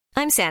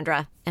I'm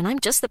Sandra, and I'm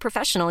just the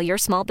professional your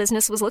small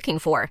business was looking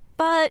for.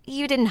 But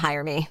you didn't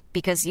hire me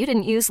because you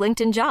didn't use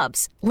LinkedIn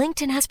Jobs.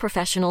 LinkedIn has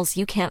professionals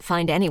you can't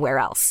find anywhere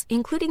else,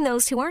 including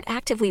those who aren't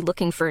actively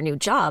looking for a new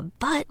job,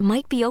 but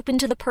might be open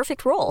to the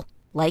perfect role,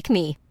 like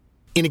me.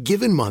 In a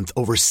given month,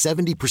 over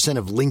 70%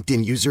 of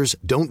LinkedIn users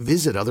don't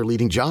visit other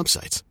leading job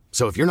sites.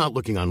 So if you're not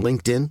looking on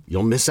LinkedIn,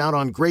 you'll miss out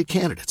on great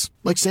candidates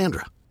like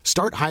Sandra.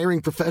 Start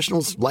hiring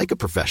professionals like a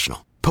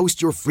professional.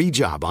 Post your free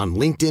job on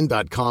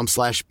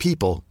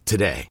linkedin.com/people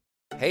today.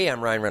 Hey,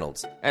 I'm Ryan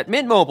Reynolds. At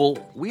Mint Mobile,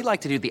 we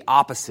like to do the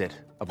opposite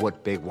of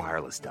what Big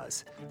Wireless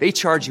does. They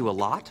charge you a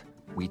lot,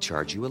 we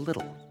charge you a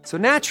little. So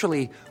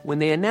naturally, when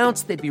they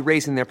announced they'd be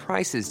raising their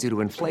prices due to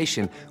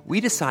inflation,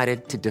 we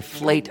decided to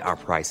deflate our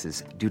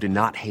prices due to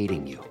not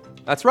hating you.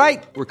 That's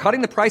right. We're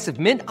cutting the price of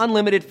Mint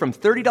Unlimited from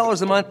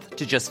 $30 a month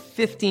to just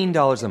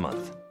 $15 a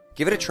month.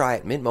 Give it a try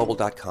at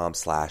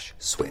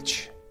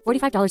mintmobile.com/switch.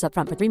 $45 up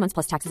front for 3 months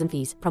plus taxes and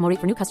fees. Promo rate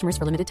for new customers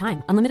for limited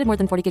time. Unlimited more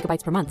than 40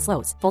 gigabytes per month.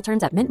 Slows full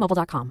terms at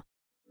mintmobile.com.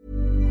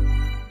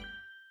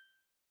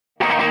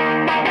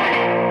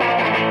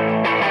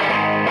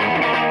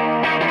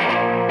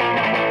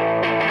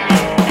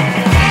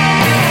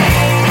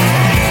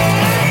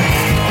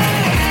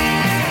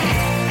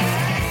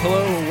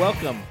 Hello,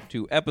 welcome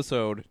to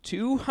episode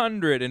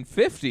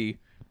 250.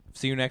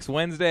 See you next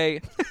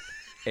Wednesday.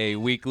 A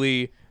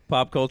weekly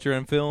pop culture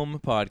and film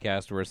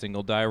podcast where a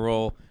single die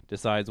roll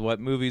decides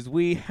what movies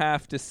we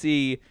have to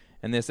see.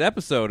 And this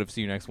episode of See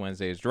You Next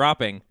Wednesday is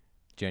dropping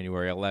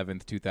January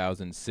 11th,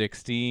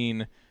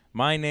 2016.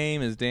 My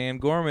name is Dan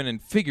Gorman,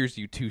 and figures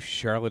you two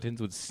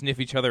charlatans would sniff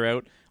each other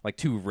out like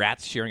two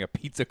rats sharing a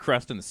pizza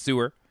crust in the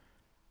sewer.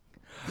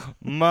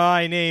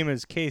 My name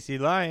is Casey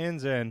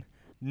Lyons, and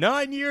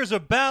 9 years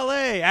of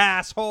ballet,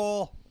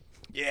 asshole.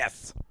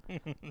 Yes.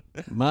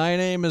 My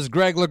name is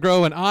Greg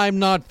LeGros, and I'm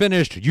not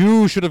finished.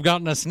 You should have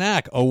gotten a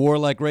snack. A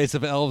warlike race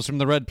of elves from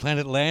the Red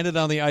Planet landed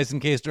on the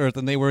ice-encased Earth,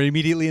 and they were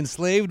immediately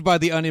enslaved by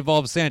the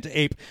unevolved Santa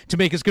Ape to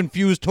make us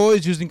confuse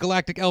toys using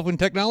galactic elfin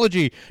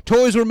technology.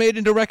 Toys were made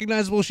into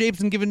recognizable shapes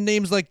and given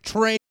names like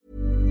Train.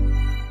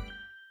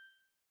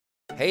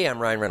 Hey, I'm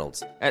Ryan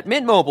Reynolds. At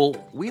Mint Mobile,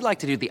 we like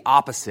to do the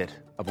opposite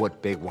of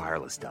what Big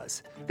Wireless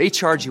does. They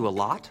charge you a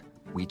lot,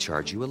 we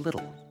charge you a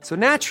little. So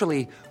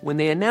naturally, when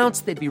they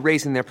announced they'd be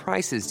raising their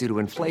prices due to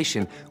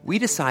inflation, we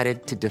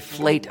decided to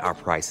deflate our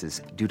prices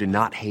due to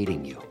not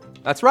hating you.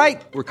 That's right.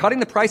 We're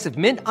cutting the price of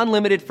Mint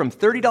Unlimited from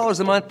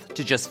 $30 a month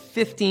to just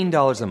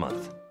 $15 a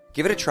month.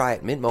 Give it a try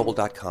at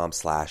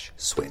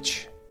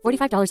mintmobile.com/switch.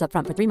 $45 up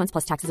front for 3 months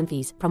plus taxes and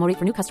fees. Promo rate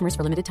for new customers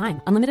for limited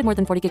time. Unlimited more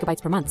than 40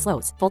 gigabytes per month.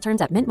 Slows full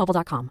terms at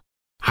mintmobile.com.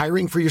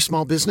 Hiring for your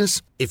small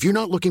business? If you're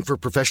not looking for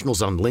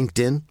professionals on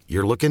LinkedIn,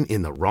 you're looking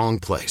in the wrong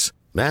place.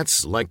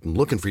 That's like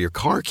looking for your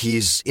car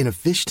keys in a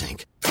fish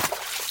tank.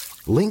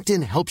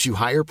 LinkedIn helps you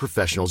hire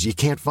professionals you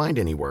can't find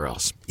anywhere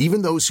else,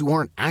 even those who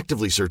aren't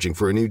actively searching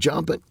for a new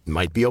job but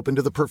might be open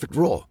to the perfect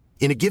role.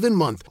 In a given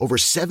month, over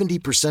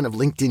 70% of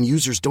LinkedIn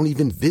users don't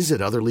even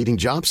visit other leading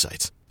job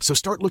sites. So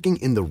start looking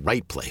in the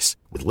right place.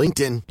 With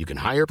LinkedIn, you can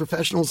hire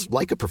professionals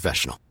like a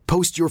professional.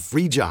 Post your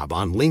free job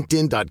on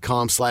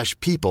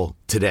linkedin.com/people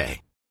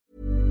today.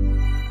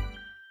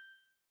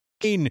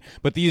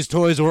 But these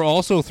toys were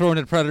also thrown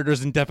at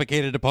predators and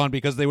defecated upon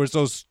because they were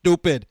so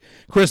stupid.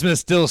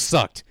 Christmas still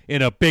sucked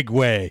in a big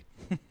way.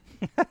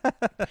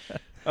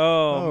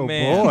 Oh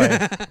man. Boy.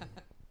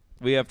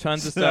 We have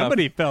tons of stuff.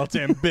 Somebody felt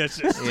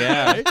ambitious.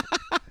 Yeah.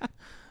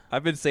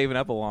 I've been saving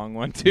up a long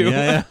one, too.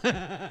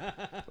 Yeah.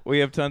 We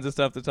have tons of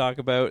stuff to talk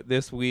about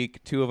this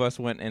week. Two of us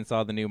went and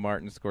saw the new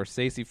Martin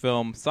Scorsese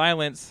film,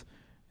 Silence,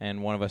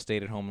 and one of us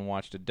stayed at home and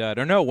watched a dud.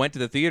 Or no, went to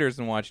the theaters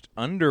and watched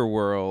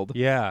Underworld.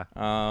 Yeah.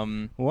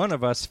 One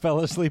of us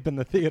fell asleep in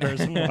the theaters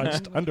and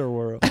watched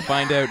Underworld.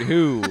 Find out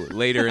who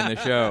later in the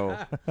show.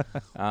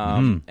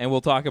 And we'll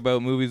talk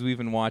about movies we've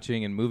been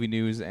watching and movie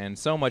news and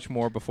so much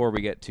more before we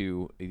get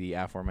to the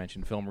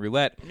aforementioned film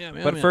roulette.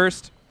 But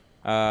first,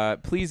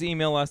 please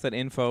email us at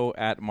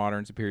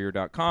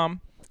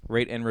info@modernsuperior.com.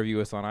 Rate and review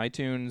us on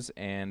iTunes,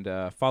 and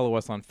follow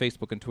us on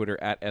Facebook and Twitter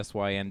at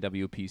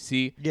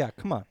SYNWPC. Yeah,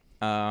 come on.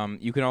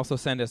 You can also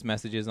send us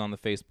messages on the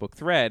Facebook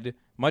thread,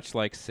 much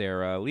like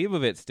Sarah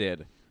Leibovitz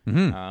did.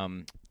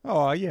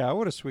 Oh, yeah,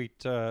 what a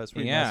sweet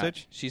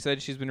message. She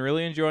said she's been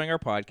really enjoying our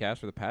podcast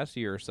for the past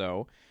year or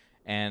so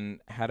and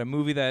had a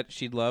movie that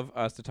she'd love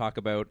us to talk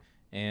about.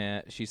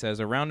 And she says,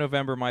 around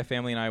November, my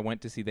family and I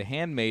went to see The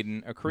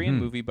Handmaiden, a Korean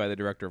movie by the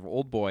director of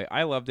Old Boy.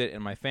 I loved it,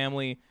 and my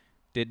family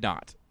did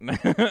not.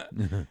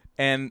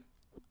 And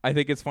I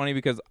think it's funny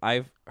because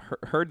I've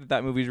heard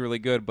that movie's really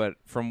good, but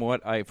from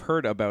what I've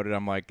heard about it,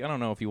 I'm like, I don't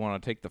know if you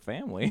want to take the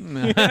family.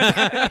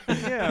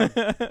 Yeah.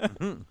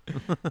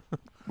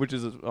 Which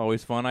is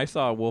always fun. I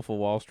saw Wolf of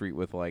Wall Street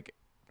with, like,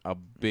 a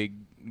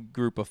big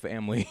group of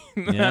family.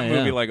 That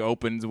movie, like,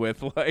 opens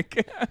with,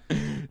 like,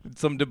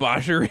 some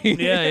debauchery.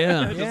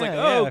 Yeah. Just like,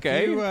 oh,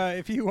 okay.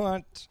 If you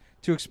want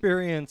to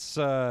experience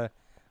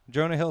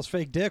Jonah Hill's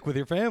fake dick with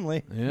your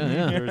family,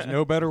 there's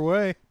no better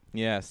way.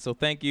 Yeah, so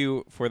thank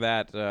you for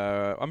that.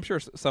 I'm sure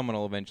someone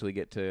will eventually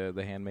get to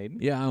The Handmaiden.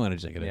 Yeah, I want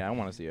to check it out. Yeah, I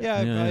want to see it.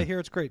 Yeah, Yeah. I hear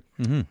it's great.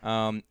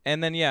 And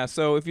then,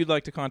 so if you'd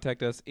like to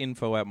contact us,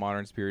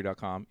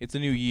 info@modernspeary.com. It's a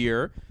new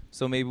year,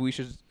 so maybe we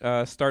should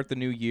start the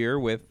new year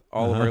with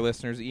all of our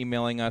listeners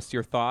emailing us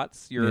your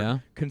thoughts,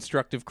 your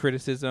constructive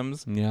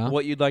criticisms,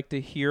 what you'd like to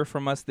hear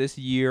from us this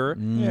year,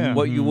 Yeah.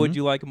 what would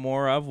you like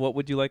more of, what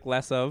would you like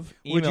less of.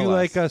 Would Email you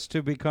like us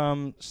to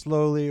become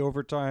slowly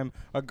over time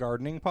a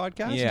gardening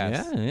podcast?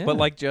 Yes. Yeah. But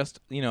like just,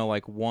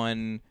 like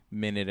 1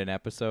 minute an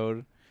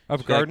episode.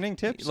 Of gardening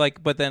tips?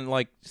 But then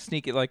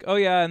sneak it oh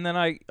yeah, and then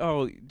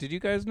did you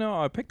guys know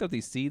I picked up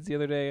these seeds the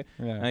other day?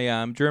 Yeah.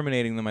 I'm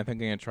germinating them. I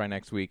think I'm going to try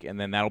next week, and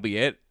then that'll be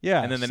it.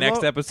 Yeah. And then the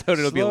next episode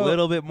it'll be a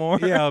little bit more.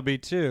 Yeah, it'll be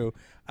 2.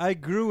 I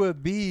grew a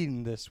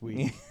bean this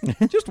week.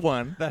 Just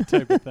one. That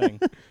type of thing.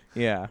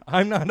 Yeah.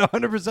 I'm not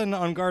 100%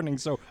 on gardening,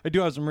 so I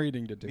do have some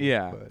reading to do.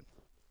 Yeah. But.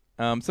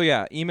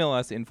 Email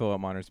us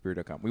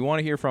info@modernspirit.com. We want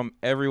to hear from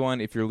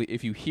everyone. If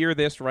you hear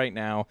this right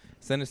now,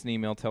 send us an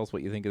email. Tell us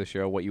what you think of the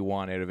show, what you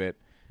want out of it.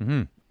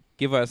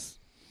 Give us,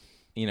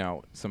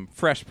 some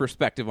fresh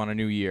perspective on a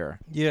new year.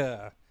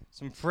 Yeah.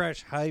 Some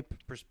fresh hype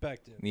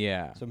perspective.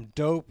 Yeah. Some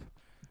dope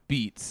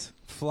Beats.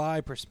 fly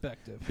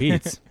perspective.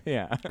 Beets.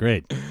 Yeah.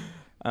 Great.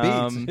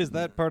 Beets. Is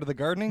that part of the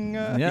gardening?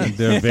 Yeah,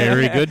 they're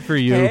very good for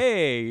you.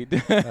 Hey,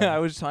 I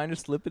was trying to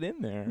slip it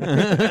in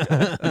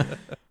there.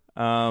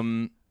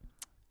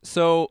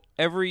 So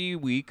every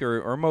week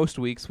or most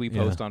weeks we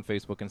post on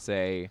Facebook and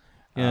say,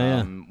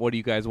 what do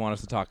you guys want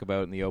us to talk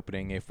about in the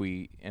opening? If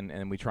we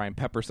and we try and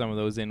pepper some of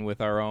those in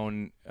with our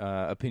own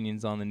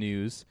opinions on the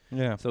news.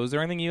 Yeah. So is there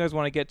anything you guys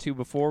want to get to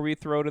before we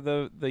throw to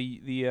the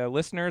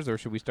listeners, or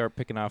should we start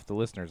picking off the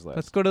listeners list?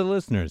 Let's go to the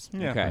listeners.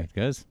 Yeah. Okay. Right,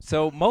 guys.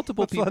 So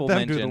multiple Let's let people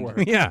them do the mentioned.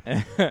 work.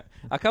 Yeah.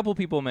 A couple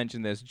people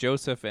mentioned this.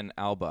 Joseph and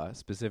Alba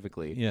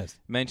specifically. Yes.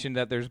 Mentioned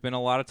that there's been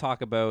a lot of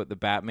talk about the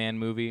Batman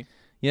movie.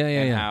 Yeah.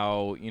 And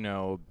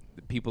how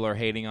people are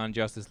hating on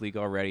Justice League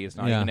already. It's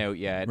not even out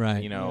yet.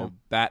 Right.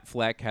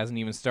 Batfleck hasn't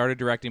even started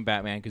directing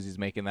Batman because he's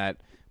making that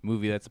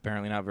movie that's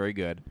apparently not very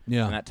good.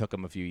 Yeah. And that took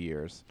him a few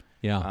years.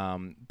 Yeah.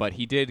 But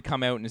he did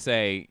come out and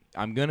say,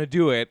 I'm going to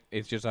do it.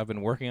 It's just I've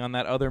been working on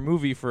that other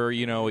movie for, a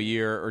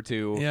year or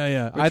two.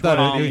 Yeah. Which I thought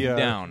one? it Calm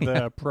down.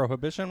 The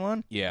Prohibition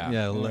one? Yeah.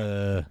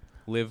 Yeah.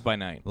 Live by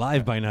Night.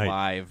 Live by night.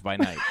 Live by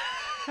Night.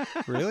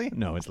 Really?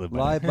 No, it's live by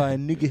Live night. by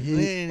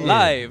nigga.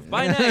 Live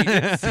by night.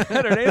 It's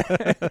Saturday.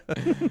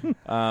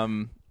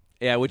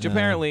 Which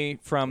apparently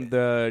from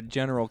the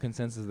general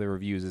consensus of the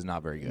reviews is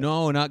not very good.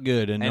 No, not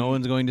good, and no And-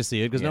 one's going to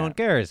see it because no Yeah. one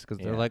cares because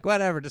they're Yeah. like,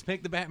 whatever, just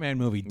make the Batman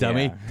movie,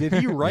 dummy. Yeah. Did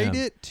he write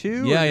Yeah. it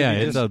too? Yeah, or did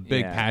he it's just- a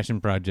big Yeah.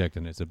 passion project,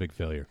 and it's a big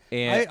failure.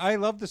 And I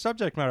love the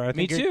subject matter. I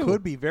Me think it too.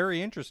 could be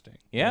very interesting.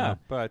 Yeah.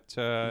 But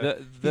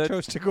The- he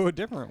chose to go a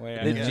different way.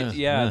 I the,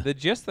 guess. the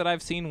gist that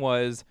I've seen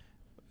was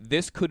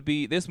this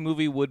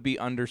movie would be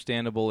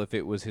understandable if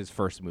it was his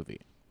first movie.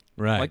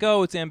 Right. Like,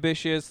 oh, it's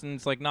ambitious and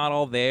it's like not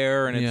all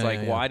there, and it's Yeah, like,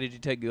 yeah, yeah. why did you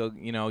take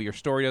your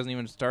story doesn't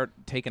even start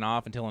taking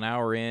off until an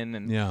hour in,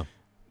 and yeah.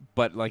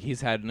 but like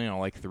he's had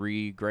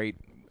 3 great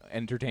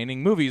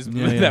entertaining movies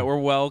Yeah, yeah. that were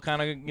well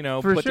kind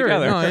of For put sure.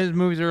 together. No, his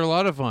movies are a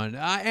lot of fun.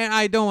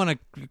 I don't want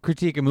to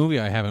critique a movie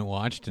I haven't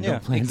watched and Yeah,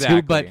 don't plan exactly.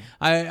 to, but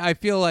I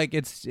feel like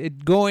it's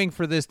going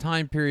for this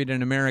time period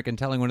in America and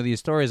telling one of these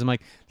stories. I'm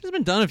like, this has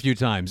been done a few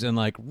times and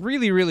like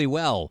really, really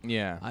well.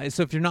 Yeah.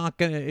 So if you're not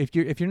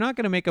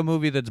gonna make a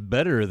movie that's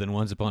better than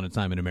Once Upon a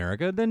Time in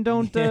America, then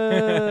don't.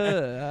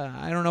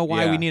 I don't know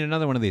why Yeah. we need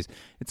another one of these.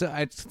 It's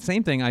the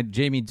same thing.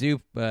 Jamie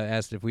Dupe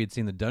asked if we had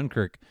seen the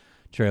Dunkirk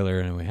trailer,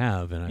 and we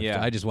have, and Yeah.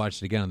 I just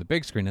watched it again on the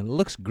big screen, and it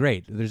looks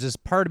great. There's this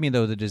part of me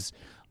though that is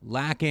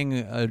lacking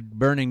a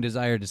burning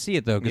desire to see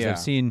it though, because Yeah. I've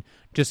seen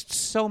just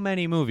so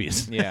many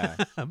movies Yeah.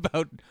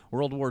 about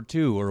World War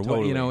II or what,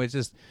 Totally. it's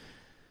just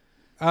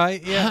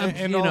And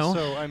you know.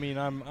 also, I mean,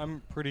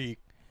 I'm pretty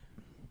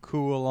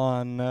cool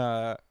on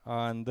the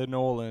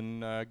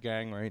Nolan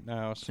gang right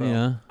now. So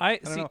yeah. I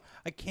don't know.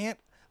 I can't.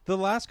 The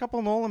last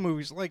couple Nolan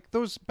movies, like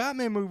those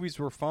Batman movies,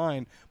 were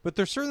fine, but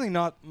they're certainly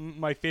not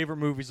my favorite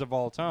movies of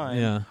all time.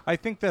 Yeah. I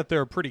think that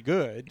they're pretty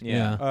good.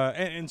 Yeah.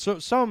 And so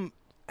some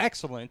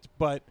excellent,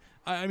 but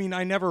I mean,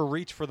 I never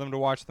reach for them to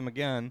watch them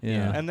again.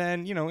 Yeah. And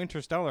then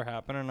Interstellar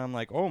happened, and I'm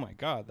like, oh my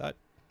god, that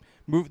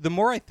movie. The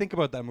more I think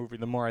about that movie,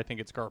 the more I think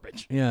it's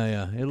garbage.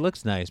 Yeah, it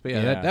looks nice, but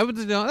yeah, Yeah. That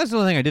was that's the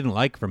only thing I didn't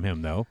like from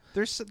him though.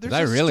 There's 'Cause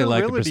I really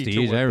like The sterility to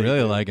Prestige. what I they really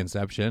do. like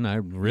Inception. I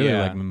really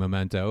Yeah. like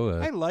Memento.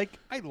 I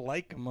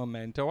like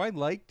Memento. I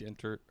liked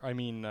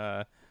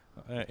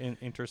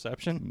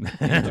Interception.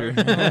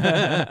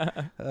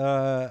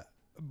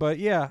 But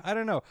yeah, I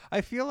don't know. I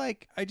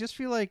just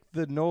feel like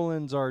the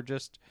Nolans are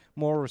just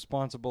more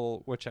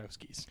responsible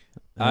Wachowskis.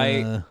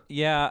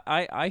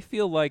 I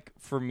feel like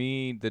for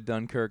me the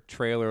Dunkirk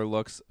trailer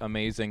looks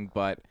amazing,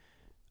 but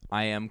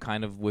I am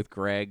kind of with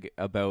Greg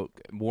about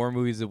war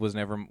movies that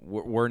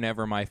were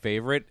never my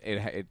favorite.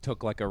 It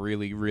took like a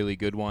really, really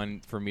good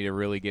one for me to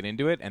really get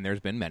into it, and there's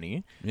been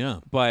many. Yeah.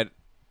 But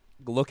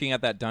looking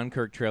at that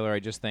Dunkirk trailer, I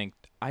just think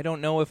I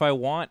don't know if I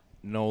want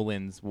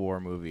Nolan's war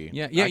movie.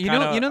 Yeah. I You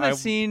kinda- know that I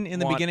scene in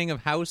the want- beginning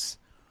of House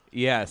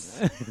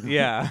Yes.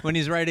 Yeah. when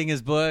he's writing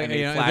his book. And he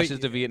you know, flashes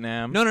to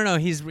Vietnam. No.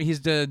 He's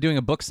doing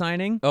a book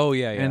signing. Oh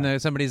yeah, yeah.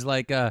 And somebody's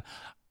like, "Are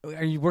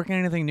you working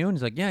on anything new?" And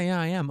he's like, "Yeah,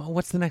 I am." "Oh,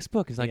 what's the next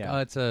book?" He's like, Yeah. "Oh,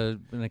 it's an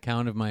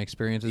account of my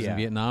experiences Yeah. in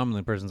Vietnam." And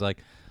the person's like,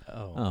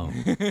 "Oh,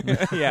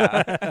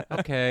 yeah.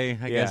 okay,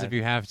 I guess Yeah. if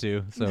you have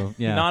to." So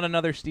yeah, Not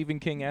another Stephen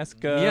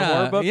King-esque yeah,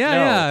 horror book. yeah, No.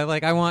 yeah.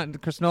 Like I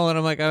want Chris Nolan.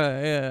 I'm like,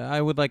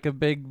 I would like a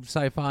big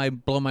sci-fi,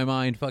 blow my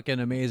mind, fucking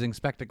amazing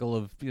spectacle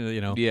of you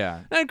know.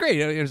 Yeah. And great.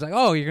 It was like,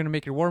 oh, you're gonna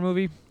make your war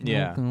movie?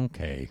 Yeah.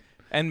 Okay.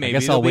 And I maybe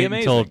guess it'll I'll be wait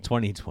amazing. until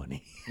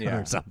 2020 Yeah.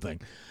 or something.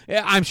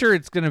 Yeah, I'm sure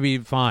it's gonna be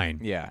fine.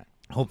 Yeah.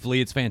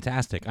 Hopefully, it's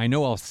fantastic. I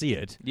know I'll see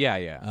it. Yeah,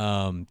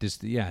 yeah.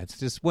 It's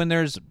just when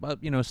there's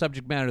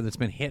subject matter that's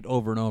been hit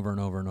over and over and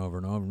over and over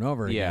and over and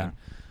over Yeah. again.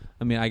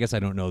 I mean, I guess I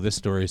don't know this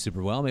story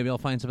super well. Maybe I'll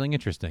find something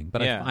interesting.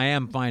 But Yeah. I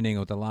am finding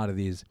with a lot of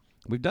these,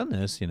 we've done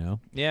this.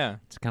 Yeah.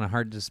 It's kind of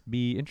hard to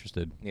be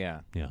interested.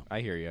 Yeah. Yeah.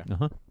 I hear you.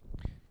 Uh-huh.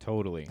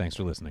 Totally. Thanks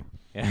for listening.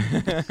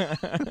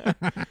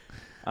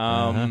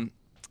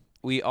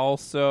 We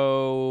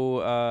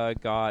also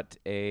got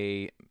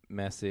a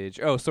message.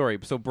 Oh, sorry.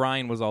 So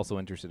Brian was also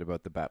interested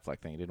about the Batfleck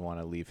thing. He didn't want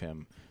to leave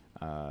him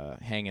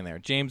hanging there.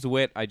 James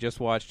Witt, I just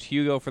watched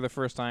Hugo for the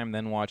first time,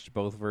 then watched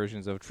both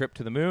versions of Trip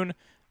to the Moon.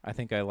 I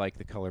think I like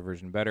the color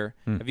version better.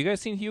 Have you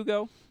guys seen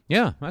Hugo?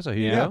 Yeah, that's a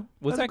Hugo.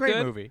 Was That's that a great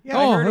good? movie. Yeah,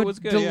 I Oh, heard it was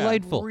good.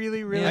 delightful.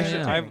 Really, really Yeah,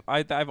 entertaining.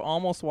 I've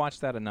almost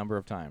watched that a number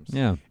of times.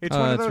 Yeah, It's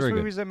one of that's those very good.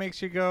 movies that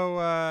makes you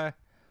go,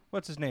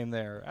 what's his name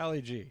there?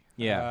 Ali G.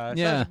 Yeah.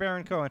 Yeah. Sacha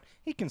Baron Cohen.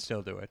 He can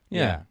still do it.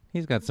 Yeah,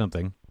 he's got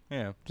something.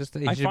 Yeah. Just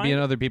he I should be find- in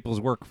other people's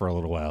work for a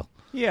little while.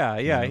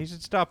 Yeah. He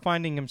should stop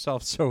finding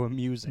himself so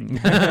amusing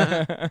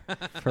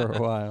for a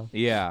while.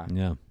 Yeah.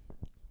 Yeah.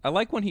 I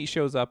like when he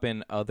shows up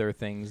in other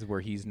things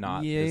where he's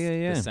not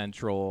the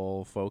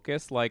central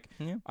focus. Like,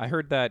 Yeah. I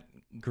heard that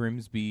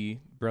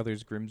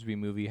Brothers Grimsby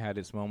movie had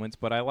its moments,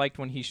 but I liked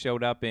when he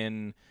showed up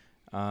in,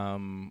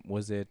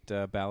 was it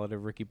Ballad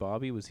of Ricky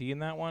Bobby? Was he in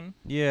that one?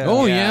 Yeah.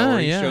 Oh, where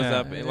he yeah. shows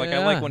up. Like,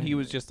 I like Yeah. when he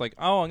was just like,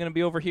 oh, I'm going to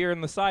be over here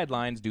in the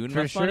sidelines doing For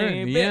my sure.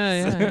 funny bits.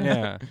 Yeah.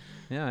 Yeah.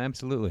 Yeah,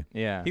 absolutely.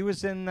 Yeah. He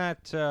was in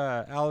that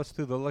Alice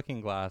Through the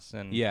Looking Glass,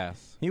 and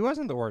Yes. he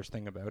wasn't the worst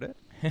thing about it,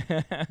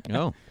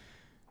 Oh.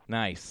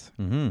 Nice.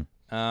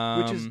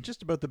 Mm-hmm. which is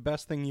just about the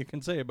best thing you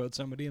can say about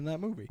somebody in that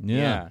movie.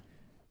 Yeah.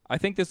 I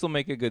think this will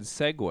make a good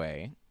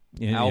segue.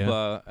 Yeah.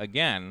 Alba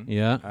again.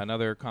 Yeah.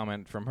 Another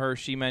comment from her.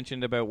 She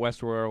mentioned about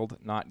Westworld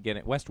not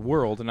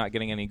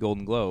getting any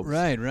Golden Globes.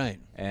 Right.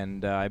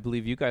 And I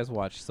believe you guys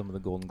watched some of the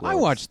Golden Globes. I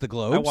watched the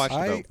Globes. I watched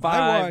about I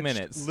 5 watched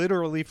minutes.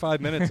 literally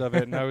 5 minutes of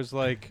it, and I was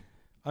like,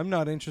 I'm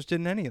not interested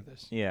in any of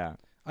this. Yeah.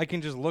 I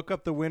can just look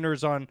up the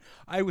winners on.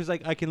 I was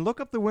like, I can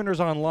look up the winners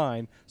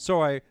online.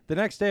 So the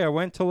next day I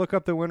went to look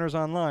up the winners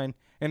online,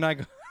 and I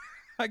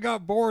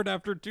got bored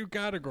after 2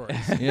 categories.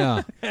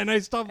 Yeah. And I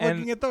stopped And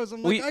looking at those.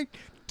 I'm like, I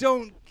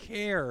don't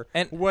care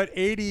what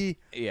 80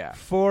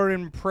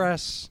 foreign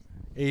press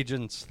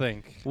agents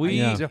think.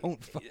 We I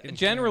don't fucking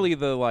generally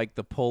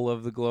the pull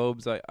of the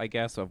Globes, I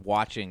guess, of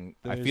watching.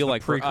 I There's feel the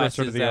like for us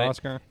precursor to is the that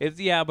Oscar. It's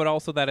but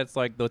also that it's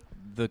like the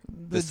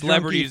junky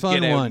celebrities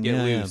fun get out one. and get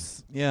Yeah, yeah.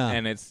 loose. Yeah.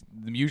 And it's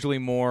usually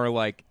more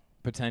like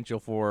potential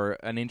for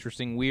an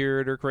interesting,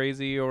 weird, or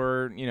crazy,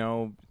 or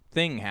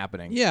thing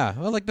happening. Yeah.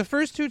 Well, like the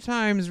first 2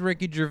 times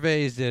Ricky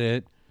Gervais did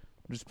it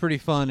was pretty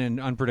fun and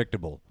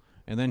unpredictable.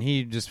 And then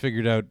he just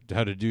figured out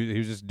how to do. He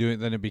was just doing.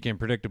 Then it became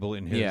predictable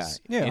in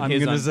his. Yeah, in I'm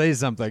his going to say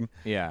something.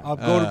 Yeah. I'm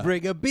going to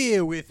bring a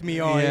beer with me,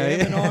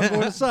 and I'm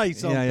going to say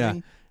something. Yeah.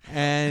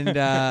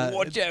 And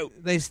Watch out.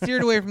 They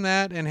steered away from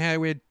that, and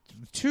we had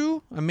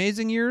 2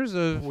 amazing years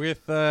of.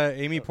 With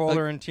Amy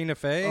Poehler and Tina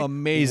Fey.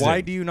 Amazing.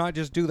 Why do you not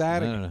just do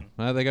that I again? don't know.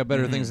 Well, they got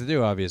better things to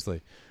do,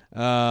 obviously.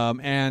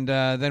 And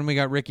then we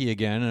got Ricky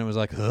again, and it was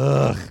like,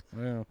 ugh,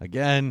 Yeah.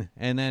 again.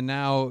 And then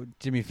now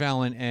Jimmy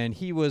Fallon, and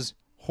he was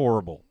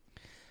horrible.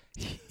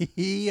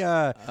 He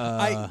was.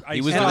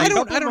 And I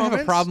don't have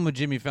a problem with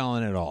Jimmy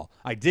Fallon at all.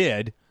 I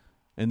did,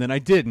 and then I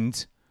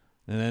didn't,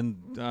 and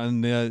then on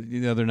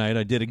the other night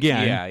I did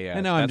again. Yeah.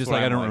 And now I'm That's just what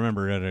like, I I'm don't like.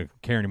 remember. I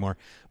don't care anymore.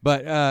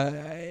 But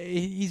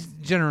he's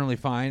generally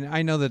fine.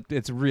 I know that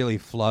it's really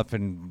fluff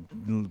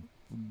and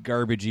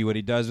garbagey what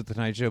he does with the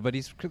Tonight Show, but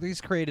he's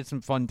created some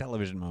fun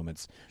television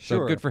moments. So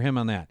Sure. good for him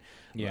on that.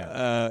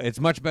 Yeah. It's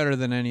much better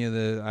than any of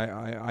the.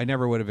 I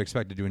never would have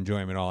expected to enjoy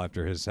him at all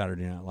after his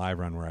Saturday Night Live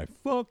run, where I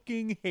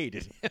fucking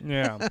hated him.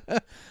 Yeah.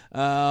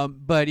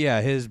 But yeah,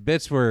 his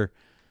bits were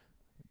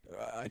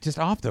just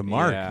off the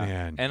mark, Yeah.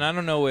 man. And I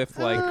don't know if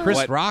Chris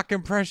what- Rock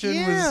impression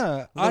Yeah.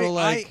 was a little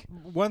like.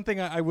 one thing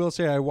I will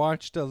say, I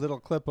watched a little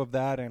clip of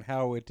that and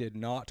how it did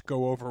not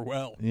go over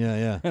well.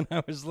 Yeah. And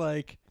I was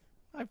like,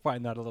 I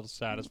find that a little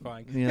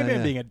satisfying. Yeah, Maybe I'm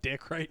yeah. being a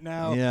dick right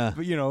now. Yeah.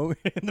 But,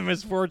 in the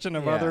misfortune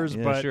of Yeah, others.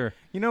 yeah, But sure.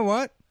 you know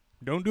what?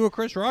 Don't do a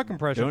Chris Rock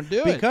impression. Don't do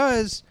it.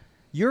 Because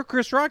your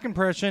Chris Rock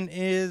impression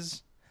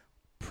is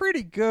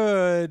pretty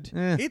good.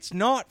 Eh. It's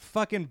not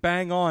fucking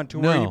bang on to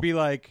No. where you'd be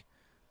like,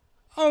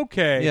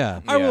 okay,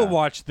 Yeah. I will Yeah.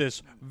 watch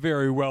this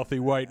very wealthy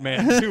white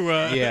man do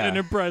Yeah. an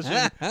impression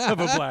of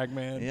a black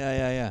man.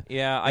 Yeah.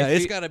 Yeah,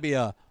 It's got to be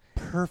a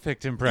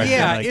perfect impression.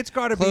 Yeah, like, it's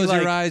gotta be close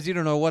like- your eyes. You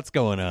don't know what's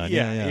going on.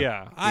 Yeah.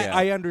 Yeah.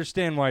 I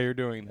understand why you're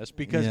doing this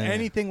because Yeah.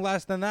 anything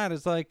less than that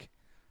is like,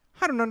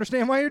 I don't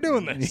understand why you're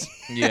doing this.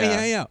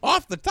 yeah.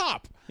 Off the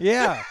top.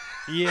 yeah.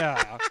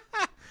 Yeah.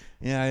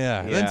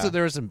 Then Yeah. so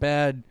there were some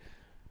bad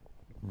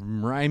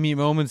rhymey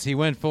moments he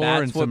went for,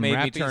 and That's what some made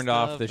me rappy turned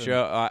stuff off the and-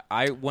 show.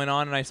 I went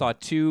on and I saw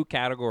 2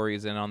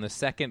 categories, and on the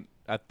second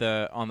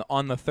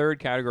on the third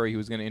category he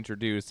was going to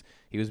introduce,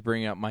 he was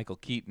bringing up Michael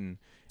Keaton,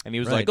 and he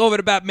was Right. like, "Over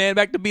to Batman,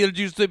 back to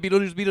Beetlejuice,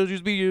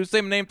 Beetlejuice,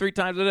 same name 3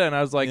 times a day," and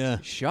I was like, Yeah.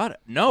 "Shut up,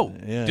 no,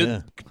 Yeah,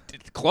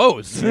 just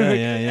close, Yeah.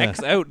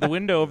 X out the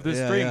window of the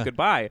Yeah, stream, yeah.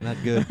 goodbye." Not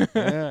good.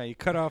 Yeah, you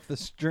cut off the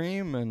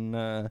stream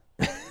and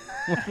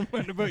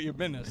what about your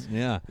business?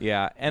 Yeah.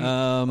 Yeah, and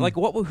Um,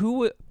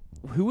 who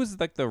was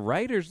like the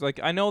writers?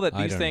 Like, I know that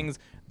I these don't things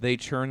they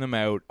churn them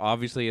out.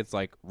 Obviously, it's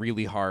like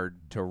really hard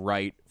to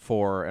write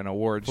for an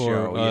awards For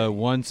show. a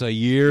once a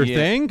year Yeah.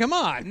 thing? Come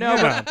on. No,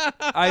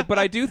 but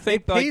I do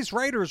think like, Pays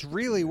writers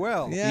really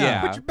well.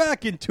 Yeah. Put your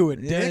back into it,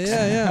 Yeah, dicks.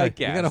 yeah. I You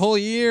guess. got a whole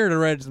year to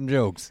write some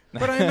jokes.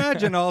 But I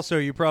imagine also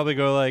you probably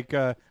go like,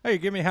 hey,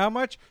 give me how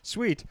much?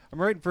 Sweet.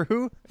 I'm writing for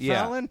who?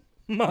 Yeah. Fallon?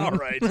 All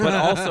right. but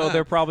also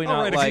they're probably I'll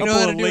not write a like You know couple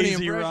how to of do any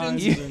lazy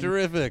impressions? rhymes and-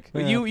 Terrific.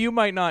 you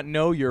might not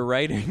know you're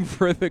writing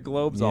for the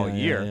Globes all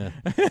year.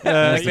 I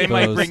They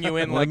might suppose. bring you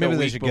in Well, like maybe a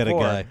they week should before.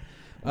 get a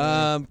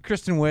guy.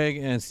 Kristen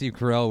Wiig and Steve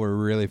Carell were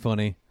really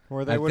funny.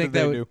 Were they? I What think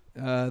did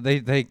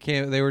they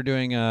that they were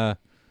doing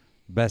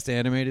best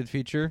animated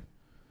feature,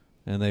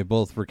 and they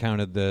both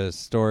recounted the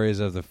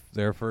stories of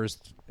their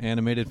first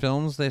animated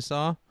films they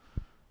saw,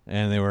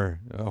 and they were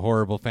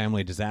horrible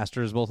family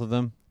disasters, both of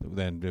them.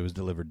 Then it was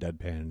delivered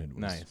deadpan, and it was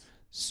Nice.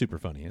 super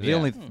funny. It was Yeah.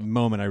 the only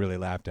moment I really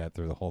laughed at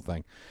through the whole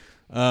thing.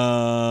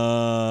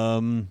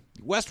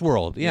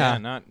 Westworld, yeah,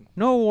 not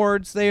no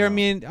awards there. I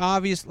mean,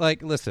 obvious.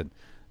 Like, listen,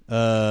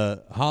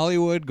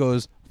 Hollywood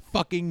goes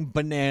fucking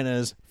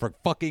bananas for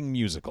fucking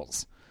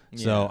musicals.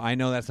 So I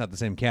know that's not the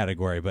same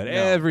category, but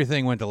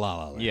everything went to La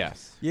La Land.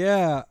 yes.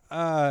 Yeah.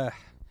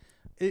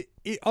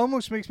 It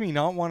almost makes me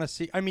not want to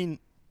see. I mean,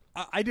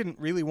 I didn't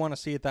really want to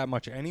see it that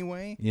much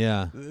anyway.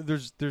 Yeah.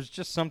 There's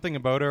just something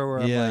about her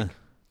where Yeah.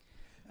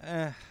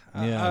 I'm like,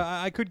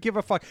 Yeah. I could give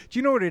a fuck. Do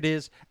you know what it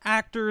is?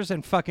 Actors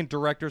and fucking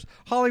directors,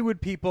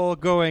 Hollywood people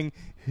going,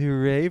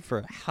 hooray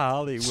for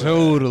Hollywood.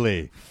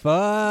 Totally.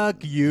 Fuck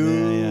you.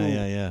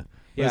 Yeah. Yeah.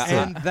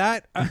 And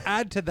that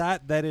add to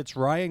that it's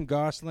Ryan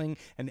Gosling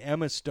and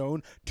Emma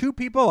Stone, 2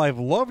 people I've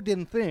loved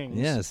in things.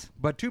 Yes.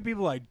 But 2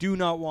 people I do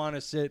not want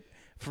to sit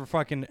for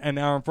fucking an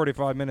hour and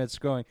 45 minutes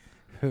going,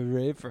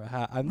 hooray for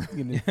I'm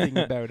going to sing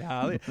about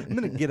Hollywood. I'm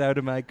going to get out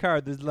of my car.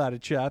 There's a lot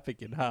of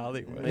traffic in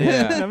Hollywood.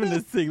 Yeah. I'm going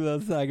to sing a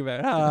little song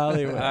about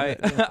Hollywood.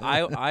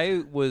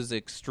 I was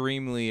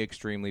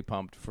extremely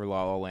pumped for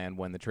La La Land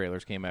when the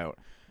trailers came out.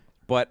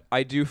 But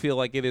I do feel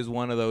like it is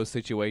one of those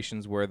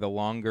situations where the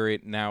longer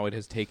it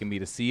has taken me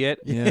to see it,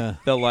 Yeah.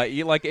 the I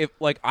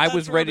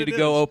was That's ready what to it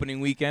go is.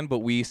 opening weekend, but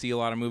we see a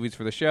lot of movies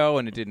for the show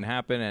and it didn't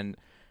happen,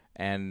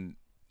 and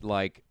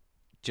like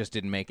just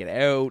didn't make it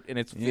out, and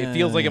it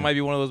feels like Yeah. it might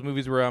be one of those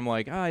movies where I'm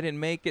like, I didn't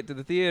make it to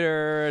the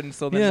theater, and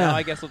so then Yeah. now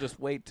I guess I'll just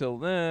wait till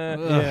then.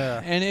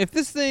 Yeah. And if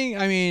this thing,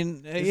 I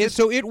mean,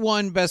 it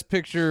won Best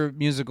Picture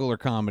Musical or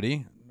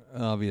Comedy,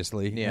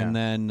 obviously. Yeah. And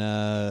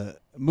then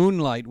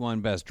Moonlight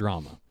won Best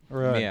Drama.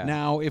 Right. Yeah.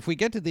 Now, if we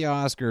get to the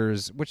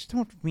Oscars, which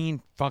don't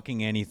mean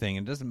fucking anything,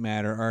 it doesn't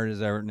matter. Art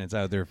is art, and it's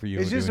out there for you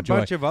It's to just a enjoy.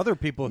 bunch of other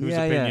people whose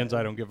Yeah, yeah. opinions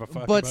I don't give a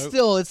fuck But about.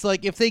 still, it's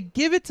like if they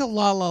give it to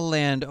La La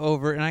Land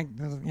over, and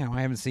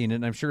I haven't seen it,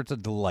 and I'm sure it's a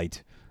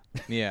delight.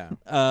 Yeah.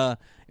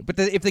 But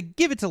if they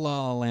give it to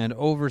La La Land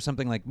over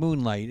something like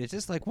Moonlight, it's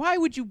just like, why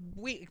would you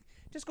wait?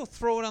 Just go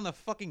throw it on the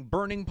fucking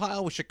burning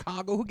pile with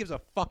Chicago. Who gives a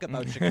fuck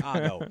about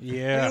Chicago?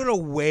 Yeah. What a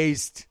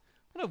waste.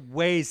 What a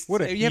waste.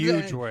 What a You have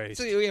huge to- waste.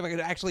 So you have like an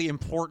actually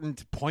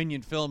important,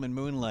 poignant film in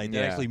Moonlight that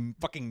Yeah. actually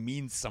fucking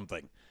means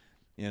something.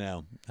 You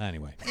know.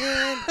 Anyway.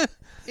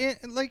 and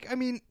like, I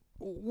mean,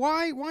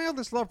 why all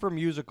this love for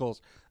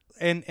musicals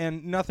and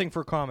nothing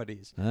for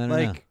comedies? I don't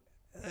like,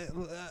 I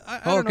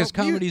Oh, don't know. because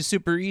comedy's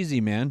super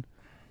easy, man.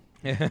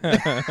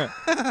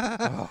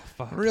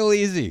 Real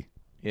easy.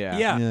 Yeah.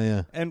 Yeah.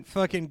 Yeah. And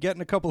fucking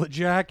getting a couple of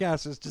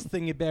jackasses just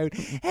thinking about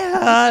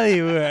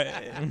Hollywood.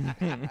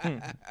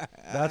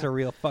 That's a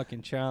real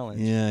fucking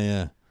challenge.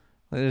 Yeah.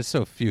 There's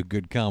so few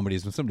good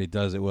comedies. When somebody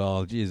does it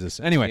well,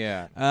 Jesus. Anyway.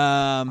 Yeah.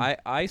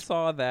 I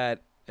saw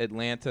that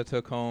Atlanta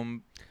took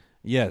home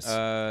Yes.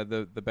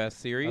 the best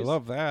series. I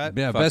love that.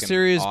 Yeah, fucking best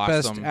series,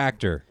 best awesome.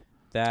 actor.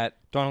 that.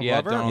 Donald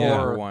yeah, Glover? Donald Yeah.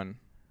 Glover won.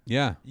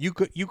 Yeah. You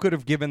could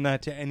have given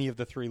that to any of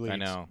the 3 leads. I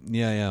know.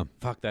 Yeah.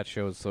 Fuck, that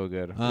show is so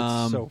good. It's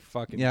so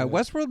fucking Yeah, good.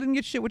 Westworld didn't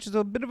get shit, which is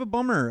a bit of a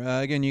bummer.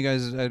 Again, you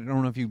guys, I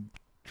don't know if you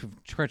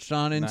touched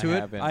on into I it.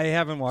 haven't. I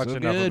haven't watched So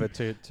enough good. of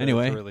it to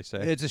Anyway, really say.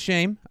 it's a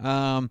shame.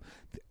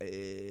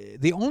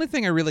 The only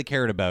thing I really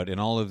cared about in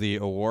all of the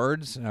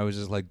awards, I was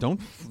just like, don't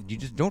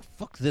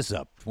fuck this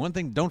up. One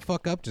thing, don't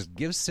fuck up. Just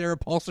give Sarah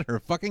Paulson her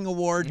fucking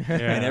award,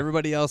 and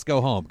everybody else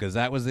go home, because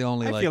that was the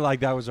only. I feel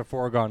like that was a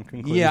foregone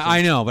conclusion. Yeah,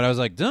 I know, but I was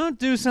like, don't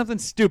do something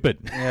stupid.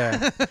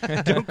 Yeah.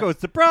 Don't go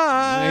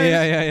surprise.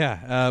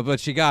 Yeah. But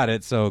she got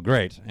it, so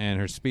great, and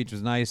her speech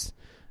was nice.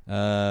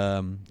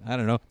 I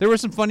don't know. There were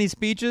some funny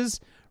speeches.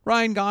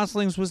 Ryan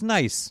Gosling's was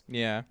nice.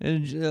 Yeah.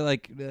 And,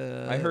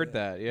 I heard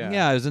that, yeah.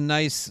 Yeah, it was a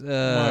nice.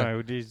 Why,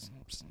 would he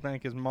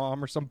spank his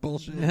mom or some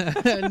bullshit?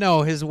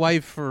 No, his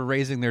wife for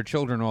raising their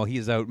children while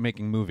he's out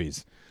making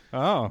movies.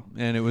 Oh.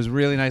 And it was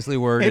really nicely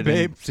worded. Hey,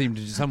 babe. And seemed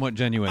somewhat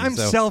genuine. I'm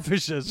so.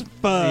 selfish as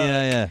fuck.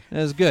 Yeah. It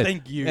was good.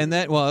 Thank you. And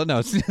then,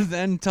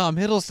 then Tom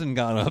Hiddleston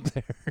got up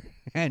there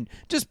and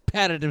just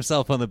patted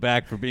himself on the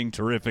back for being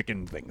terrific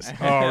in things.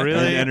 Oh,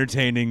 really? And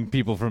entertaining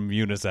people from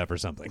UNICEF or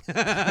something.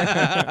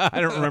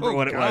 I don't remember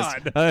what it was.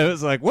 I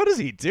was like, what is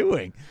he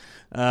doing?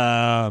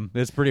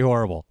 It's pretty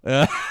horrible.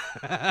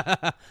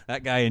 That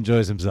guy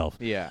enjoys himself.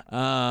 Yeah.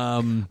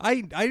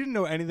 I didn't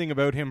know anything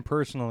about him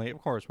personally.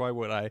 Of course, why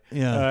would I?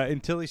 Yeah.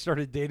 Until he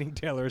started dating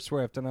Taylor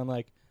Swift, and I'm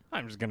like,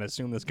 I'm just gonna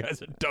assume this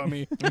guy's a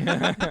dummy.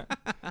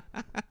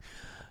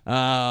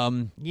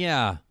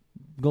 Yeah.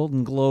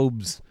 Golden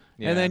Globes.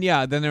 Yeah. And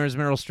then there was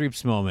Meryl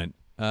Streep's moment.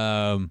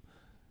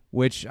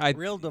 Which I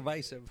Real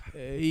divisive.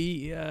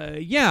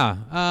 yeah,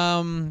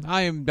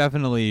 I am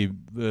definitely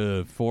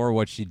for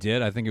what she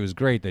did. I think it was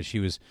great that she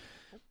was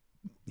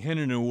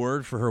hitting an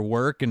award for her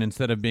work, and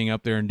instead of being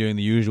up there and doing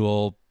the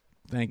usual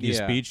thank you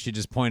speech, she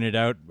just pointed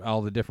out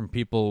all the different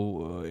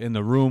people in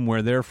the room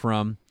where they're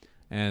from,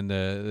 and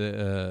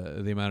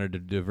the amount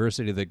of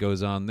diversity that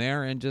goes on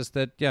there, and just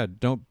that,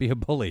 don't be a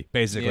bully,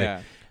 basically.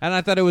 Yeah. And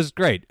I thought it was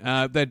great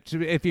that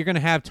if you're going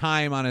to have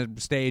time on a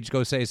stage,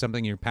 go say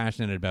something you're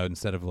passionate about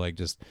instead of like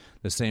just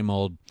the same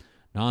old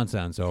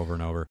nonsense over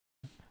and over.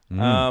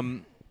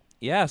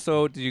 Yeah,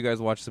 so did you guys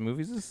watch some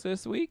movies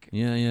this week?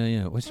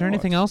 Yeah. Was there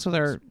anything else with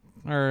our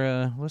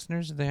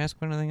listeners? Did they ask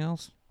for anything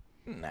else?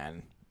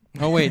 None.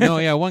 Oh, wait, no,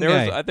 yeah, one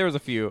guy. There was a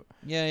few.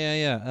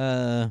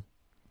 Yeah.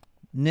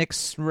 Nick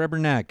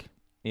Srebernak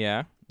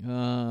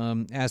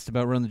asked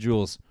about Run the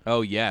Jewels.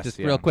 Oh, yes. Just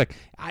real quick.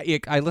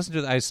 I listened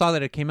to it. I saw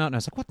that it came out, and I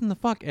was like, what in the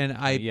fuck? And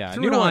I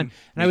threw new it on, one.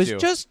 and I was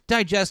just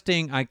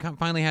digesting. I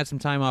finally had some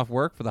time off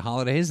work for the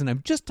holidays, and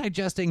I'm just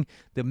digesting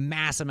the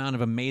mass amount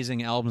of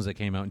amazing albums that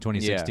came out in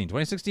 2016. Yeah.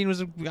 2016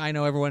 was, I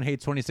know everyone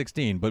hates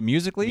 2016, but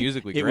musically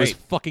it great. was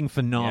fucking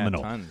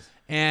phenomenal. Yeah, tons.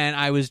 And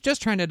I was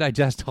just trying to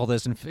digest all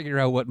this and figure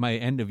out what my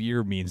end of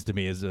year means to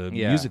me as a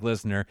music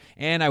listener.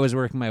 And I was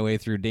working my way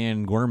through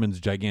Dan Gorman's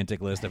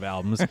gigantic list of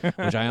albums,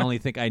 which I only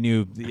think I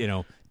knew,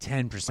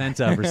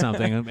 10% of or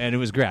something. And it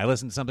was great. I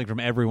listened to something from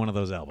every one of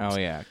those albums. Oh,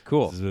 yeah.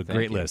 Cool. This is a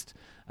great list.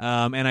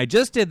 And I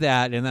just did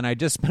that, and then I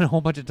just spent a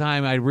whole bunch of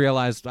time. I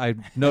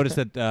noticed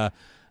that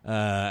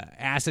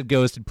Acid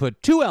Ghost had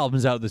put 2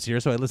 albums out this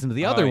year, so I listened to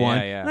the other one,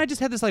 and I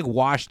just had this like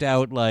washed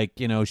out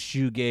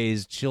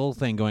shoegaze chill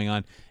thing going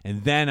on,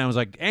 and then I was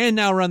like, and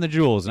now Run the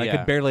Jewels, and I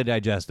could barely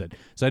digest it.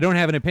 So I don't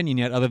have an opinion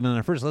yet, other than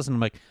the first listen. I'm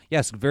like,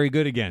 yes, very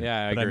good again.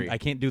 Yeah, I but agree. I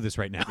can't do this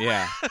right now.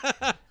 Yeah.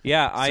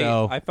 Yeah,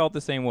 So- I felt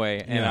the same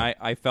way, and Yeah.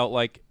 I felt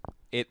like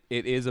it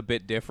is a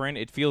bit different.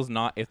 It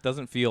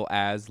doesn't feel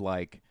as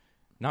like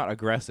not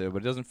aggressive,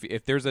 but it doesn't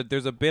if there's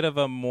a bit of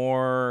a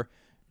more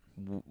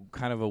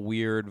kind of a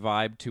weird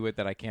vibe to it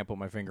that I can't put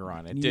my finger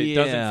on. It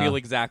doesn't feel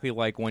exactly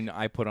like when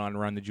I put on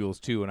Run the Jewels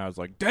 2 and I was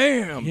like,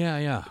 damn.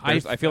 Yeah. I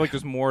feel like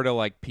there's more to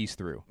like piece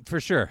through. For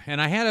sure. And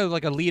I had a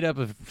lead up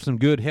of some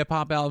good hip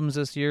hop albums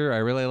this year. I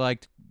really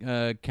liked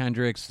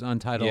Kendrick's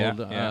Untitled.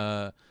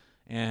 Yeah.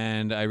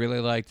 And I really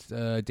liked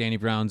Danny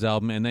Brown's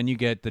album. And then you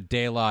get the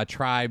De La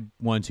Tribe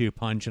 1-2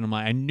 punch. And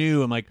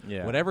I'm like,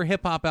 whatever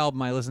hip hop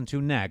album I listen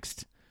to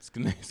next, it's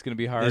gonna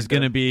be hard. it's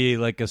going to be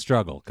like a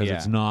struggle because Yeah.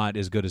 it's not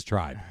as good as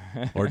Tribe,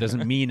 or it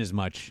doesn't mean as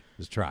much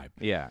as Tribe.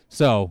 Yeah.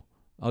 So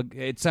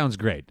it sounds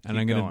great, and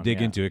Keep I'm going to going, dig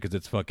yeah. into it because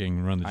it's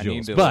fucking Run the I Jewels.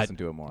 need to but listen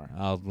to it more.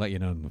 I'll let you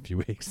know in a few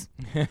weeks.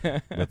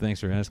 But thanks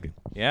for asking.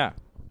 Yeah.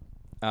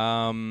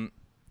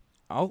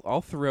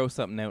 I'll throw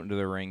something out into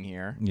the ring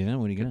here Yeah,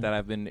 what do you got? that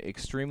I've been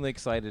extremely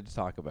excited to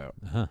talk about.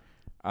 Uh-huh.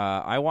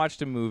 I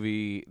watched a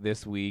movie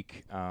this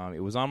week.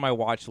 It was on my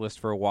watch list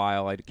for a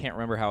while. I can't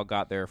remember how it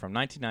got there. From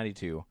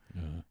 1992,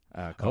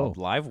 called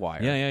Live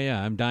Wire.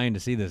 Yeah. I'm dying to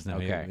see this now.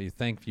 Okay.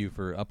 Thank you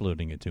for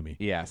uploading it to me.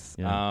 Yes.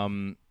 Yeah.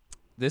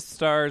 This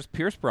stars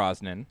Pierce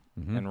Brosnan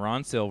Mm-hmm. and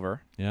Ron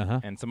Silver Yeah.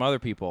 and some other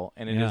people,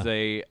 and it is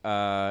a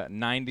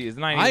 90s.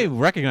 I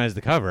recognize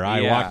the cover. I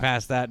Yeah. walked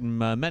past that in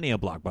many a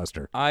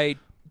blockbuster. I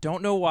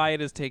don't know why it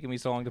has taken me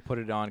so long to put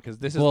it on because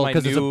this is Well, my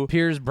because new. it's a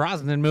Pierce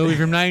Brosnan movie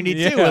from '92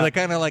 Yeah. with a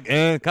kind of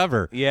like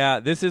cover. Yeah,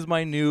 this is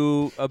my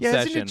new Yeah,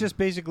 obsession. isn't it just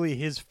basically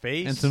his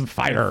face And some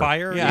fire.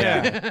 Fire.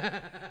 Yeah.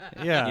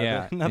 Yeah.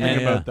 Yeah.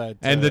 Nothing about that.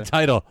 And the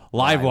title,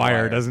 Live Wire,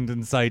 Wire. doesn't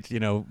incite,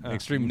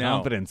 extreme No.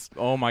 confidence.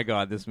 Oh my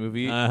god, this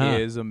movie Uh-huh.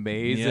 is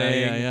amazing.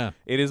 Yeah.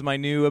 It is my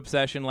new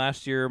obsession.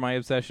 Last year, my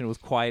obsession was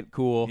Quiet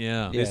Cool.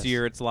 Yeah. This Yes.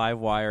 year, it's Live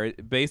Wire.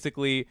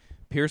 Basically,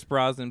 Pierce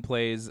Brosnan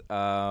plays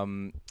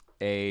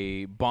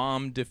a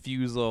bomb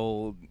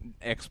defusal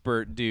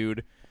expert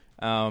dude.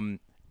 And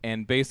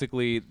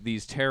basically,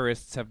 these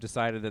terrorists have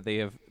decided that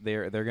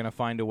they're going to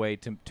find a way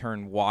to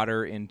turn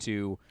water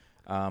into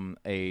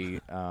a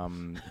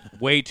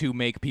way to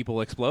make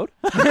people explode.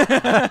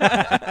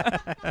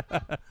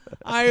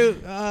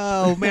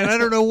 Oh man, I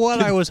don't know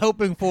what I was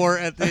hoping for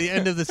at the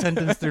end of the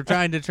sentence. They're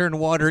trying to turn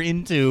water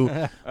into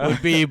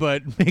would be,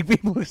 but make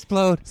people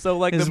explode. So,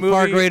 like, is the movie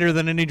far greater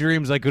than any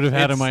dreams I could have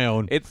had on my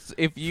own. It's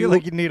if I you feel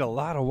like you need a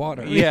lot of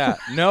water. Yeah,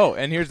 no,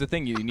 and here's the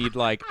thing: you need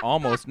like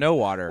almost no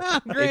water.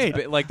 Great.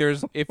 It's like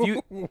there's if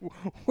you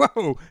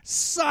Whoa,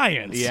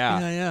 science.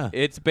 Yeah.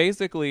 It's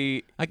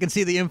basically I can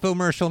see the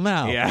infomercial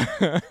now. yeah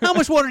How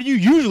much water do you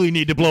usually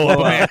need to blow up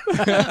a man?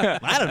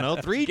 I don't know,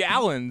 3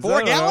 gallons, 4 I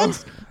don't know.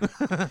 gallons?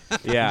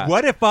 Yeah,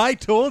 What if I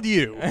told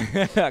you?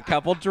 a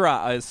couple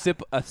a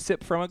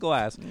sip from a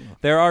glass.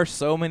 There are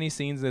so many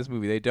scenes in this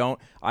movie.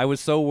 I was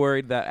so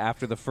worried that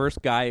after the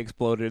first guy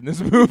exploded in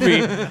this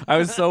movie, I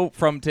was so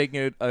from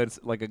taking a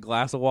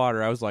glass of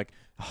water. I was like,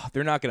 oh,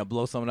 they're not going to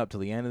blow someone up till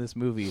the end of this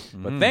movie.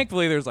 But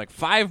thankfully, there's like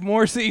 5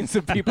 more scenes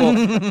of people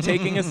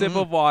taking a sip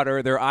of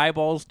water, their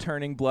eyeballs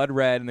turning blood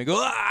red, and they go,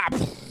 ah!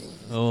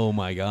 Oh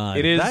my god.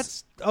 It is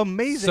That's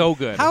amazing. so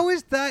good. How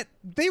is that?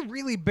 They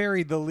really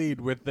buried the lead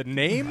with the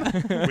name,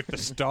 with the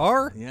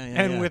star,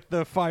 and with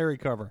the fiery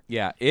cover.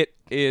 Yeah, it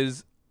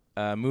is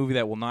a movie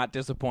that will not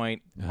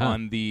disappoint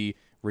on the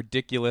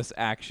ridiculous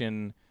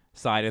action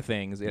side of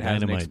things. It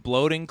has an Dynamite.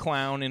 exploding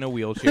clown in a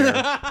wheelchair.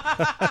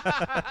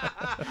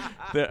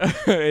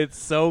 It's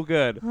so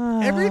good.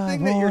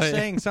 Everything that you're boy.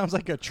 saying sounds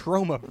like a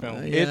trauma film.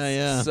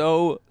 It's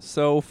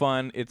so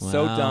fun. It's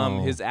so dumb.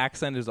 Wow. His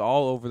accent is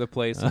all over the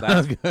place. So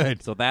that's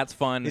good. So that's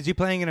fun. Is he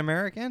playing an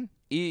American?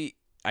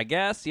 I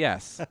guess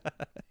yes.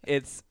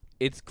 It's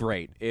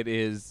great. It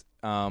is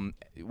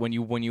when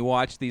you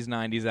watch these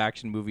 90s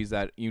action movies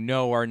that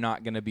are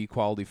not going to be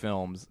quality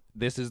films.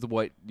 This is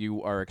what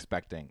you are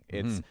expecting.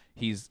 It's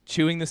he's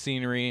chewing the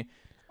scenery.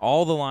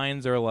 All the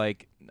lines are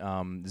like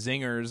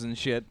zingers and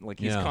shit. Like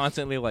he's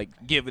constantly like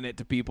giving it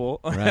to people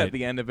at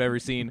the end of every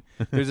scene.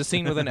 There's a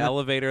scene with an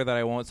elevator that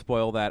I won't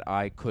spoil that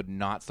I could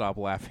not stop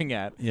laughing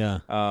at. Yeah.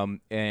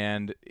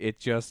 And it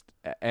just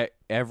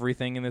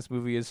everything in this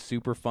movie is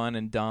super fun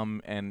and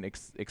dumb and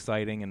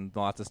exciting, and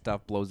lots of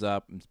stuff blows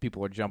up and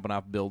people are jumping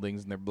off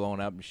buildings and they're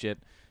blowing up and shit.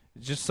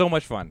 It's just so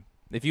much fun.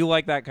 If you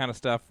like that kind of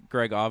stuff,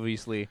 Greg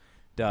obviously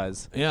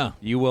does. Yeah.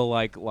 You will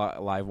like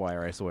Live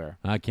Wire, I swear.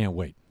 I can't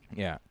wait.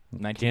 Yeah.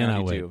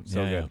 Cannot 1992. wait.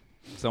 So Yeah, good.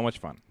 So much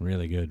fun.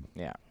 Really good.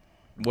 Yeah.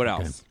 What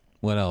else?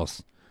 What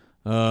else?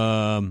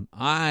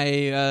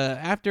 I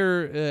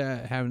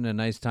after having a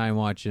nice time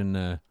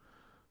watching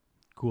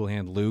Cool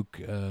Hand Luke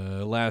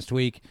last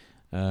week,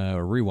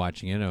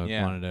 rewatching it.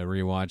 I wanted to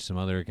rewatch some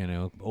other kind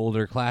of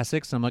older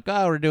classics. I'm like,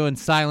 oh, we're doing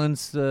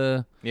Silence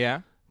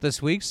Yeah.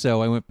 this week,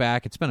 so I went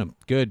back. It's been a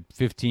good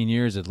 15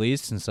 years at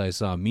least since I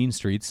saw Mean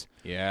Streets.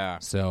 Yeah.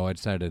 So I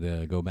decided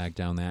to go back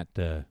down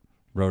that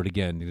road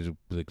again.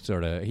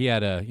 Sort of, he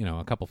had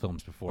a couple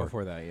films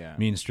before that, yeah.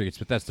 Mean Streets,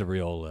 but that's the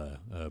real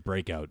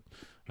breakout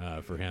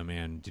for him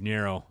and De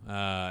Niro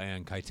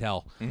and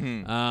Keitel.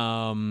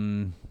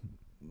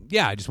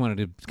 Yeah, I just wanted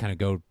to kind of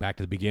go back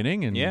to the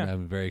beginning, and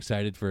I'm very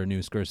excited for a new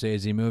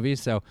Scorsese movie.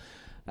 So,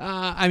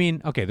 I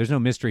mean, okay, there's no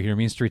mystery here.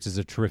 Mean Streets is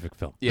a terrific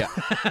film. Yeah.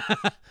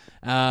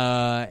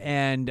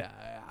 And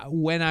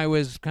when I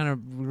was kind of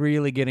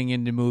really getting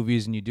into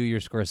movies and you do your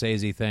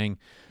Scorsese thing,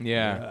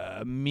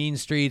 Mean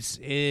Streets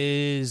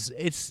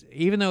it's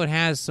even though it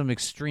has some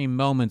extreme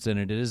moments in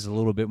it, it is a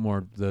little bit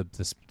more the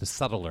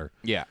subtler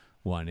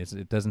one.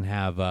 It doesn't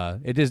have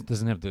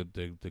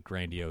the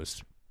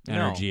grandiose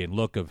energy and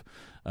look of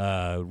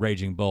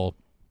Raging Bull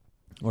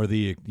or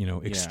the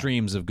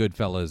extremes of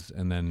Goodfellas,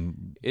 and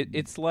then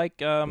it's like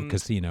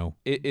Casino.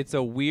 It's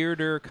a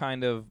weirder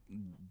kind of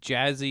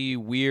jazzy,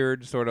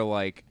 weird sort of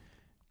like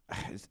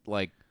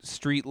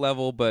street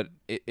level, but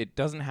it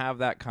doesn't have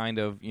that kind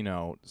of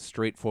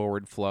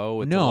straightforward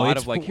flow. It's a lot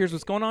of like, here's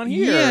what's going on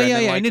here.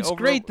 And it's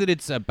great that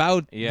it's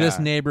about this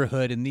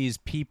neighborhood and these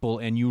people,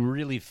 and you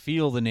really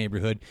feel the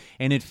neighborhood,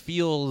 and it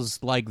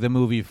feels like the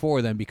movie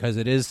for them because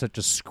it is such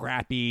a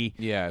scrappy,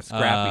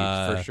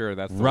 for sure.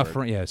 That's the rough,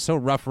 word. so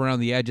rough around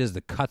the edges.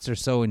 The cuts are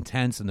so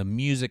intense, and the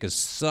music is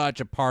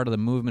such a part of the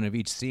movement of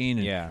each scene.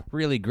 And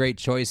really great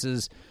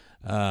choices.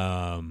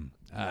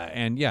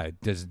 And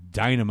there's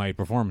dynamite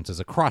performances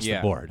across the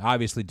board.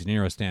 Obviously, De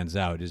Niro stands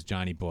out. His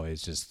Johnny Boy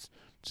is just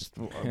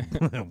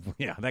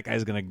that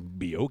guy's gonna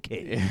be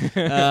okay.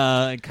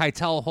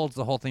 Keitel holds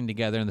the whole thing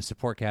together, and the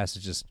support cast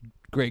is just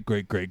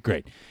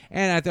great.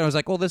 And I thought I was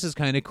like, well, this is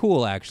kind of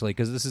cool actually,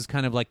 because this is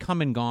kind of like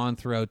come and gone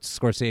throughout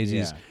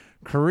Scorsese's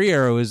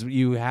career. Was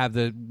you have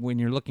when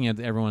you're looking at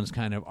everyone's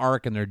kind of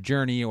arc and their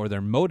journey or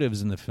their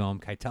motives in the film,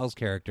 Keitel's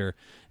character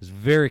is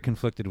very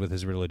conflicted with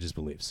his religious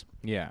beliefs.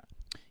 Yeah.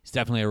 He's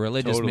definitely a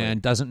religious man,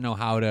 doesn't know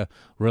how to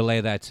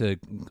relay that to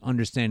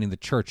understanding the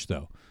church,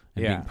 though,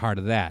 and being part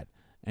of that,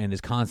 and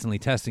is constantly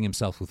testing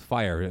himself with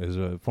fire as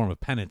a form of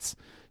penance,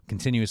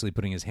 continuously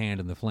putting his hand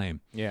in the flame.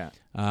 Yeah.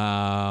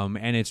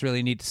 And it's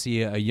really neat to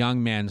see a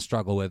young man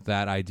struggle with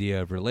that idea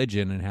of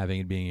religion and having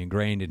it being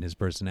ingrained in his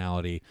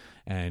personality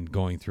and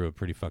going through a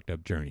pretty fucked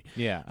up journey.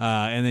 Yeah.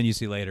 And then you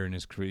see later in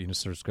his career,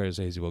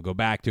 Scorsese will go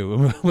back to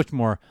a much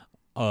more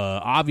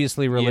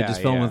obviously religious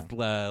film with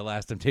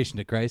Last Temptation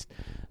to Christ.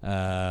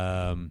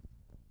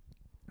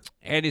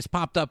 And it's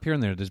popped up here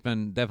and there. There's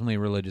been definitely a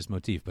religious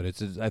motif, but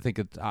I think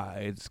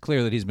it's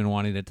clear that he's been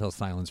wanting to tell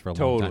silence for a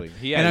long time.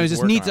 Totally. And it was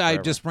just neat. I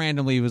just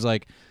randomly was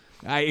like,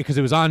 because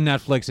it was on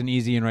Netflix and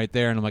easy and right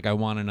there, and I'm like, I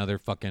want another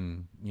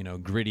fucking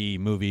gritty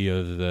movie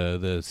of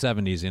the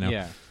 70s,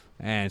 Yeah.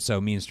 And so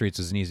Mean Streets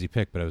was an easy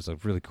pick, but it was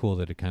like really cool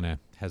that it kind of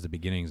has the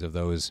beginnings of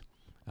those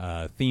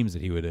themes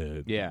that he would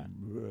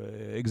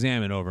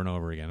examine over and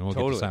over again. And we'll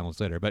get to silence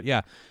later. But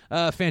yeah,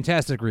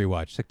 fantastic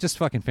rewatch. Like, just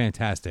fucking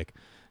fantastic.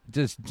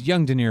 Just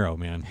young De Niro,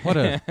 man. What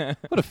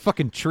a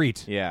fucking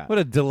treat. Yeah. What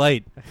a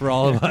delight for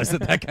all of us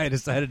that guy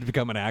decided to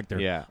become an actor.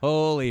 Yeah.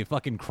 Holy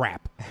fucking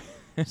crap.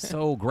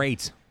 So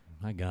great.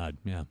 My God.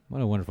 Yeah.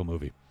 What a wonderful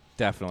movie.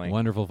 Definitely.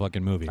 Wonderful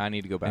fucking movie. I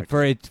need to go back.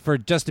 And for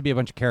just to be a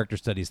bunch of character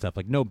study stuff,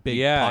 like no big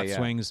plot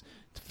swings.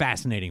 It's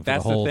fascinating for the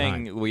whole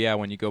thing. time. Well, yeah,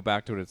 when you go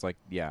back to it, it's like,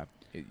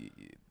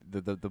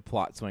 the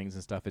plot swings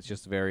and stuff. It's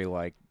just very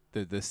like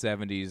the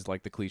 70s,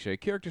 like the cliche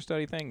character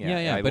study thing.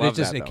 Yeah. But love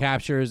it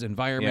captures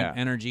environment, Yeah.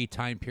 energy,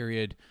 time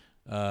period,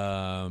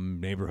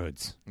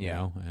 neighborhoods.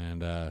 Yeah.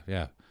 And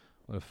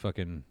what a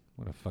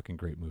fucking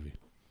great movie.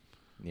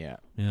 Yeah.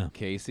 Yeah.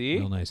 Casey,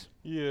 Real nice.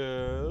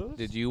 Yes.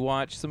 did you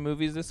watch some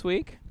movies this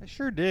week? I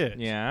sure did.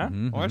 Yeah.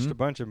 Mm-hmm. I watched a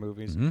bunch of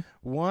movies.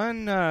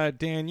 One,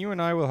 Dan, you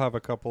and I will have a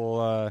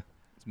couple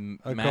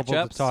couple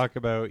to talk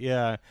about.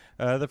 Yeah.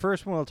 The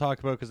first one we'll talk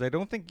about, because I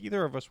don't think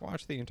either of us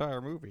watched the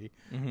entire movie.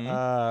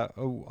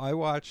 I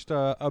watched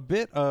a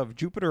bit of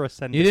Jupiter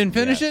Ascending. You didn't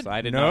finish Yes, it?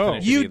 I did No. not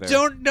finish it You either.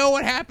 don't know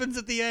what happens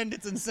at the end.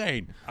 It's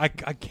insane. I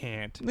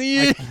can't.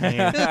 I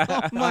can't.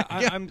 Oh my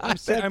I'm God,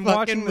 I'm that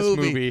watching fucking this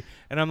movie,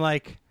 and I'm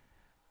like,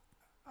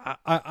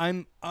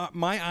 I'm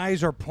my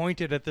eyes are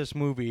pointed at this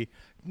movie.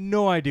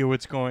 No idea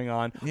what's going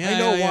on. I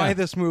know why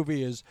this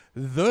movie is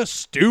the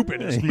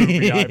stupidest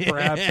movie I've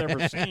perhaps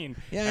ever seen.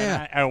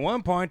 At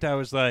one point, I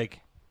was like,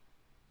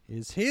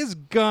 "Is his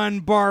gun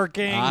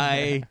barking?"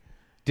 I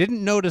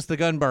didn't notice the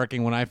gun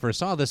barking when I first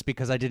saw this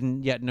because I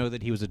didn't yet know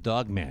that he was a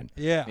dog man.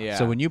 Yeah.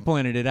 So when you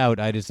pointed it out,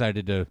 I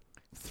decided to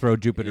throw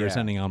Jupiter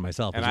Ascending on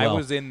myself And as well. I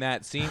was in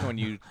that scene when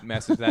you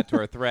messaged that to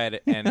our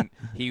thread, and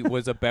he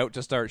was about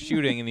to start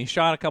shooting, and he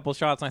shot a couple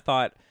shots, and I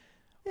thought,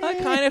 that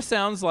kind of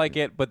sounds like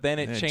it, but then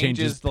it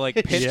changes the like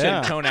pitch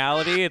and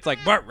tonality. It's like,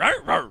 "Rawr,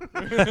 rawr,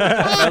 rawr."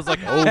 I was like,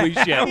 holy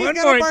shit. He's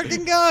got a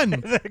barking gun.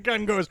 The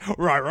gun goes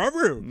rah rah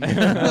roo.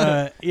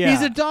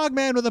 He's a dog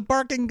man with a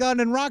barking gun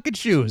and rocket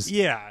shoes.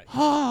 Yeah.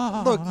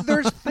 Look,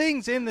 there's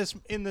things in this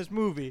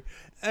movie.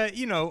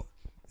 The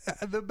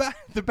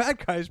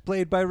bad guy is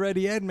played by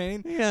Reddy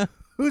Edmayne. Yeah.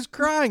 Who's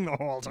crying the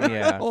whole time.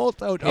 Yeah.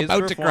 His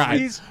about to cry.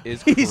 performance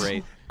is He's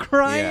great.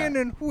 crying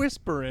Yeah. and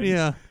whispering.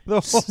 Yeah.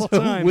 The whole So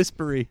time.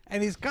 whispery.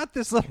 And he's got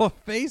this little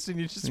face, and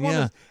you just want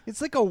to.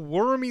 It's like a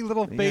wormy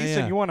little face, yeah.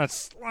 and you want to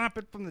slap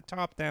it from the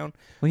top down.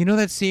 Well, you know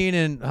that scene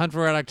in Hunt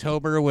for Red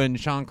October when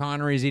Sean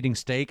Connery's eating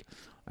steak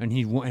and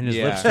his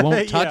Yeah. lips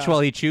won't touch Yeah.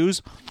 while he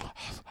chews?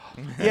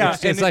 Yeah,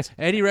 It's like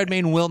Eddie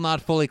Redmayne will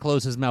not fully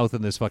close his mouth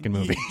in this fucking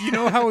movie. You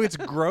know how it's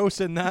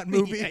gross in that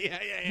movie?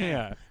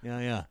 Yeah.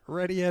 Yeah.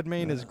 Reddy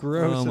Edmayne is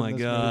gross. Oh, in my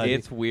this God. movie.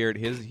 It's weird.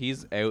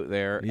 He's out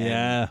there. And,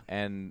 Yeah.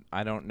 and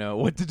I don't know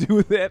what to do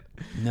with it.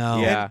 No.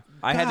 Yeah.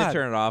 I had to God.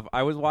 turn it off.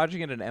 I was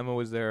watching it, and Emma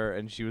was there,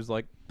 and she was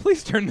like,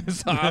 please turn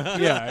this off.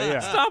 Yeah.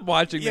 Stop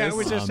watching Yeah, this. it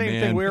was the Oh, same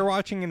man. thing. We were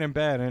watching it in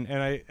bed, and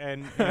I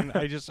turned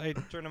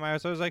to my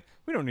house. I was like,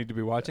 we don't need to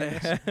be watching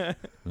this.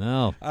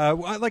 No. I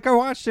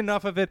watched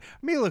enough of it.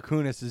 Mila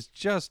Kunis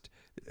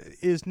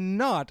is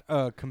not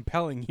a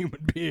compelling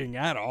human being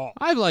at all.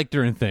 I've liked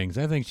her in things.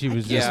 I think she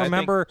was Yeah, just I think-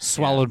 remember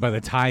swallowed by the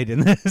tide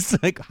in this.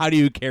 Like, how do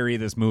you carry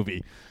this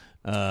movie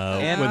with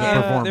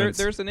a performance?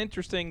 There's an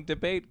interesting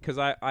debate because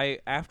I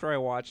after I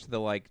watched the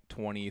like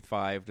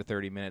 25 to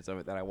 30 minutes of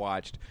it that I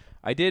watched,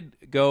 I did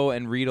go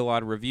and read a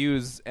lot of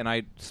reviews, and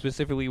I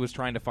specifically was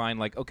trying to find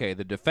like, okay,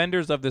 the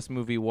defenders of this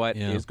movie, what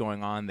is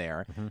going on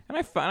there,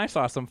 and I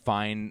saw some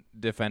fine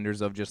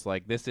defenders of just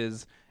like, this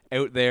is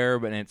out there,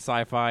 but it's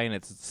sci-fi and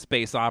it's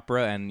space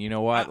opera, and you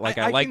know what? Like,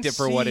 I liked can it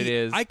for what it see-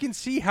 is. I can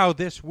see how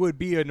this would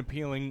be an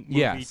appealing movie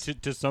Yes.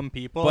 to some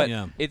people. But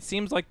Yeah. it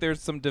seems like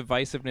there's some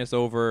divisiveness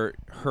over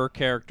her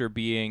character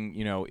being,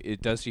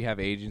 does she have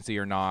agency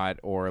or not?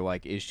 Or,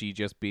 like, is she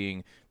just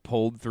being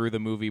pulled through the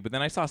movie? But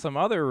then I saw some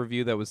other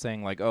review that was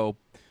saying, like, oh,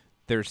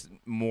 there's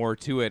more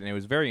to it, and it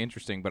was very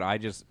interesting. But I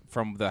just,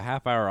 from the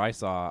half hour I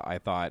saw, I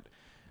thought,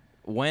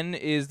 when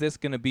is this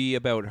going to be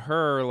about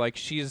her? Like,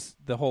 she's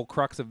the whole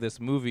crux of this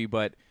movie,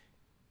 but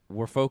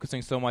we're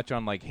focusing so much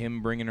on like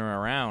him bringing her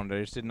around.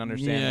 I just didn't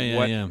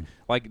understand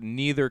like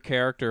neither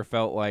character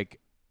felt like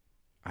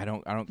I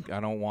don't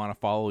want to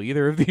follow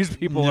either of these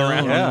people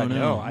around.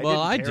 No.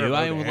 I do.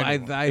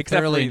 I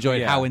thoroughly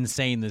enjoyed how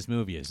insane this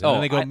movie is. And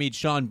then they go meet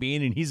Sean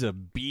Bean, and he's a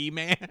bee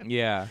man.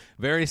 Yeah,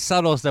 very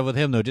subtle stuff with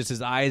him though. Just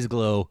his eyes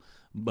glow.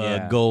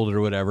 Gold or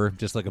whatever,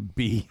 just like a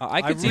bee.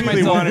 I could see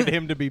myself wanted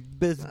him to be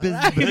buzz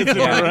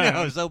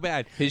around so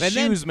bad. His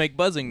shoes make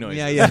buzzing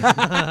noises.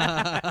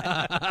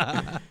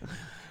 Yeah.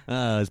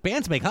 His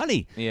pants make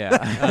honey. Yeah,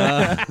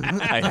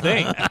 I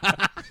think.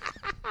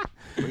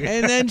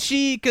 And then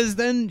she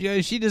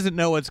doesn't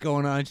know what's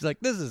going on. She's like,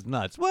 this is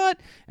nuts. What?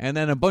 And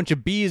then a bunch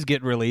of bees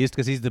get released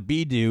because he's the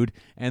bee dude,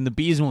 and the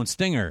bees won't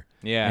sting her.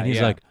 Yeah, and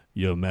he's like,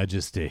 Your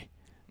Majesty.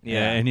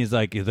 Yeah, and he's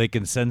like, they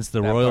can sense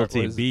the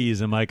royalty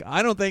bees. I'm like,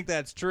 I don't think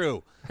that's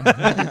true.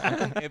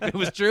 If it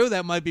was true,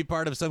 that might be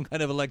part of some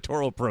kind of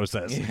electoral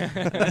process. Yeah,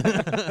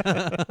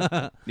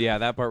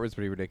 that part was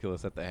pretty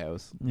ridiculous at the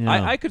house.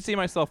 Yeah. I could see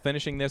myself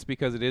finishing this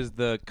because it is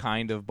the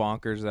kind of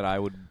bonkers that I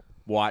would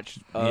watch.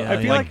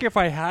 I feel like if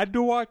I had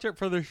to watch it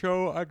for the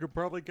show, I could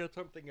probably get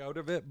something out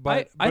of it.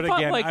 But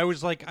again, I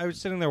was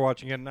sitting there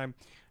watching it, and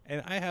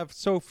I have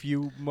so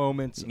few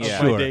moments of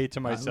my day to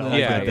myself.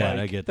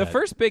 I get that. The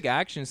first big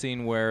action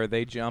scene where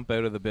they jump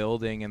out of the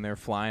building and they're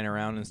flying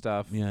around and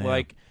stuff,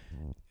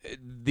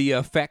 the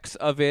effects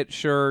of it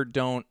sure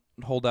don't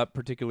hold up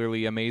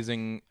particularly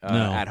amazing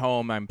at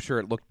home. I'm sure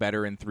it looked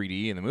better in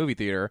 3D in the movie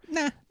theater.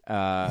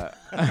 But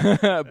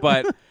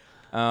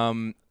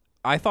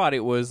I thought it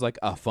was like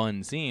a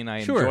fun scene. I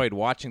enjoyed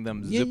watching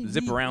them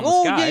zip around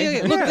the sky.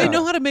 Yeah. Look, they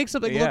know how to make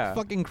something look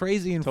fucking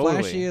crazy and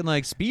flashy. And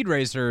like Speed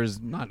Racer is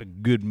not a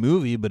good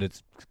movie, but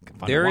it's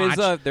fun to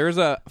watch. There's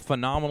a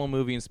phenomenal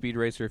movie in Speed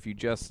Racer if you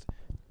just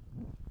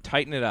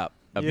tighten it up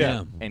a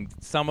bit. And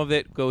some of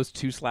it goes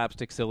too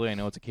slapstick silly. I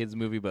know it's a kids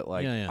movie, but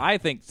like I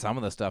think some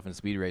of the stuff in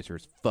Speed Racer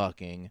is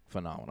fucking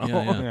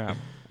phenomenal.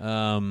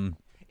 And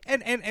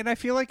I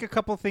feel like a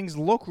couple things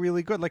look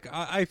really good. Like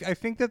I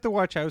think that the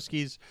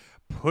Wachowskis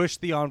push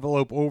the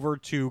envelope over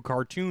to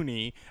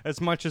cartoony as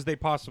much as they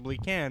possibly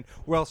can,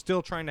 while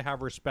still trying to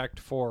have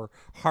respect for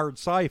hard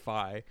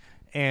sci-fi.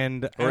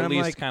 Or at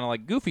least kind of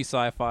like goofy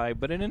sci-fi,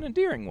 but in an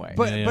endearing way.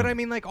 But I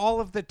mean, like,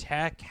 all of the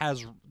tech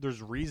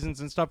there's reasons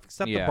and stuff,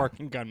 except the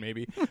barking gun,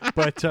 maybe.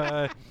 But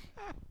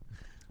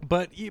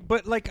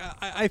like,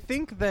 I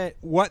think that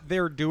what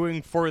they're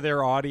doing for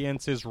their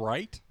audience is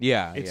right.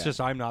 Yeah, it's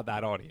just I'm not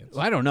that audience.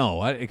 I don't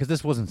know, because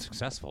this wasn't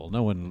successful.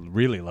 No one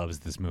really loves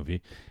this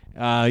movie.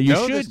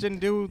 This didn't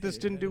do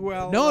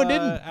well. No, it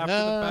didn't. After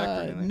the fact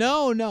or anything.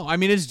 No. I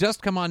mean, it's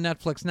just come on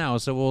Netflix now,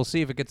 so we'll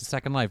see if it gets a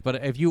second life.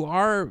 But if you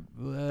are,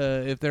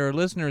 if there are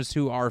listeners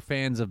who are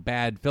fans of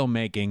bad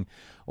filmmaking,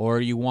 or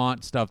you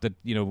want stuff that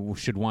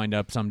should wind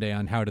up someday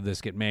on How Did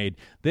This Get Made,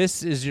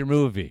 this is your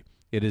movie.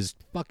 It is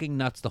fucking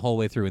nuts the whole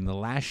way through. And the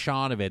last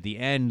shot of it, the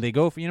end, they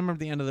go for, remember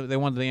the end of they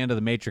went to the end of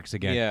the Matrix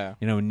again. Yeah.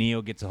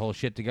 Neo gets the whole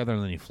shit together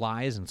and then he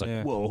flies and it's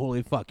like, whoa,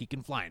 holy fuck, he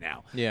can fly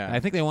now. Yeah. And I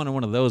think they wanted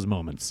one of those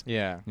moments.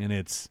 Yeah. And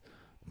it's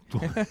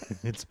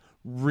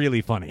really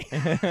funny.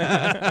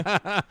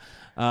 And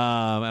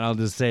I'll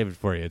just save it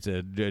for you. It's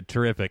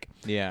terrific.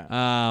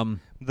 Yeah.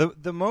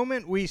 The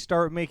moment we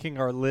start making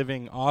our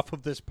living off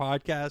of this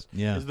podcast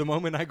is the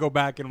moment I go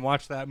back and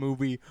watch that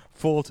movie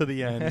full to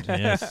the end.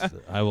 Yes,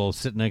 I will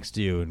sit next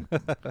to you and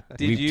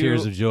weep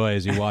tears of joy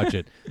as you watch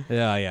it.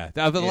 Yeah.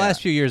 Over the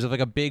last few years of like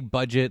a big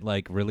budget,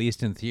 like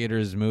released in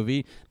theaters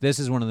movie, this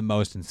is one of the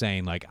most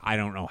insane. Like, I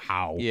don't know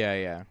how.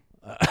 Yeah.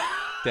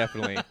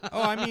 Definitely.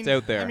 I mean, it's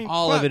out there. I mean,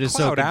 all of it is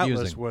so Cloud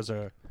confusing. Atlas was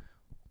a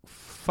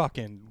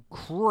fucking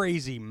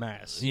crazy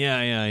mess.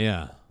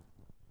 Yeah.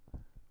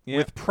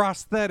 With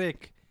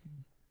prosthetic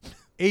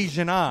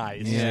Asian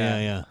eyes.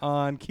 Yeah.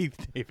 On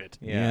Keith David.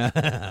 Yeah.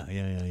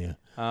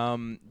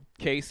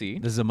 Casey,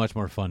 this is a much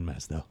more fun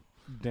mess, though.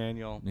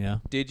 Daniel. Yeah.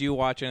 Did you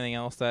watch anything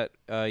else that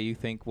you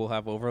think will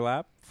have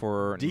overlap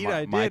for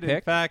Indeed, my I did. pick?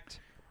 In fact,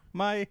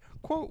 my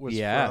quote was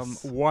from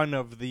one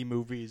of the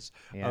movies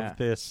of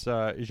this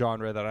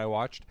genre that I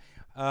watched.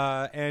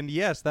 And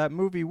yes, that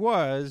movie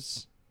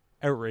was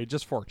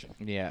Outrageous Fortune.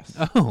 Yes.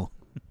 Oh.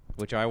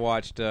 Which I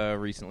watched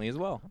recently as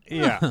well.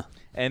 Yeah.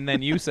 And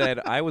then you said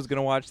I was going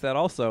to watch that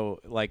also.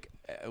 Like,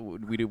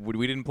 we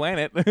didn't plan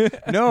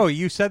it. No,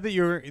 you said that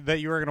you were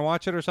going to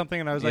watch it or something,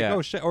 and I was like,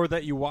 oh shit, or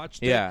that you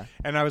watched it.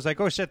 And I was like,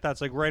 oh shit,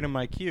 that's like right in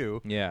my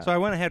queue. Yeah. So I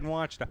went ahead and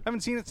watched it. I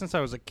haven't seen it since I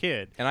was a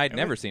kid. And I'd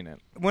never seen it.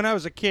 When I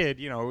was a kid,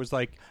 it was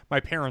like my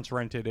parents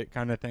rented it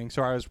kind of thing.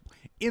 So I was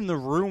in the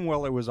room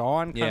while it was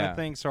on kind of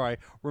thing. So I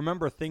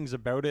remember things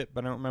about it,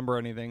 but I don't remember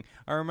anything.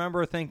 I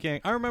remember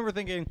thinking,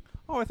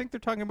 oh, I think they're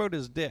talking about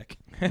his dick.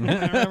 I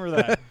remember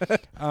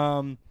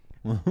that.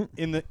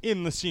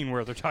 In the scene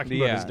where they're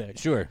talking about his dick.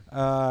 Sure.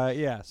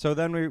 So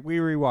then we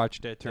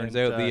rewatched it. Turns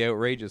out the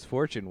outrageous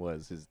fortune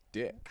was his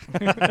dick.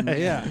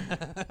 Yeah.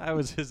 That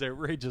was his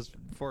outrageous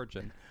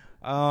fortune.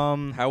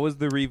 How was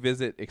the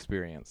revisit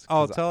experience?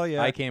 I'll 'Cause tell you.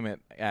 I came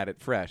at it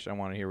fresh. I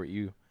want to hear what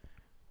you.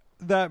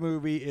 That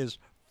movie is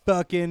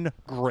fucking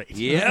great.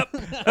 Yep.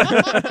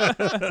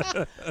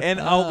 And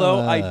although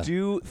I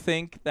do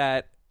think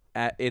that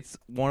it's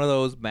one of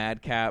those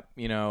madcap,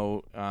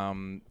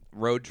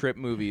 road trip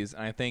movies,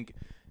 and I think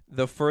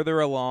the further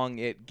along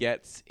it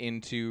gets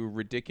into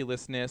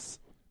ridiculousness,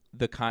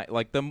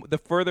 the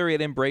further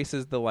it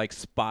embraces the like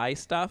spy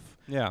stuff,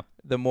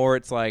 the more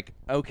it's like,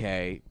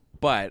 okay,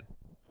 but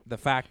the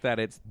fact that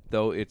it's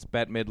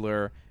Bette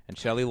Midler and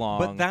Shelley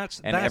Long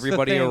that's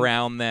everybody the thing.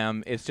 around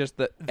them, it's just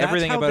that That's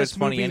everything how about this it's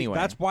funny movie, anyway.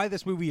 That's why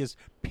this movie is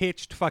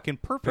pitched fucking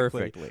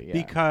perfectly. Yeah.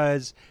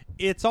 Because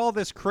it's all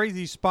this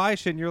crazy spy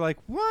shit, and you're like,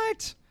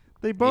 what?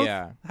 They both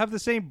Yeah. have the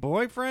same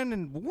boyfriend,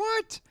 and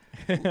what?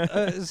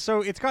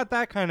 So it's got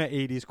that kind of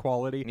 80s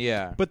quality.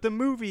 Yeah. But the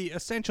movie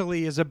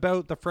essentially is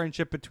about the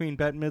friendship between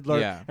Bette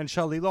Midler Yeah. and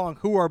Shelley Long,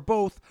 who are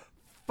both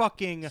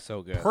fucking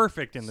So good.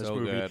 perfect in this So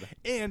movie. good.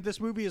 And this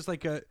movie is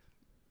like a...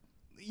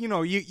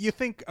 You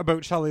think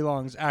about Shelley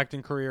Long's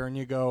acting career, and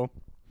you go...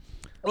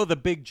 Oh, the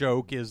big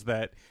joke is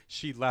that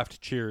she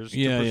left Cheers to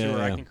pursue her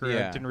acting career.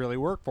 Yeah. It didn't really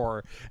work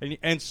for her.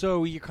 And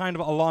so you kind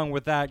of, along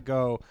with that,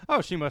 go,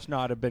 oh, she must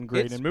not have been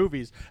great It's- in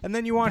movies. And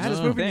then you watch That's this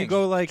the movie and you thing.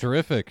 go like,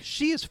 Terrific.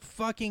 she is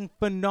fucking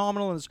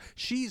phenomenal.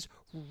 She's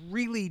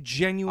really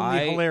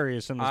genuinely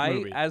hilarious in this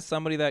movie. As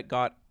somebody that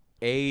got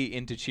A,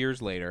 into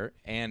Cheers later,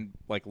 and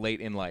like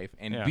late in life,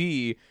 and Yeah.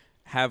 B,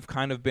 have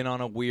kind of been on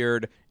a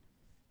weird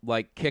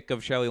like kick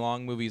of Shelley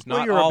Long movies, Well,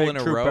 not you're all a big in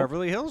a Troop row.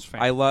 Beverly Hills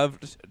fan. I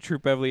loved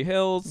Troop Beverly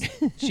Hills.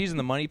 She's in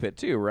the Money Pit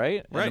too,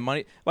 right? Right. The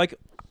Money, like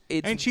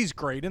it's and she's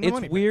great in the it's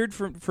Money Pit. weird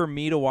for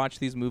me to watch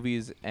these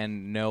movies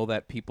and know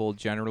that people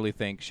generally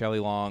think Shelley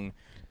Long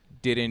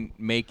didn't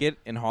make it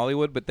in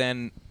Hollywood, but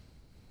then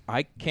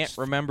I can't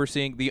remember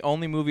seeing the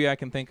only movie I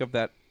can think of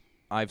that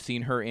I've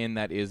seen her in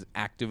that is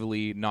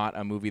actively not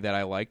a movie that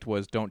I liked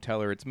was Don't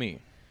Tell Her It's Me,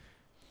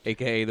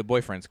 aka The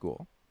Boyfriend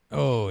School.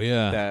 Oh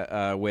yeah.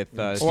 That with Steve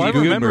I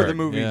remember Guttenberg. the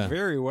movie Yeah.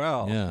 very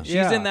well. Yeah.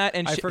 She's in that,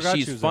 and I forgot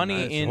she's she was funny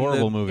in that. It's a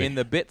horrible movie. in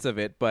the bits of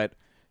it, but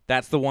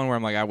that's the one where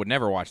I'm like, I would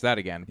never watch that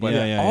again. But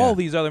Yeah, all yeah.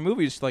 these other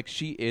movies, like,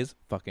 she is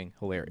fucking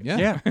hilarious.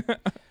 Yeah. Yeah.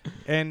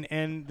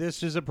 and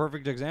this is a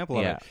perfect example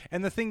of Yeah. it.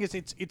 And the thing is,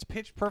 it's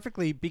pitched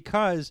perfectly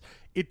because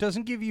it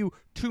doesn't give you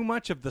too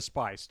much of the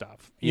spy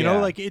stuff. You know,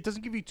 Yeah. like it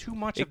doesn't give you too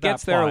much It of that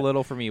gets there a plot.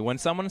 little for me when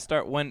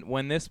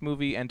when this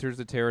movie enters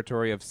the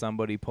territory of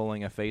somebody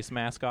pulling a face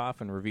mask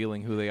off and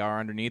revealing who they are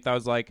underneath. I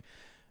was like,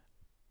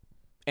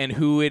 and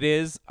who it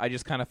is, I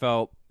just kind of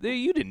felt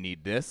you didn't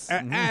need this.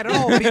 At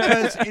all,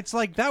 because it's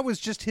like that was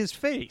just his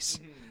face.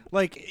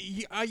 Like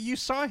you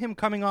saw him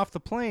coming off the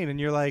plane, and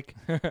you're like,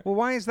 "Well,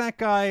 why is that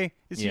guy?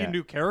 Is he Yeah. a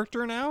new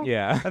character now?"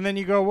 Yeah. And then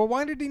you go, "Well,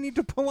 why did he need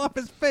to pull off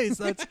his face?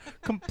 That's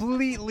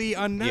completely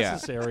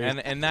unnecessary."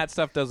 Yeah. And that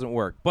stuff doesn't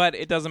work, but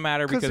it doesn't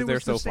matter because it they're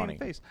was the so same funny.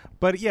 Face.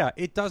 But yeah,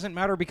 it doesn't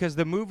matter because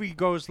the movie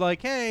goes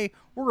like, "Hey,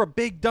 we're a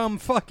big dumb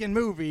fucking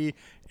movie."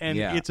 And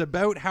Yeah. it's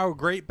about how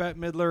great Bette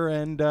Midler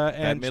and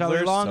Shelley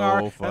Midler's Long so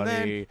are. funny. And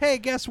then, hey,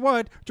 guess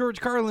what? George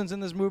Carlin's in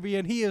this movie,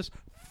 and he is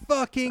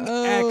fucking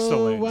Oh,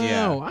 excellent. wow.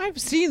 Yeah. I've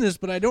seen this,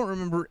 but I don't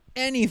remember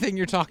anything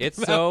you're talking It's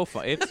about. so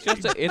fun. It's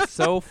just it's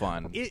so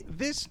fun.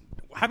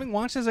 Having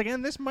watched this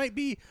again, this might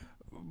be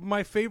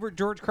my favorite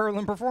George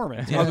Carlin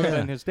performance, other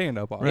than his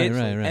stand-up. Right,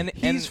 obviously. right, right. And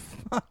He's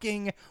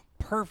fucking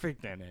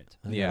perfect in it.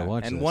 I gotta Yeah,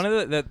 watch and this. one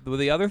of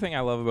the other thing I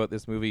love about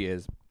this movie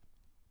is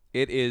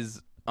it is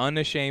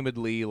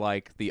unashamedly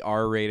like the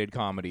R-rated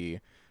comedy,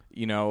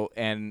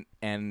 and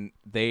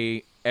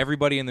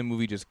everybody in the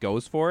movie just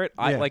goes for it.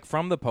 I Yeah. like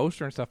from the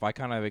poster and stuff. I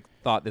kind of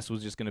thought this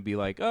was just going to be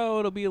like, oh,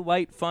 it'll be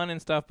light fun and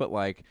stuff, but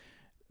like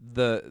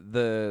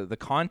the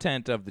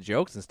content of the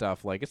jokes and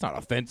stuff, like it's not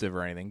offensive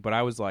or anything. But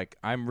I was like,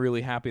 I'm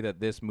really happy that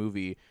this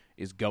movie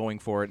is going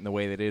for it in the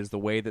way that it is, the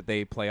way that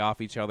they play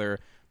off each other,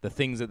 the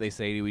things that they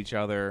say to each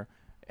other.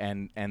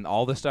 And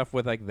all the stuff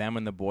with like them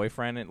and the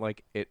boyfriend, and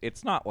like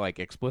it's not like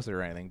explicit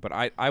or anything, but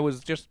I was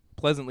just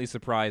pleasantly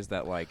surprised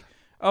that like,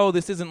 oh,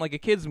 this isn't like a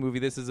kids movie,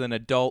 this is an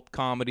adult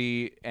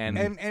comedy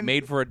and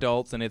made for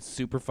adults, and it's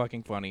super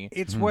fucking funny.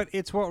 It's what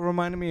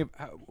reminded me of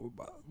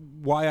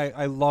why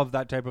I love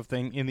that type of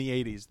thing in the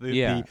 80s.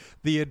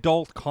 The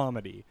adult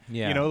comedy.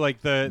 Yeah.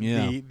 Like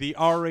the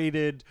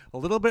R-rated, a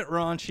little bit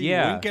raunchy,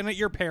 Yeah. winking at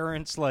your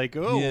parents, like,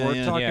 oh, Yeah, we're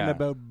yeah. talking Yeah.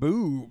 about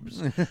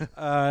boobs.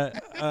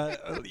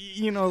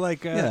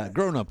 Like yeah,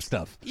 grown-up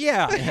stuff.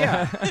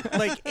 yeah,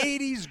 like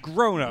 80s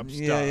grown-up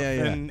stuff.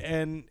 yeah.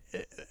 And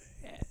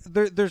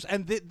there's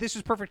this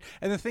is perfect.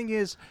 And the thing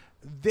is,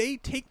 they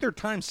take their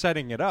time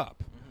setting it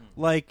up.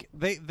 Like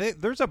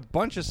there's a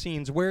bunch of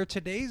scenes where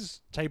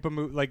today's type of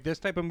movie, like this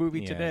type of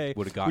movie Yeah, today,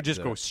 would've got would just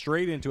to go it.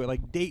 straight into it,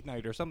 like Date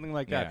Night or something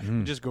like that. Yeah.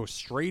 Would just go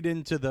straight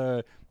into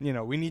the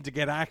we need to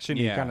get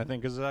action-y Yeah. kind of thing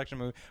because it's an action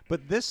movie.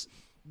 But this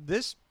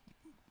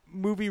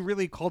movie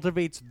really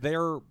cultivates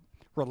their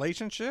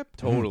relationship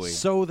Totally.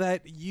 so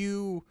that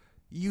you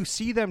you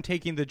see them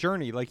taking the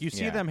journey. Like, you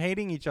see them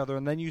hating each other,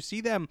 and then you see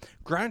them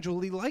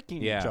gradually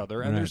liking each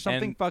other. And there's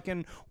something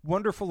fucking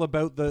wonderful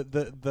about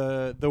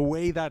the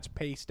way that's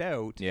paced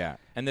out. Yeah.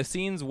 And the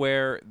scenes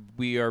where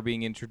we are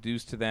being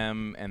introduced to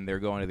them and they're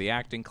going to the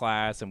acting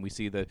class and we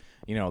see the,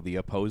 the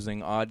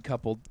opposing odd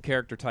couple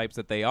character types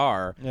that they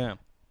are,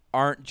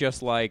 aren't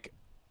just like,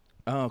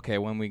 oh, okay,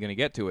 when are we going to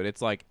get to it?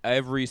 It's like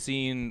every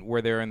scene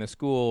where they're in the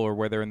school or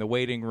where they're in the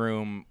waiting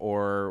room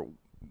or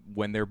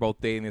when they're both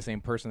dating the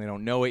same person, they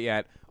don't know it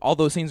yet. All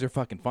those scenes are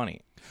fucking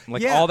funny.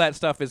 Like, all that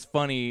stuff is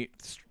funny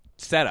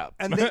setup.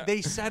 And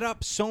they set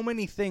up so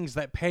many things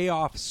that pay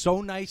off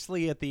so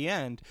nicely at the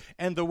end.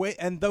 And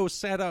those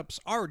setups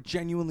are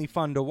genuinely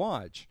fun to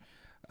watch.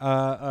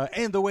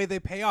 And the way they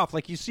pay off.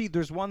 Like, you see,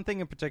 there's one thing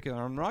in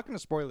particular. I'm not going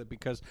to spoil it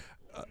because,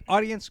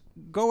 audience,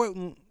 go out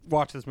and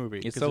watch this movie.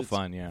 It's so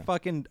fun, yeah.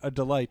 Fucking a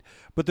delight.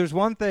 But there's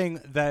one thing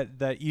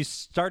that you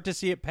start to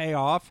see it pay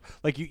off.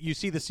 Like, you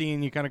see the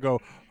scene, you kind of go,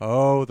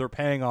 oh, they're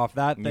paying off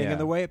that thing. And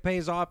the way it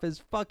pays off is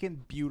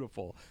fucking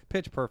beautiful.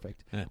 Pitch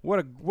perfect. Yeah. What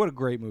a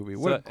great movie.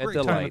 What a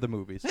great time of the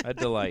movies. A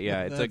delight,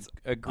 yeah. It's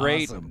a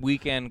great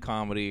weekend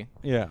comedy.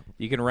 Yeah.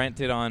 You can rent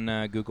it on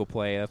Google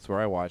Play. That's where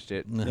I watched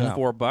it.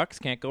 $4.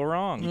 Can't go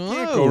wrong. You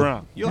can't go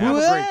wrong. You'll have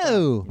a great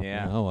time.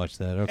 Yeah. I'll watch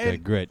that. Okay,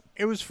 great.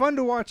 It was fun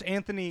to watch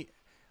Anthony.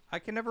 I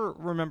can never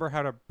remember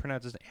how to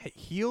pronounce his name.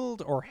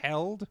 Healed or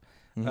Held.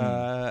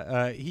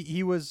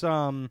 He was.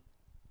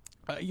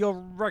 You'll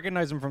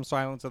recognize him from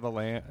Silence of the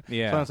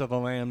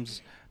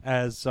Lambs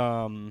as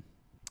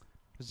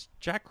was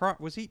Jack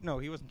Crawford. Was he? No,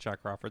 he wasn't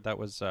Jack Crawford. That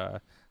was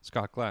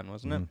Scott Glenn,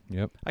 wasn't it?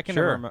 Yep. I can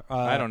never remember.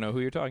 I don't know who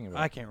you're talking about.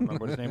 I can't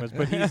remember what his name is,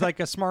 but he's like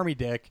a smarmy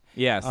dick.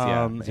 Yes.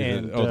 And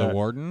the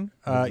warden.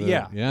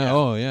 Yeah.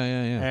 Oh, yeah.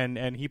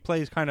 And he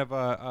plays kind of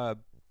a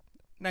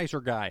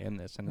nicer guy in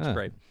this, and it's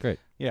great. Great.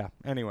 Yeah.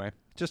 Anyway,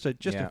 just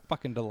a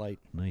fucking delight.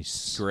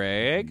 Nice.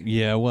 Greg?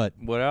 Yeah, what?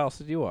 What else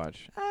did you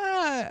watch?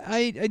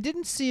 I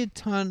didn't see a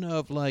ton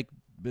of, like,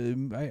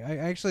 I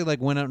actually, like,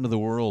 went out into the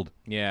world.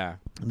 Yeah.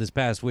 This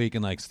past week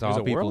and, like,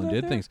 saw people and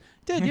did things.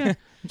 Did, yeah. Went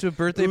to a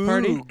birthday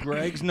party.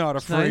 Greg's not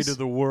afraid of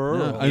the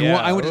world.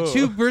 I went to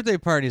 2 birthday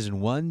parties in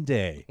one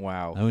day.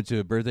 Wow. I went to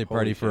a birthday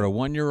party for a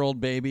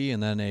 1-year-old baby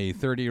and then a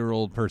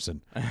 30-year-old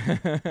person.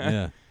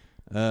 Yeah.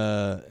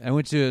 I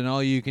went to an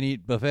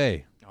all-you-can-eat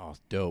buffet. Oh,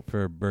 dope.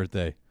 For a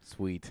birthday.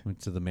 Sweet. Went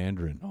to the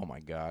Mandarin. Oh, my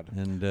God.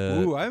 And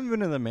I haven't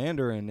been to the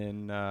Mandarin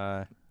in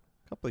a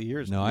couple of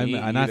years. No, I'm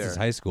not since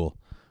high school.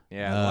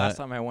 Yeah, the last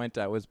time I went,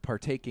 I was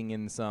partaking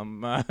in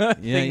some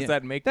things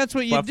that make that's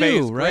what you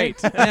buffets do, right?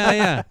 great.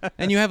 Yeah.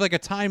 And you have like a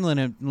time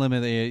limit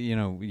that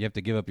you have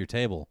to give up your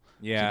table.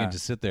 Yeah, so you can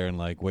just sit there and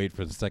like wait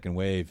for the second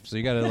wave. So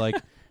you got to like.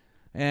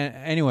 And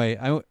anyway,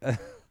 I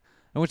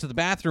went to the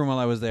bathroom while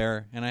I was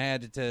there, and I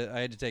had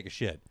to take a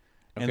shit,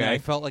 and I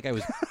felt like I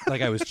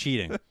was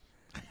cheating.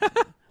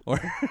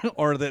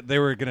 Or that they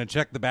were going to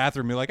check the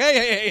bathroom and be like,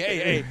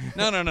 hey,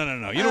 no,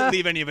 you don't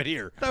leave any of it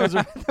here. That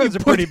was a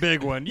pretty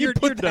big one. You're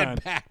put done.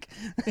 that back.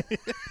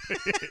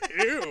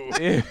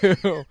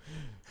 Ew.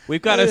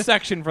 We've got a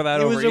section for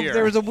that over here.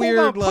 There was a weird,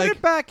 Hold on, like... put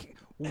it back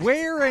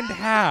where and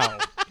how?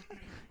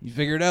 You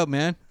figure it out,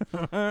 man.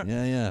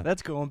 Yeah.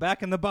 That's going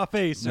back in the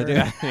buffet, sir.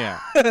 Yeah.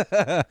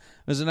 It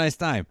was a nice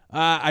time.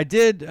 I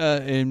did,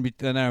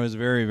 and I was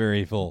very,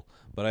 very full.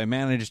 But I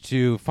managed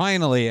to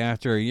finally,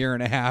 after a year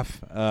and a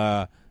half,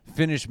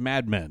 finish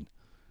Mad Men.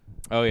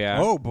 Oh, yeah.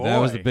 Oh, boy. That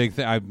was the big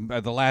thing.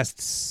 The last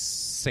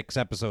 6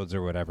 episodes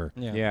or whatever,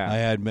 Yeah. I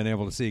hadn't been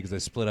able to see because they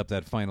split up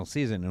that final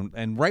season.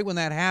 And right when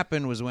that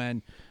happened was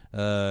when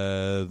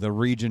the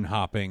region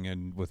hopping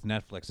and with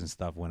Netflix and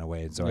stuff went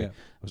away. And so I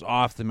was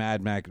off the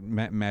Mad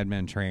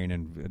Men train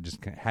and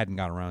just hadn't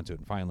gotten around to it.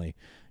 And finally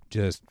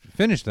just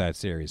finished that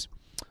series.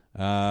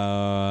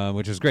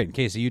 Which was great. And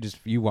Casey,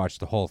 you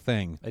watched the whole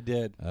thing. I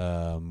did.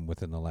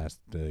 Within the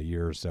last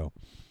year or so.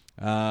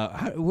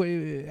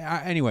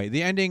 Anyway,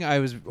 the ending I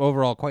was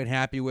overall quite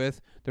happy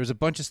with. There was a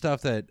bunch of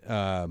stuff that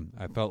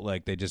I felt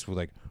like they just were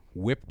like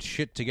whipped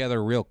shit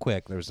together real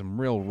quick. There was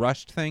some real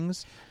rushed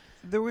things.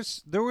 There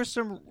was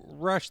some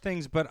rushed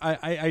things, but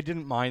I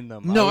didn't mind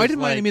them. No, I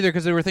didn't mind them either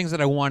because there were things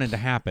that I wanted to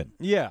happen.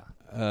 Yeah.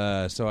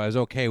 So I was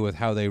okay with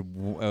how they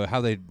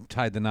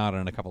tied the knot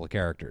on a couple of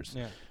characters.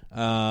 Yeah.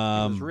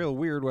 It was real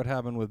weird what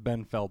happened with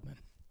Ben Feldman.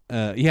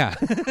 Yeah.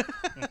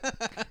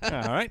 All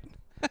right.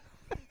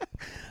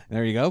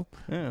 There you go.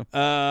 Yeah.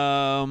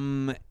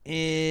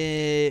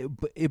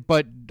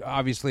 But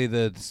obviously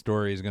the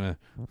story is going to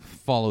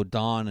follow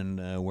Don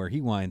and where he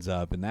winds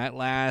up, and that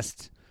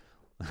last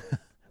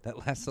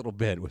little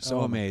bit was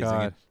so amazing.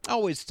 God.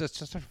 Always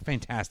just a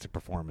fantastic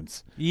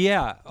performance.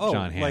 Yeah. Oh,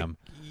 John Hamm.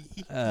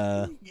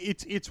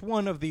 It's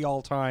one of the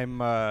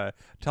all-time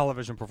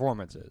television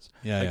performances.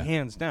 Yeah.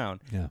 Hands down.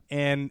 Yeah.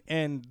 And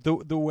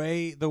the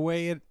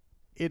way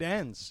it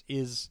ends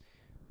is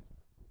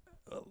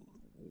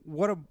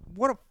what a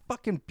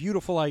fucking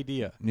beautiful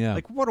idea. Yeah.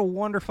 Like, what a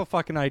wonderful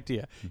fucking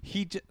idea.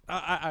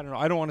 I don't know.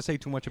 I don't want to say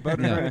too much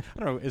about it. I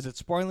don't know. Is it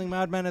spoiling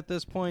Mad Men at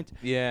this point?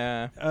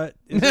 Yeah.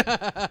 Is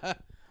it?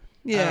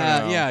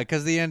 Yeah,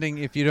 because the ending,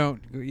 if you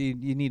don't,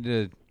 you need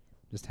to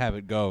Just have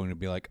it go and it'd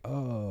be like,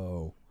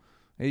 oh,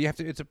 you have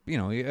to. It's a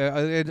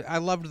I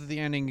loved that the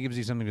ending gives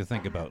you something to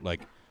think about.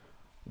 Like,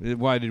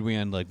 why did we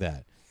end like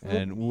that?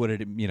 And what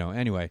did it?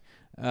 Anyway,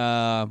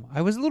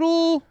 I was a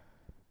little.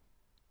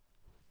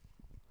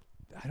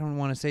 I don't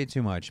want to say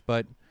too much,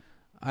 but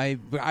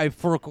I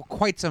for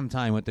quite some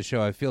time with the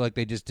show, I feel like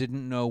they just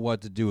didn't know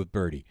what to do with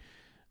Birdie.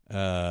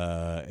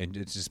 And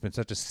it's just been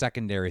such a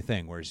secondary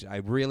thing. Whereas I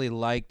really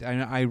liked,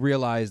 I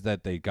realized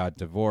that they got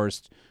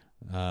divorced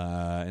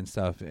and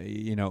stuff,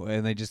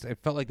 and I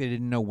felt like they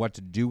didn't know what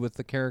to do with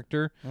the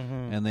character,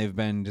 and they've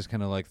been just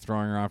kind of like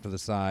throwing her off to the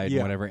side,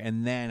 and whatever.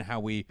 And then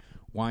how we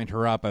wind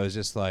her up, I was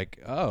just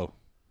like, oh,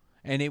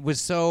 and it was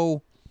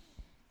so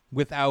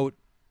without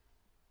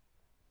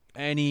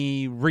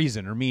any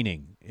reason or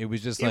meaning. It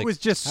was just like, it was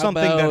just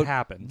something that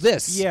happened.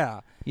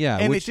 Yeah,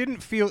 and it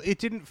didn't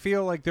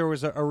feel like there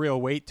was a real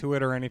weight to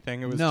it or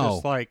anything. It was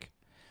just like,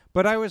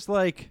 but I was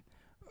like,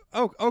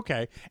 oh,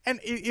 okay, and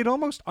it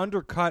almost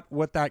undercut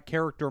what that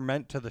character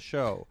meant to the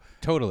show.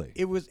 Totally,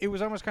 it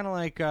was almost kind of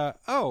like,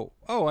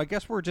 I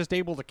guess we're just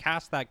able to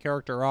cast that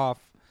character off.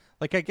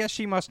 Like, I guess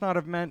she must not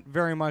have meant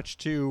very much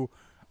to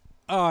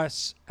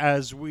us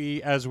as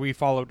we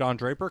follow Don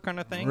Draper, kind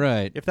of thing,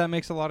 right? If that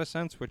makes a lot of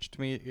sense, which to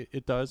me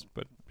it does,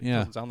 but it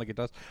doesn't sound like it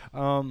does.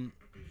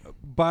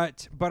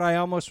 But I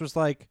almost was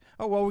like,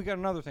 oh well, we got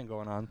another thing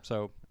going on,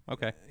 so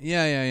okay.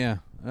 Yeah.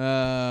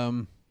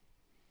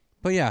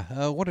 But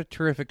yeah, what a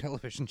terrific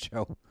television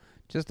show!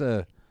 Just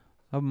a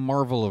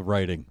marvel of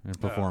writing and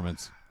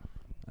performance.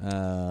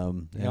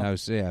 And I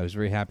was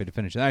very happy to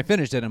finish it. I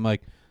finished it. And I'm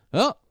like,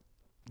 oh.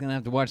 Gonna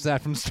have to watch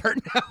that from the start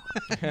now.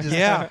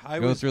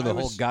 Go through the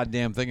whole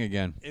goddamn thing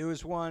again. It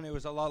was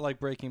a lot like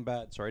Breaking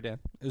Bad. Sorry, Dan.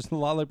 It was a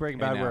lot like Breaking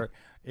Bad, where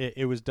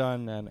it was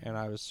done, and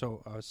I was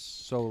so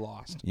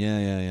lost.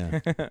 Yeah.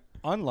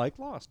 Unlike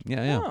Lost.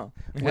 Yeah.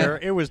 Where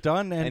it was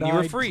done and you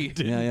were I free.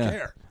 Didn't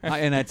care.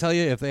 And I tell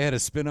you, if they had a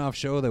spin-off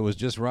show that was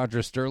just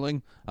Roger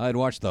Sterling, I'd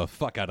watch the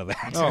fuck out of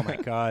that. Oh my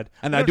god!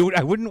 And I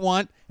wouldn't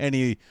want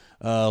any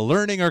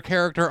learning or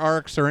character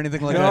arcs or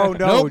anything like that.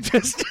 No,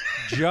 just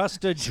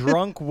a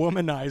drunk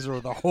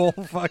womanizer the whole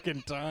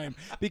fucking time,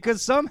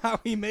 because somehow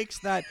he makes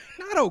that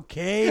not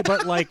okay,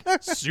 but like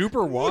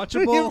super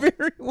watchable.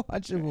 Very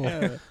watchable.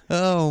 Yeah.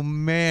 Oh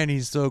man,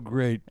 he's so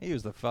great. He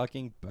was the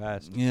fucking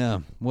best.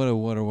 Yeah, what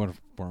a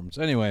performance.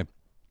 Anyway,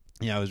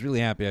 yeah, I was really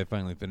happy I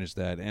finally finished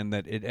that, and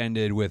that it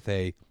ended with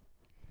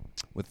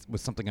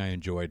something I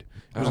enjoyed.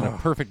 It wasn't a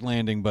perfect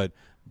landing, but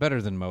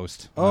better than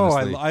most.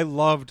 Honestly. I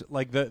loved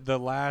like the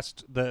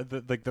last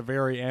the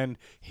very end.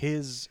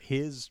 His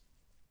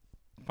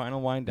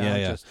final wind down.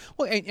 Yeah.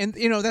 Well, and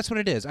that's what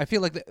it is. I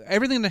feel like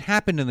everything that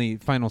happened in the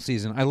final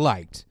season, I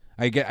liked.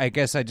 I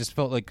guess I just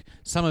felt like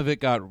some of it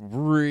got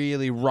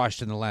really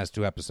rushed in the last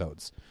 2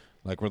 episodes.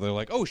 Like, where they're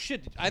like, oh,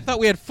 shit, I thought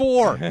we had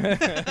 4.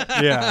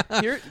 Yeah.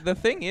 The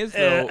thing is,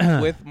 though,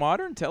 with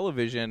modern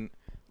television,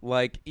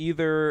 like,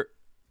 either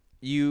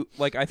you,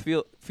 like, I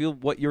feel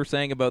what you're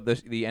saying about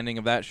the ending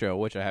of that show,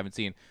 which I haven't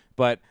seen,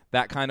 but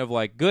that kind of,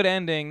 like, good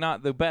ending,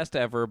 not the best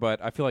ever, but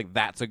I feel like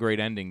that's a great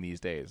ending these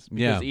days.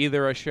 Because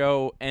either a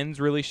show ends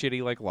really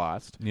shitty like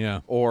Lost,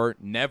 or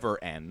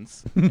never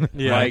ends,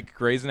 like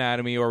Grey's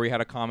Anatomy, or we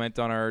had a comment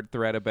on our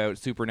thread about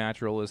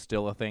Supernatural is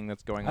still a thing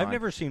that's going on. I've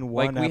never seen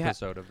one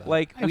episode of that.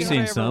 Like, I've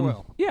seen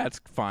some. Yeah, it's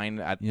fine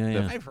at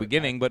the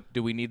beginning, but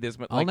do we need this?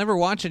 I'll never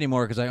watch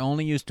anymore because I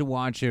only used to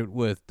watch it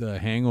with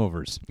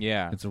hangovers.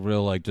 Yeah. It's a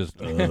real, like,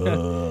 just...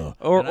 or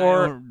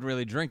I don't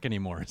really drink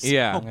anymore. So.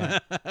 Yeah.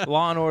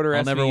 Law and Order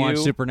I'll SVU. never watch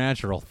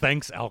Supernatural.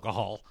 Thanks,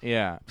 alcohol.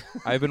 Yeah.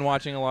 I've been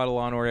watching a lot of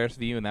Law and Order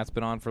SVU, and that's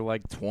been on for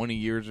like 20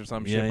 years or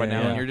some shit by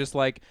now, and you're just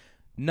like,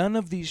 none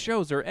of these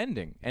shows are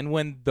ending. And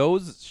when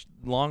those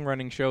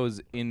long-running shows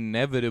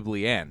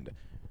inevitably end,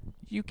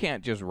 you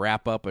can't just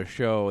wrap up a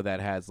show that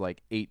has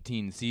like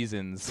 18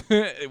 seasons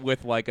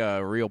with like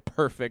a real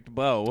perfect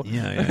bow.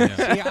 Yeah.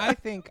 See, I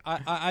think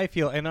I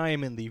feel, and I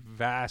am in the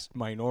vast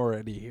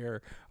minority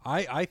here,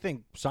 I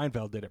think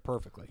Seinfeld did it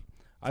perfectly.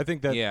 I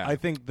think that I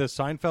think the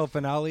Seinfeld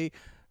finale,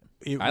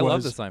 I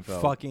love the Seinfeld.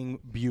 Fucking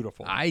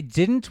beautiful. I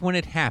didn't when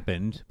it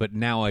happened, but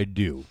now I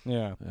do.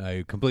 Yeah.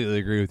 I completely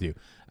agree with you.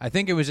 I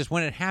think it was just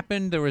when it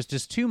happened, there was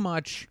just too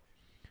much.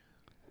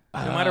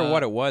 No matter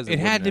what it was, it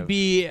had to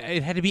be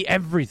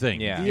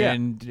everything. Yeah.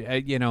 And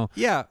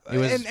yeah, it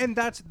was, and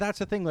that's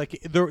the thing. Like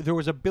there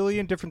was a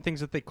billion different things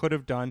that they could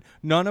have done,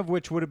 none of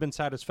which would have been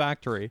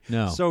satisfactory.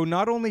 No. So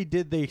not only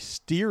did they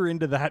steer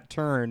into that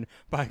turn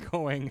by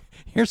going,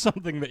 here's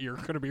something that you're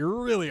going to be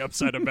really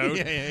upset about.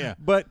 yeah.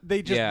 But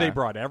they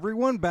brought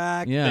everyone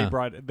back. Yeah.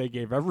 They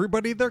gave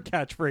everybody their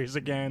catchphrase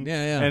again.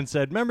 Yeah. And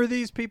said, remember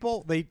these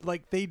people? They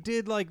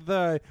did like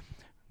the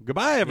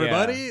goodbye,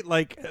 everybody.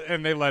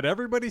 And they let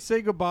everybody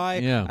say goodbye.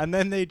 Yeah. And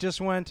then they just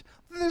went,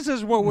 this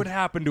is what would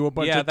happen to a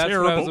bunch of that's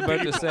terrible what I was about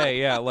people. to say.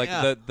 Yeah, like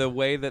the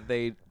way that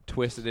they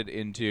twisted it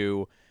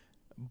into,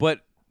 but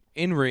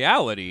in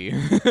reality,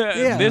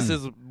 this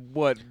is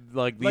what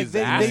these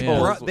they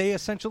assholes. they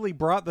essentially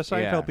brought the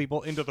Seinfeld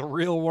people into the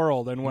real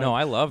world and went. No,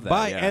 I love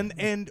that.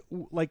 And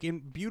like in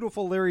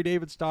beautiful Larry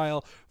David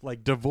style,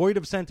 like devoid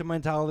of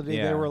sentimentality,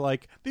 Yeah. they were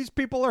like, these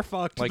people are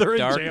fucked. Like They're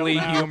darkly in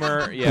jail now.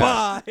 humor,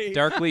 yeah, Bye.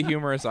 darkly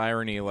humorous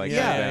irony, like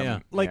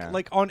them.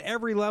 Like on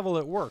every level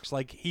it works.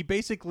 Like he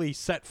basically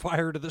set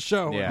fire to the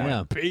show. Yeah. And Yeah.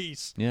 went,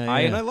 peace. Yeah,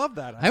 And yeah. I love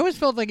that. I always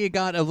felt like it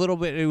got a little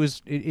bit.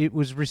 It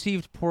was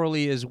received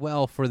poorly as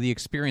well for the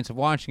experience of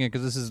watching it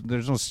because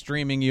there's no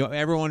streaming.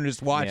 Everyone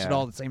just watched it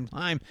all at the same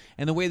time.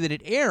 And the way that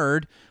it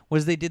aired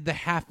was they did the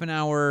half an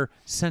hour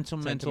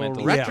sentimental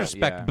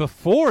retrospect yeah.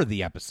 before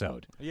the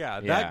episode.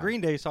 Yeah, that Yeah.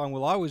 Green Day song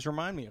will always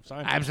remind me of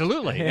Seinfeld.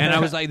 Absolutely. And I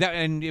was like that.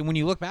 And when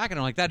you look back, and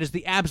I'm like, that is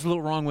the absolute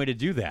wrong way to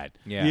do that.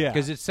 Yeah. Yeah.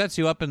 Because it sets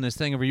you up in this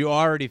thing where you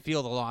already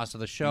feel the loss of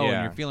the show, Yeah.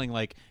 and you're feeling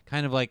like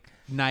kind of like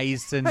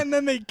nice and And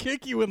then they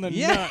kick you in the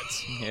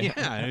nuts.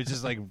 yeah, it's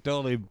just like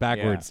totally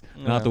backwards.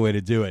 Not the way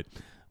to do it.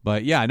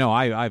 But yeah, no,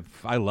 I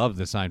love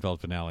the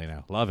Seinfeld finale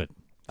now. Love it.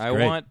 It's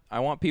great. I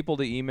want people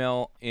to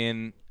email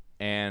in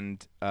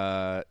and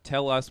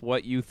tell us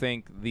what you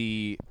think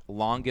the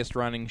longest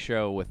running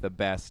show with the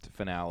best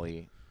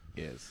finale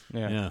is.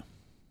 Yeah.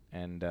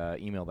 And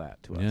email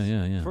that to us.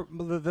 Yeah. For,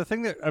 the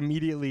thing that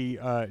immediately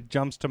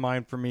jumps to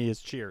mind for me is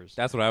Cheers.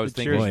 That's what I was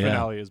the thinking. Cheers Oh, yeah.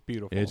 finale is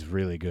beautiful. It's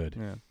really good.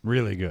 Yeah.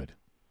 Really good.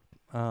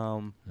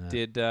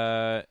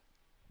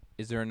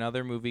 Is there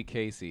another movie,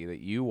 Casey, that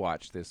you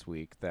watched this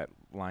week that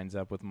lines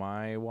up with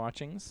my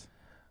watchings?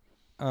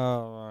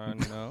 No.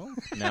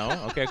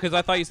 No? Okay, because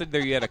I thought you said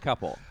there you had a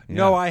couple.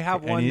 No, I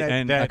have one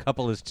and that a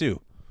couple is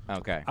two.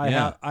 Okay. I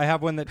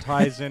have one that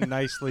ties in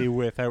nicely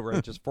with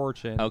Outrageous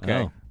Fortune.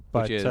 Okay. Oh.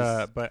 But Which is,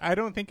 but I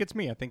don't think it's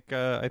me. I think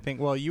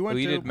well you went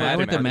We to did I Mad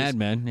went to Men.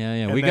 Mad Men. Yeah.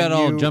 And We then got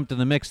all you- jumped in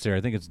the mix there.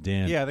 I think it's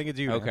Dan. Yeah, I think it's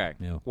you. Okay.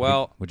 Yeah.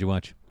 Well, what'd you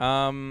watch?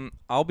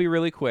 I'll be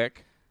really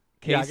quick.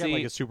 Casey, Yeah, I got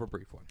like a super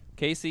brief one.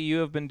 Casey, you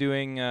have been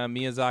doing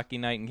Miyazaki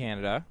Night in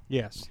Canada,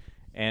 Yes.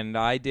 and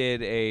I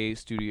did a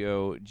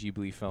Studio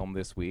Ghibli film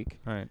this week.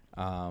 Right.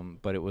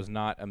 But it was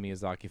not a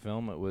Miyazaki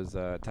film. It was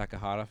a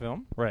Takahata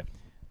film. Right.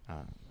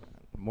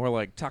 More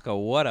like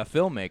Takawata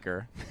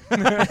filmmaker.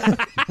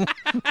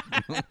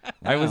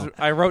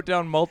 I wrote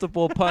down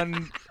multiple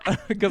pun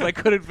because I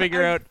couldn't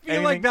figure out I feel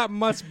anything. like that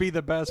must be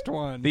the best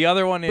one. The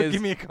other one But is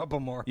give me a couple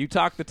more. you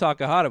talk the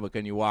Takahata, but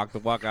can you walk the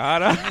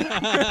Wakahata?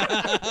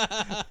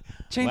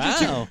 Change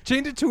Wow.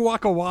 it to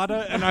Waka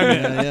Wada, and I'm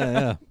in.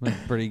 Yeah.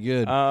 That's pretty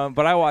good.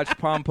 But I watched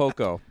Pom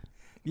Poko.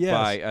 Yes.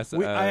 by us,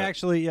 I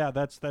actually,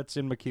 that's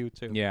in my queue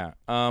too. Yeah.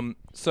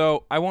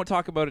 So I won't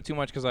talk about it too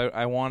much because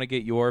I want to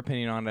get your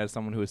opinion on it as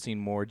someone who has seen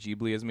more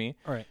Ghibli as me.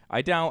 All right.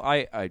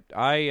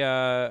 I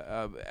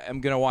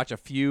am gonna watch a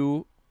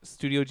few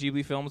Studio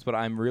Ghibli films, but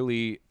I'm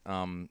really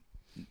out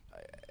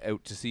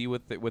to see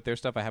with their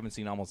stuff. I haven't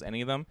seen almost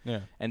any of them.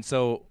 Yeah. And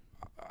so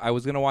I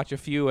was gonna watch a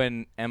few,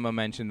 and Emma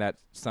mentioned that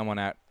someone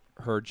at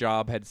her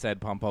job had said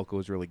Pom Poko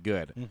was really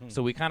good. Mm-hmm.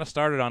 So we kind of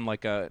started on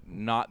like a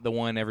not the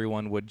one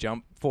everyone would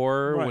jump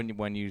for Right.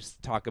 when you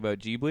talk about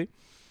Ghibli.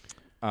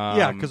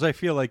 Yeah, because I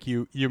feel like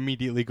you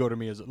immediately go to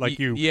me as like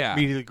you yeah.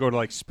 immediately go to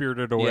like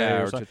Spirited Away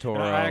Yeah, or something. Totoro.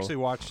 And I actually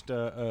watched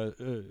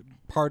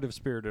part of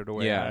Spirited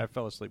Away. Yeah. I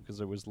fell asleep because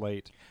it was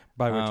late,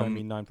 by which I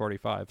mean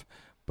 9:45.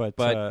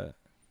 But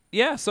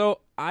Yeah, so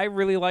I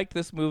really liked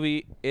this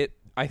movie.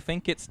 I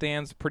think it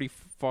stands pretty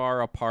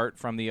far apart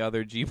from the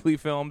other Ghibli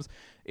films.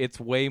 It's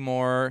way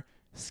more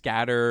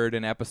scattered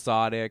and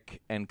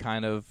episodic and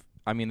kind of.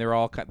 I mean, they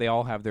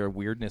all have their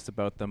weirdness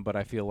about them, but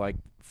I feel like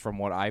from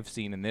what I've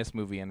seen in this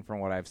movie and from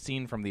what I've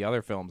seen from the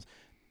other films,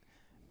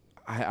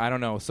 I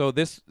don't know. So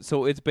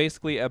it's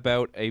basically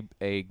about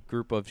a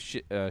group of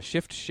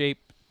shift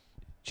shape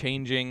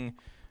changing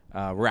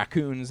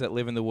raccoons that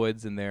live in the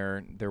woods, and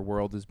their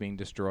world is being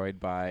destroyed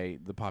by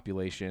the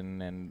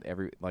population, and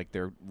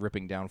they're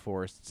ripping down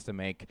forests to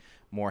make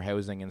more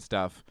housing and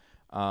stuff.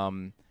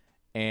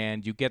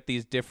 And you get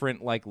these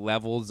different like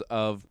levels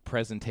of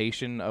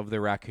presentation of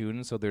the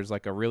raccoons. So there's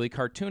like a really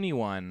cartoony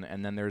one,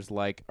 and then there's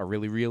like a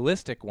really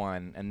realistic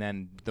one, and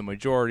then the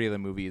majority of the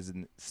movie is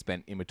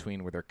spent in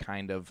between, where they're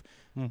kind of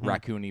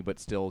raccoony but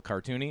still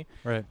cartoony.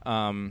 right,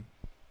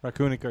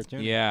 raccoon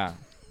cartoon. Yeah.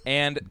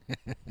 And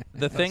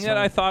the thing that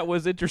I thought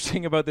was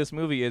interesting about this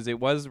movie is it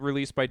was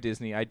released by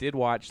Disney. I did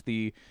watch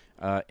the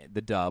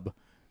dub,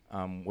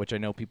 which I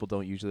know people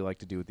don't usually like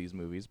to do with these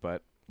movies,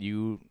 but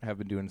you have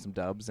been doing some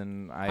dubs,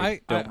 and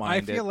I don't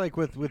mind it. I feel like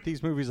with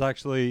these movies,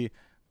 actually,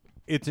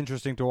 it's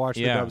interesting to watch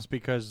the dubs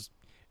because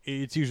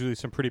it's usually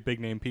some pretty big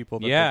name people.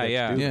 That Yeah, they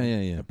get to yeah. do.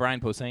 Yeah.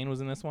 Brian Posehn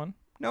was in this one.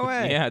 No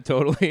way. Yeah,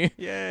 totally.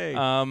 Yay.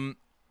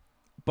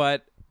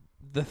 But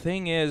the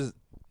thing is,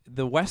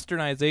 the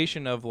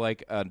westernization of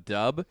like a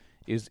dub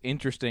is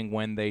interesting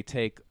when they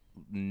take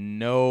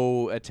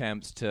no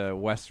attempts to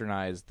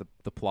westernize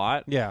the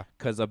plot. Yeah.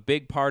 Because a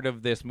big part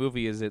of this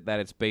movie is that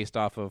it's based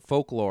off of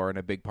folklore, and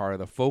a big part of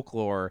the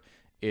folklore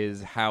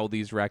is how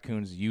these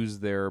raccoons use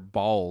their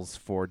balls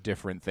for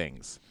different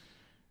things.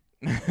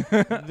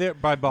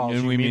 By balls,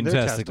 And you we mean their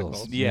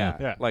testicles. Yeah,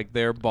 Yeah. like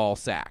their ball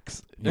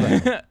sacks.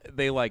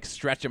 They like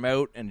stretch them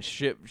out and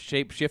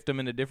shift them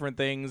into different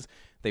things.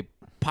 They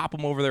pop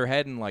them over their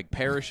head and like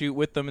parachute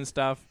with them and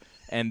stuff.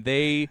 And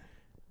they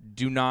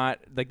do not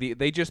like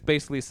they just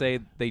basically say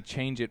they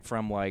change it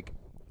from like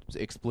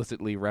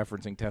explicitly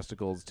referencing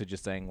testicles to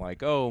just saying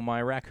like, oh,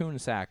 my raccoon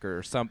sack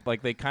or something.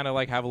 Like they kind of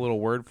like have a little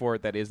word for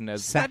it that isn't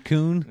as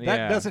Saccoon.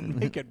 That doesn't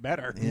make it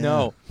better.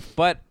 No,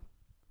 but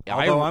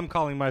although I'm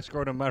calling my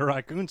scrotum my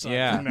raccoon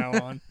sack from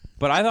now on.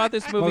 But I thought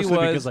this movie Mostly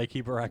was because I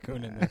keep a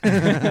raccoon in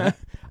there.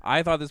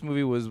 I thought this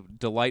movie was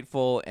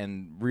delightful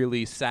and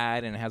really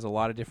sad, and it has a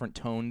lot of different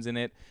tones in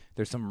it.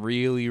 There's some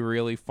really,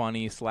 really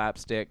funny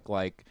slapstick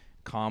like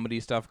comedy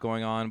stuff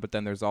going on, but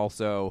then there's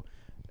also,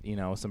 you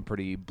know, some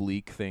pretty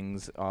bleak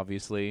things,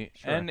 obviously.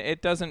 Sure. And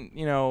it doesn't,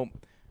 you know,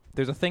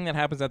 there's a thing that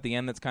happens at the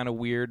end that's kind of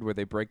weird where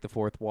they break the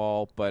fourth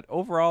wall. But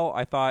overall,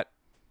 I thought,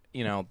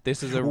 you know,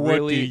 this is a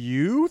really... What do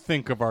you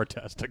think of our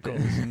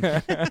testicles?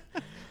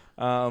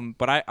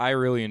 But I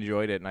really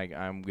enjoyed it, and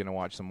I'm going to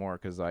watch some more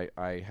because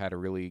I had a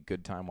really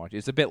good time watching.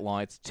 It's a bit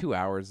long. It's 2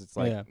 hours. It's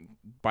like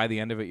by the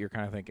end of it, you're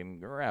kind of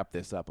thinking, wrap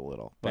this up a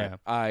little. But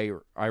I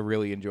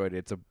really enjoyed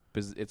it.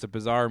 It's a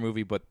bizarre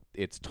movie, but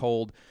it's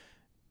told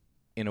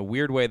in a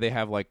weird way. They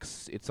have like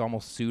it's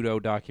almost pseudo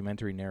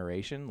documentary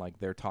narration. Like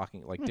they're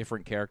talking like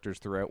different characters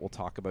throughout will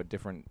talk about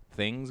different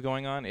things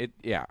going on.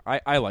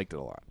 I liked it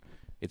a lot.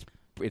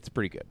 It's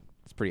pretty good.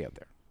 It's pretty out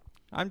there.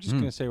 I'm just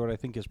going to say what I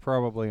think is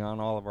probably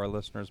on all of our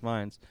listeners'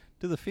 minds.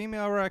 Do the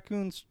female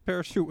raccoons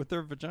parachute with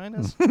their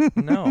vaginas?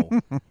 No.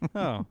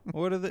 Oh,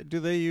 what do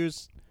they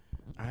use?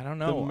 I don't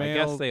know. I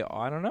guess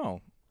I don't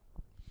know.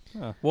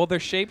 Huh. Well, they're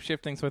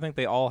shape-shifting, so I think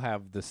they all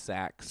have the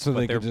sacks, so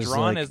but they're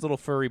drawn like as little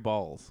furry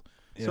balls.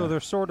 Yeah. So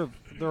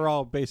they're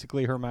all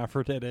basically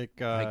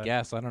hermaphroditic. I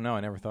guess. I don't know.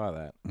 I never thought of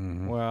that.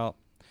 Mm-hmm. Well,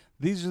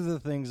 these are the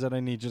things that I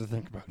need you to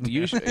think about.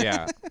 You should,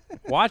 yeah.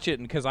 Watch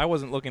it, because I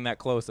wasn't looking that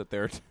close at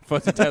their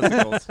fuzzy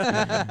testicles.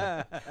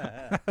 Right.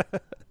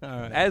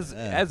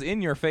 As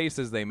in your face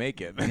as they make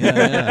it.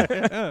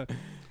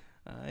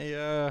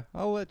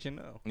 I'll let you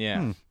know.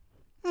 Yeah.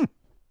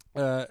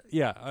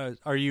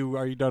 Are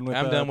you done with?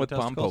 I'm done with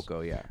testicles?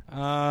 Pompoko.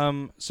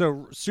 Yeah.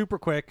 So super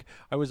quick,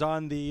 I was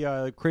on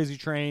the crazy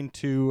train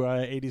to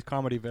 80s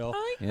Comedyville.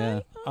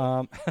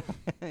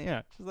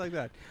 Yeah, just like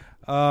that.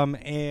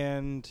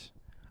 And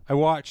I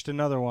watched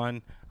another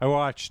one. I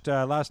watched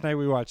last night.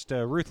 We watched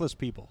Ruthless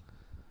People.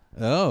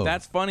 Oh,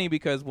 that's funny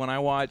because when I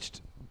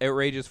watched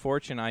Outrageous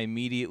Fortune, I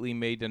immediately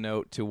made a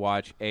note to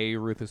watch A,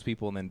 Ruthless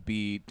People, and then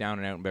B, Down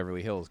and Out in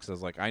Beverly Hills, because I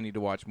was like, I need to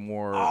watch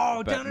more.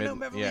 Oh, Down and Out in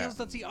Beverly Hills.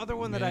 That's the other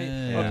one that I.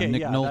 Okay,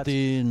 Nick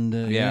Nolte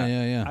and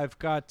yeah. I've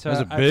got. I was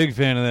a big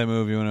fan of that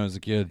movie when I was a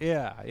kid.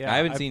 Yeah. I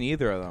haven't seen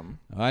either of them.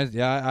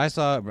 I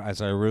saw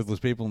Ruthless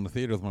People in the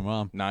theater with my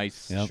mom.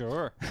 Nice. Yep.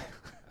 Sure.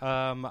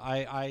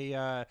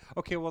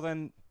 Okay. Well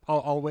then.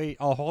 I'll wait.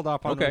 I'll hold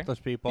off on Ruthless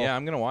People. Yeah,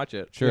 I'm gonna watch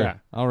it. Sure, yeah.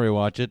 I'll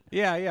rewatch it.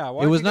 Yeah.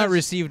 It was not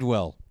received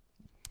well.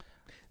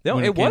 No,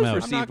 it was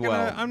received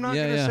well. I'm not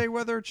gonna say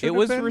whether it should have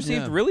been. It was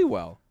received really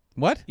well.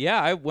 What?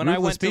 Yeah, when I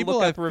went to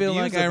look up reviews, I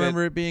feel like I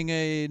remember it being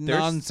a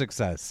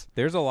non-success.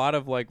 There's a lot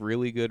of like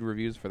really good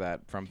reviews for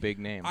that from big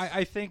names.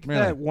 I think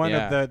that one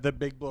of the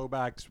big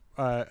blowbacks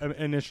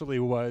initially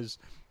was.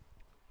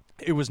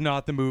 It was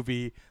not the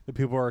movie that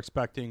people were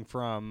expecting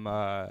from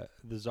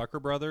the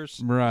Zucker brothers.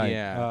 Right.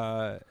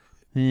 Yeah.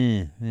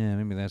 Yeah,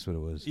 maybe that's what it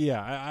was.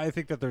 Yeah, I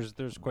think that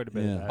there's quite a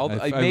bit of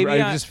that.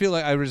 I just feel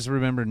like I just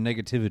remember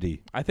negativity.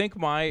 I think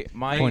my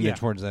pointed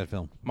towards that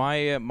film.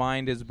 My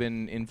mind has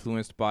been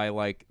influenced by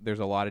like there's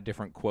a lot of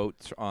different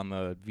quotes on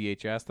the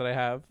VHS that I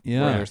have.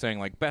 Yeah, where they're saying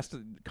like best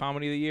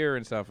comedy of the year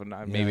and stuff, and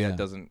maybe that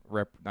doesn't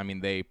I mean,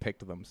 they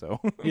picked them, so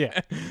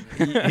yeah.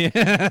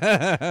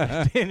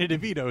 Danny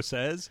DeVito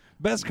says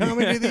best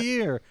comedy of the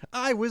year.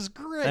 I was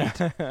great.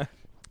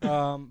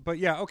 But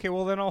yeah, okay.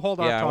 Well, then I'll hold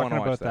off talking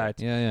about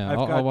that. Yeah.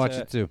 I'll watch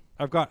it too.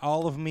 I've got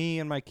All of Me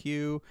in my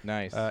queue.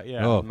 Nice.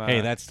 Yeah. Oh,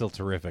 hey, that's still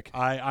terrific.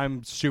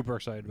 I'm super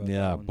excited about that.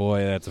 Yeah, one.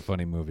 Boy, that's a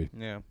funny movie.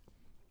 Yeah.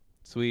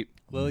 Sweet.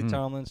 Lily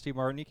Tomlin, Steve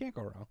Martin. You can't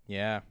go wrong.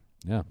 Yeah.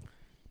 Yeah.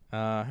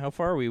 How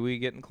far are we? We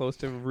getting close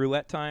to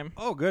roulette time?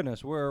 Oh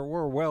goodness, we're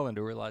well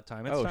into roulette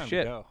time. It's time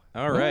shit. to go.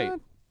 All right.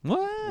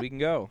 What? We can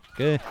go.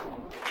 Okay.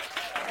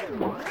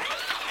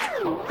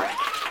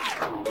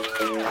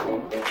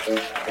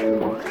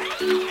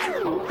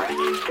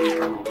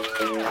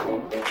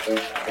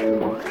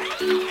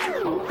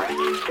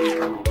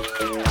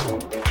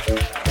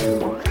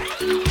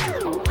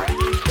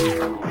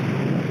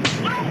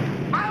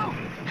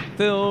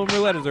 Film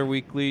Roulette is our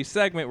weekly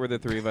segment where the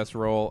three of us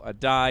roll a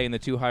die, and the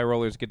two high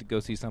rollers get to go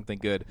see something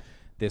good.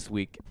 This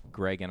week,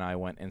 Greg and I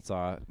went and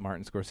saw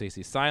Martin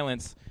Scorsese's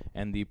Silence,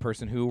 and the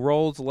person who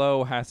rolls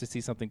low has to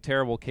see something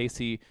terrible.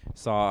 Casey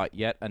saw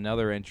yet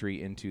another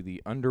entry into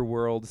the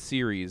Underworld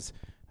series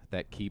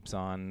that keeps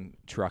on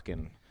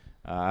trucking,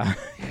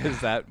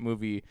 because that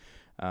movie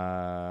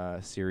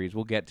series,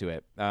 we'll get to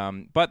it.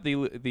 But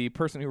the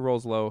person who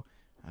rolls low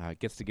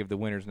gets to give the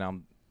winners now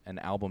an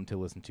album to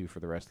listen to for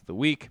the rest of the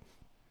week.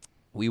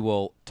 We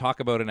will talk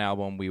about an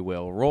album. We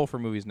will roll for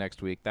movies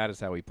next week. That is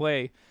how we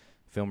play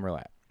Film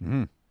Roulette.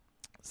 Mm-hmm.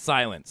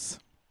 Silence.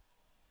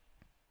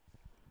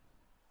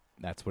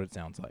 That's what it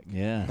sounds like.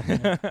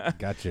 Yeah.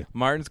 Gotcha.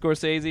 Martin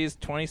Scorsese's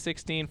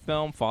 2016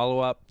 film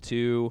follow-up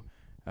to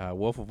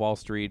Wolf of Wall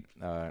Street,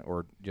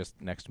 or just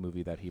next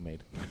movie that he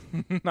made.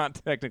 Not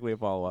technically a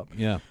follow-up.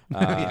 Yeah.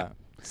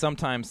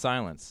 Sometimes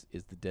silence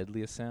is the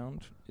deadliest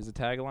sound is a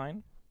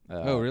tagline.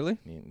 Oh, really?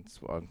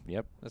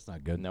 Yep. That's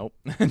not good. Nope.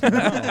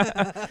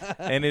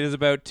 And it is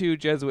about two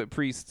Jesuit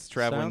priests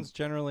traveling. Sounds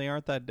generally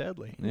aren't that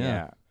deadly.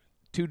 Yeah.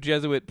 Two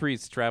Jesuit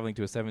priests traveling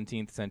to a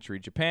 17th century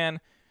Japan,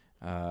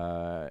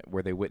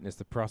 where they witness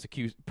the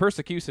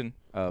persecution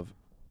of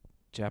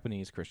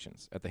Japanese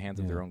Christians at the hands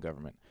of their own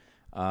government.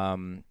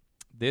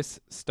 This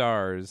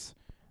stars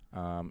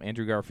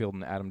Andrew Garfield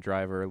and Adam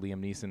Driver,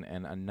 Liam Neeson,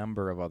 and a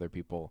number of other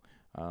people.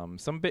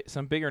 Some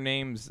bigger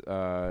names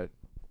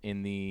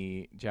in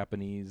the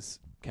Japanese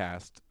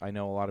cast. I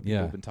know a lot of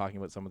people have been talking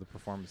about some of the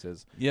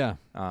performances. Yeah.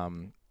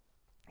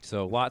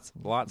 So lots.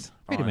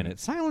 Wait a minute.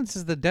 Silence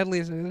is the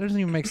deadliest. It doesn't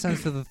even make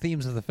sense to the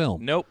themes of the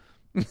film. Nope.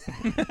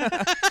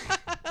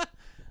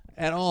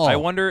 At all. I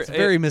wonder. It's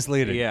very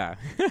misleading. Yeah.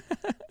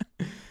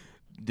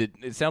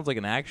 It sounds like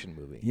an action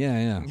movie.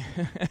 Yeah.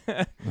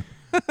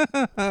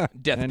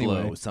 Death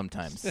Anyway. blow.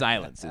 Sometimes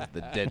silence is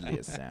the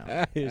deadliest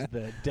sound. Is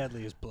the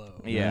deadliest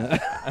blow. Yeah.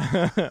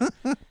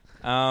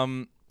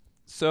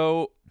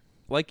 So,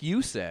 like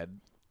you said,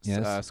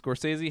 Yes.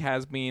 Scorsese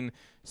has been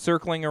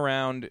circling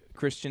around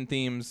Christian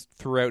themes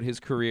throughout his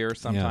career,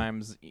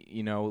 sometimes,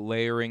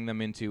 layering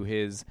them into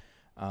his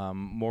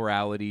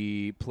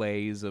morality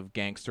plays of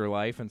gangster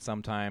life, and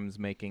sometimes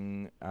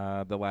making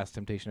The Last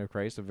Temptation of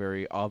Christ a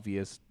very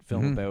obvious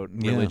film about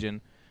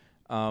religion.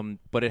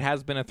 But it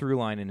has been a through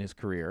line in his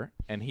career,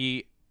 and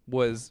he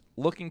was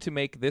looking to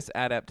make this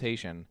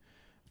adaptation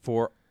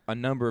for a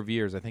number of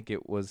years. I think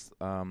it was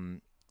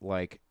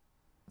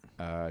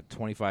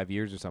 25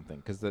 years or something,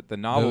 because the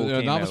novel The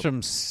came novel's out,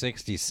 from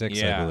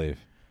 66, I believe.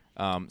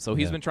 so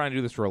he's been trying to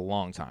do this for a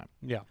long time.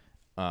 Yeah.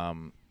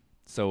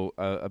 So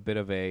a bit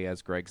of a,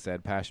 as Greg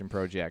said, passion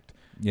project.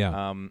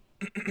 Yeah.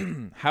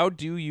 How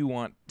do you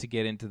want to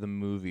get into the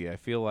movie? I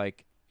feel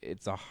like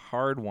it's a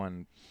hard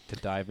one to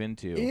dive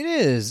into. It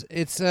is.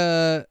 It's It's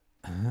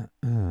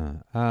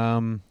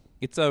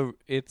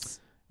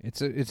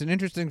an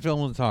interesting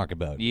film to talk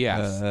about.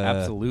 Yes,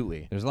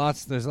 absolutely. There's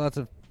lots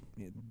of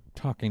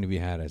talking to be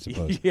had, I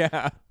suppose.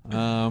 Yeah.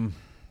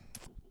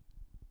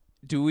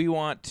 Do we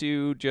want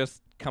to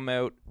just come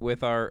out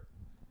with our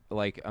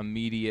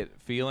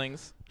immediate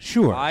feelings?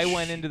 Sure. I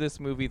went into this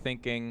movie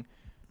thinking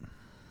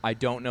I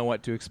don't know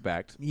what to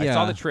expect. I Yeah.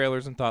 saw the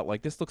trailers and thought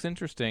this looks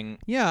interesting.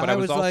 Yeah, but I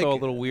was also like- a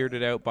little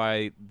weirded out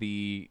by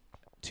the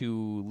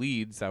two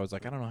leads. I was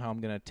like, I don't know how I'm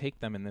going to take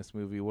them in this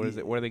movie. What is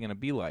it? What are they going to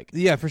be like?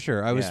 Yeah, for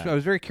sure. I was Yeah. I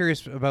was very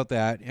curious about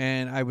that,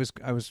 and I was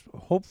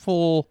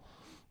hopeful.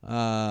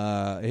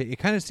 It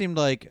kind of seemed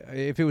like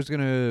if it was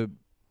going to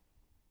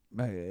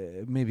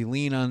maybe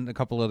lean on a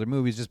couple other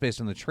movies just based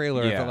on the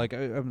trailer, I Yeah. felt like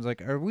I was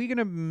like, are we going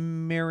to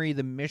marry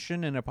The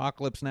Mission and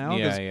Apocalypse Now?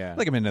 'Cause Yeah. I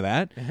think I'm into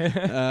that.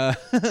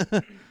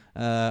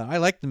 I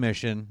like The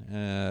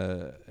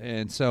Mission,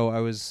 and so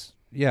I was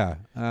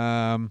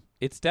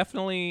It's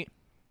definitely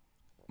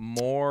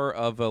more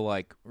of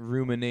a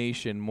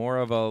rumination, more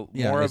of a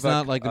it's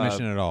not like The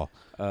Mission at all.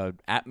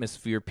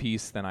 Atmosphere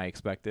piece than I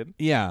expected.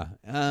 Yeah.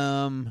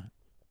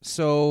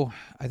 So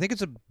I think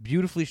it's a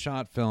beautifully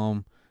shot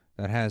film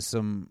that has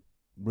some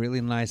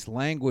really nice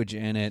language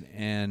in it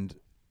and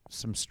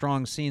some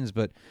strong scenes,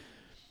 but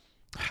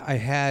I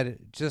had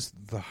just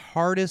the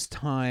hardest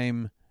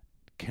time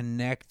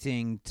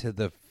connecting to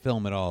the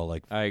film at all.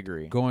 I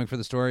agree. Going for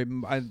the story,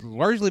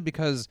 largely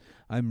because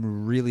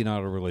I'm really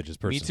not a religious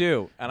person. Me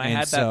too. And I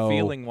had that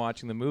feeling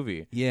watching the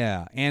movie.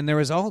 Yeah, and there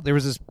was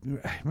this.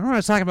 Remember I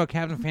was talking about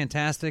Captain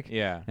Fantastic?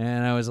 Yeah.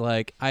 And I was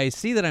like, I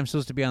see that I'm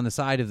supposed to be on the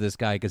side of this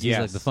guy because he's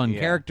Yes, like the fun yeah.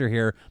 character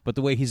here, but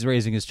the way he's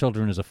raising his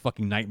children is a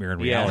fucking nightmare in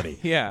reality.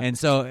 Yeah. And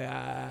so,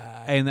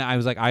 and I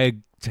was like, I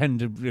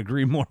tend to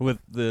agree more with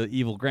the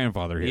evil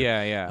grandfather here.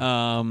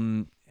 Yeah.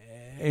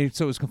 And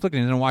so it was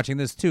conflicting. And then watching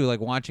this too, like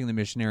watching the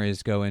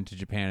missionaries go into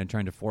Japan and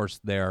trying to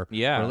force their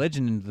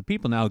religion into the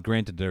people. Now,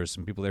 granted, there's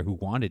some people there who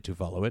wanted to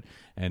follow it,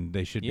 and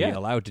they should be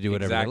allowed to do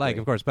whatever they like,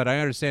 of course. But I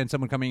understand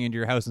someone coming into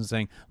your house and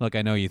saying, "Look,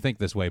 I know you think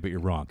this way, but you're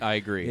wrong." I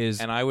agree.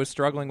 And I was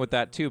struggling with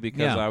that too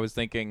because I was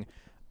thinking,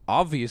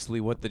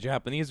 obviously, what the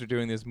Japanese are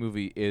doing in this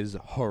movie is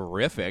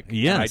horrific.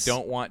 Yes. And I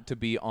don't want to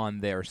be on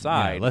their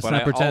side. Yeah, let's but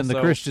not I pretend the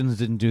also- Christians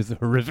didn't do the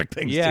horrific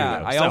things Yeah,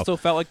 too. I also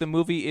felt like the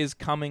movie is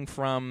coming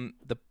from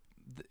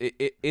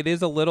it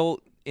is a little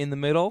in the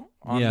middle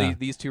on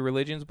these two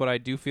religions, but I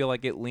do feel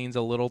like it leans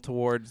a little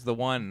towards the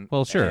one.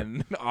 Well, sure.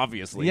 And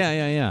obviously.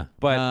 Yeah.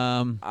 But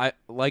I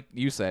like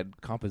you said,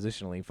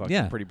 compositionally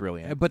fucking pretty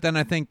brilliant. But then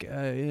I think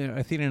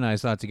Athena and I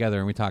saw it together,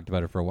 and we talked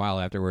about it for a while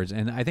afterwards.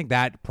 And I think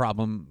that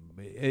problem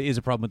is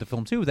a problem with the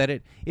film too, that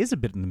it is a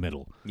bit in the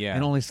middle,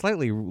 and only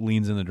slightly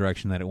leans in the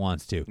direction that it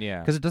wants to, Yeah.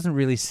 because it doesn't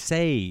really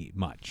say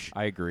much.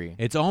 I agree.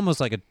 It's almost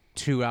like a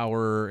 2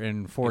 hour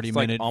and 40 It's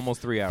like minute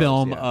almost 3 hours,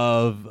 film yeah.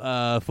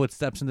 of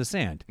footsteps in the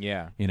sand.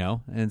 Yeah. You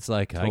know, and it's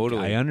like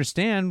Totally. I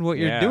understand what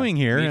you're Yeah. doing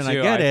here, Me and too. I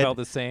get it. felt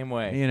the same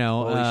way. You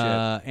know, Holy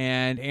shit.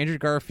 and Andrew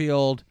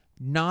Garfield,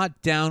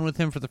 not down with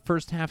him for the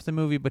first half of the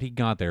movie, but he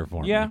got there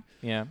for me. Yeah.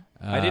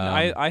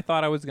 I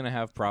thought I was gonna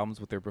have problems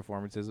with their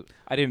performances.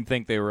 I didn't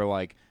think they were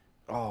like,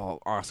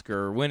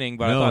 Oscar winning,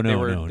 but I thought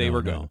they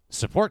were good.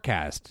 Support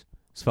cast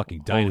is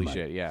fucking dynamite. Holy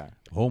shit, yeah.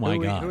 Oh my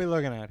Who god. are we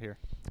looking at here?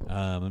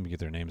 Let me get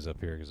their names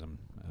up here because I'm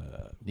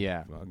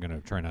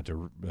gonna try not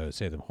to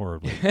say them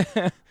horribly.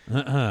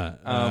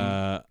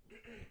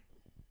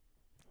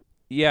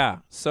 Yeah.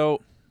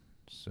 So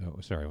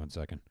sorry, 1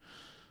 second.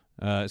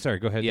 Sorry,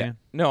 go ahead, yeah. Dan.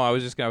 No, I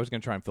was gonna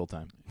try and fill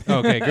time.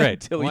 Okay, great.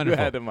 Till Wonderful.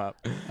 you had him up.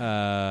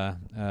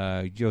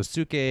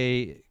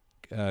 Yosuke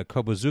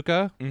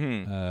Kobuzuka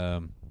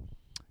Mm-hmm.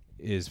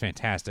 is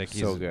fantastic.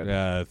 So He's,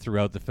 good.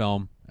 throughout the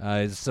film.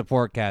 He's a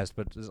support cast,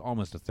 but is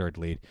almost a third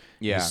lead.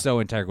 Yeah. He's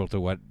so integral to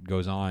what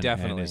goes on.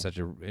 Definitely. And is such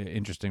an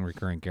interesting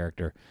recurring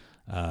character.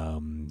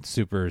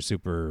 Super,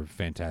 super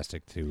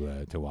fantastic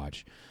to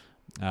watch.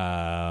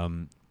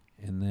 And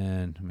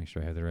then, make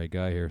sure I have the right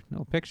guy here.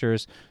 No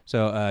pictures.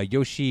 So,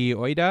 Yoshi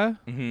Oida,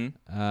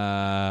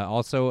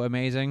 also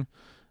amazing.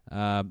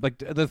 Like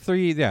the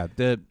three,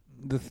 there's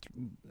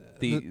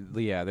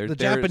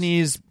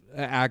Japanese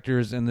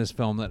actors in this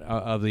film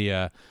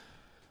that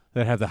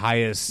that have the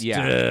highest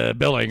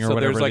billing or so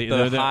whatever. there's like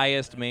the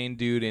highest main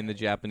dude in the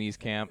Japanese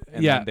camp,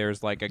 and then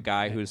there's like a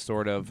guy who's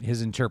sort of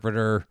his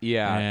interpreter,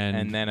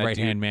 and then a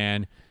right-hand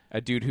man. A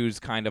dude who's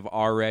kind of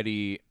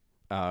already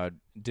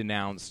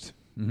denounced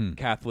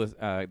Catholic,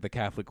 the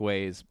Catholic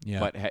ways,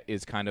 but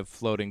is kind of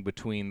floating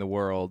between the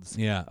worlds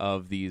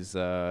of these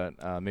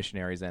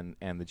missionaries and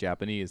the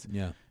Japanese.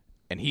 Yeah,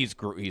 and he's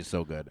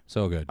so good,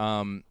 so good.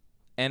 And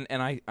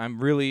I'm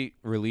really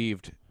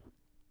relieved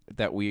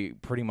that we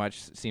pretty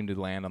much seem to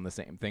land on the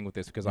same thing with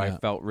this, because I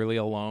felt really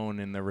alone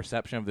in the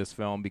reception of this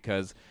film,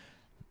 because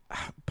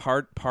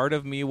part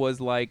of me was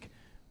like,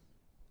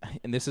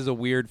 and this is a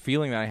weird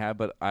feeling that I had,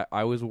 but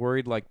I was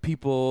worried like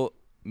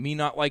me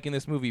not liking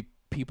this movie,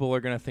 people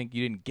are going to think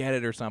you didn't get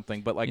it or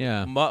something. But like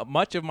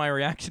much of my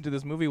reaction to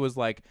this movie was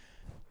like,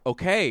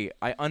 okay,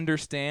 I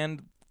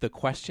understand the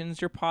questions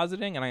you're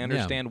positing, and I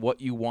understand what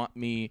you want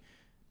me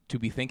to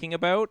be thinking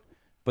about.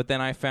 But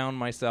then I found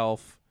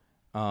myself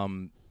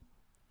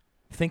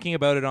thinking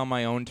about it on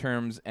my own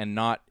terms and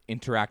not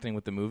interacting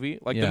with the movie.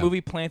 Like the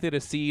movie planted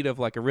a seed of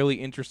like a really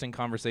interesting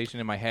conversation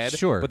in my head.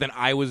 Sure. But then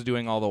I was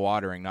doing all the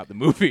watering, not the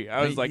movie.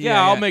 I was like,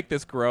 I'll make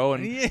this grow.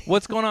 And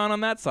what's going on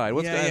that side?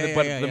 But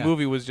the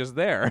movie was just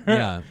there.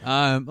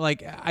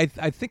 Like I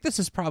think this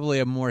is probably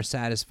a more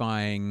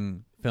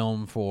satisfying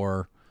film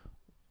for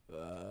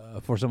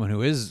someone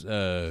who is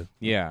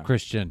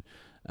Christian.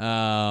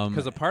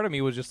 Because a part of me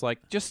was just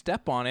like, just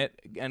step on it,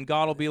 and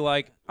God will be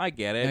like, I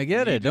get it. I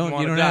get it. You don't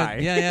die.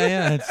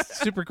 Yeah. It's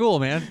super cool,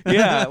 man.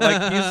 Yeah,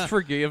 like he's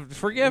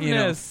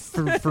forgiveness.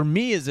 You know, for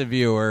me as a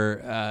viewer,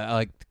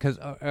 because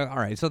all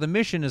right, so the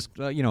mission is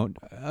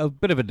a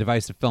bit of a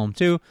divisive film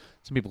too.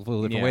 Some people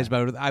feel different ways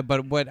about it.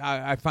 But what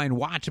I find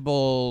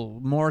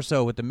watchable more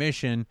so with the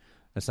mission,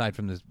 aside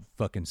from this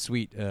fucking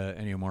sweet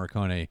Ennio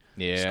Morricone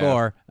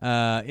score,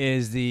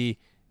 is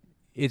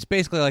it's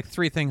basically like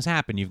three things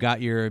happen. You've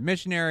got your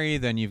missionary,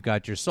 then you've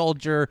got your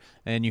soldier,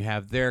 and you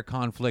have their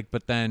conflict,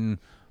 but then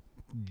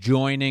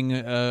joining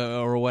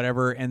or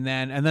whatever, and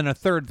then a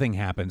third thing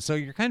happens. So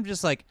you're kind of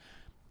just like,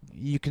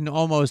 you can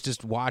almost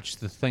just watch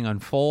the thing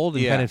unfold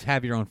and kind of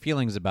have your own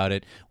feelings about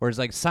it. Whereas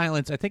like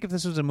Silence, I think if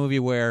this was a movie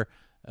where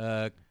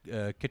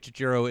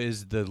Kichijiro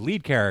is the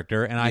lead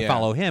character, and I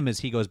follow him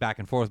as he goes back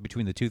and forth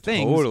between the two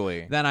things.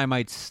 Totally. Then I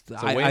might.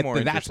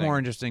 That's more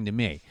interesting to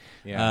me.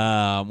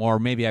 Yeah. Or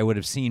maybe I would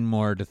have seen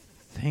more to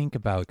think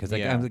about, because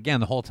again,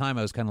 the whole time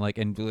I was kind of like,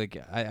 and like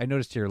I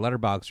noticed your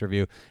Letterboxd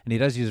review, and he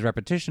does use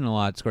repetition a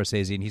lot,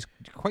 Scorsese, and he's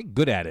quite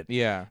good at it.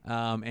 Yeah.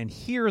 And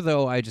here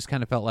though, I just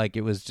kind of felt like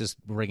it was just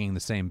ringing the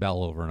same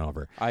bell over and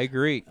over. I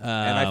agree,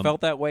 and I felt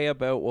that way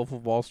about Wolf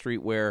of Wall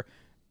Street, where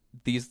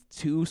these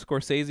two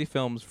Scorsese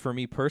films, for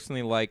me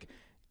personally, like,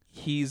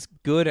 he's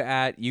good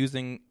at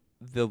using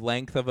the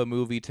length of a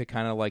movie to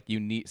kind of like,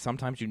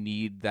 sometimes you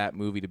need that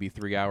movie to be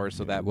 3 hours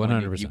so that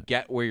 100%. you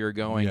get where you're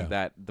going,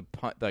 that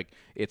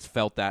it's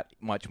felt that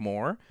much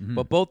more.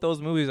 But both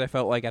those movies, I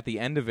felt like at the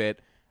end of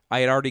it, I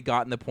had already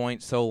gotten the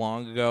point so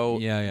long ago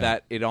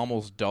that it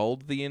almost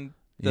dulled the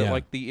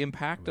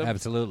impact of.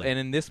 Absolutely. And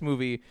in this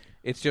movie,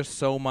 it's just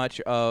so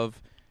much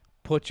of,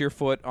 put your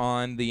foot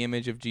on the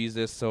image of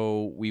Jesus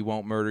so we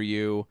won't murder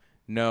you.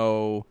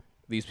 No,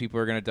 these people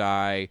are going to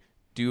die.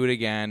 Do it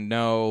again.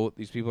 No,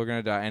 these people are going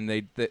to die. And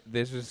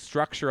there's a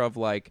structure of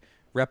like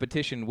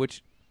repetition,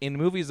 which in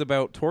movies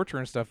about torture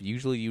and stuff,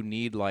 usually you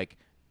need like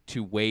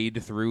to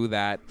wade through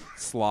that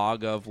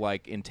slog of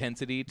like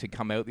intensity to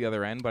come out the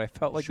other end. But I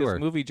felt like this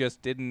movie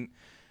just didn't.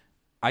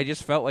 I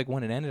just felt like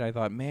when it ended, I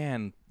thought,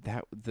 man,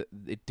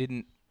 it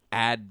didn't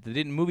add.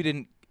 The movie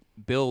didn't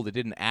build. It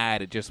didn't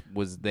add. It just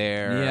was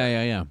there.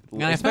 Yeah.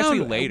 And Especially I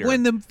found later.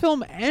 when the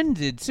film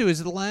ended too,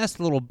 is the last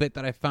little bit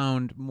that I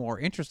found more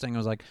interesting. I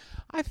was like,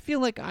 I feel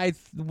like I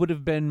would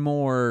have been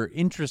more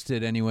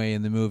interested anyway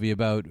in the movie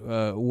about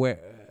what.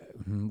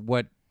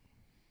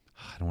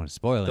 I don't want to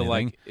spoil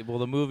anything.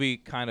 The movie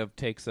kind of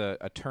takes a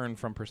turn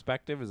from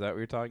perspective. Is that what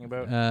you're talking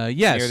about?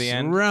 Yes, near the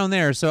end? around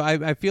there. So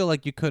I feel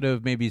like you could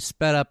have maybe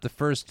sped up the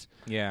first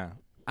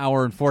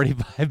hour and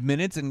 45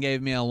 minutes and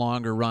gave me a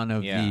longer run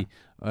of the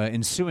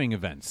ensuing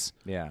events.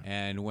 Yeah.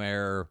 And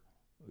where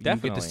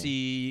Definitely. you get to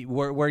see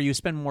where you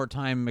spend more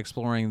time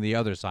exploring the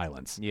other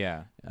silence.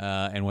 Yeah.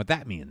 And what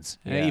that means.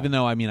 Yeah. Even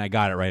though, I mean, I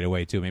got it right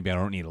away, too. Maybe I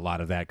don't need a lot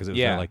of that because it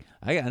was sort of like,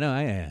 I got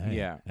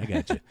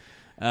you.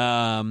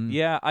 I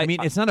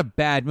mean, it's not a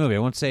bad movie. I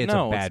won't say it's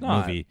a bad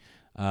movie.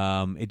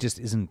 It just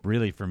isn't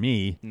really for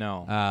me.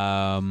 No.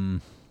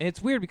 And it's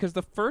weird because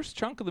the first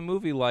chunk of the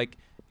movie, like,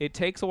 it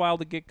takes a while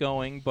to get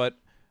going, but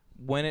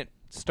when it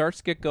starts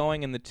to get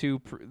going and the two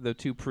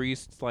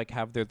priests like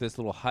have this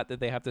little hut that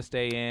they have to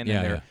stay in, and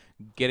they're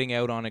getting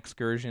out on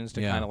excursions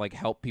to kind of like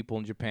help people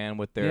in Japan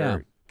with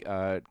their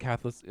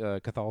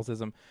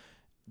Catholicism,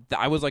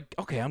 I was like,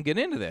 okay, I'm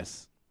getting into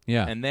this.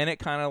 Yeah. And then it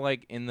kind of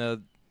like in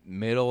the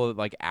middle of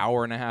like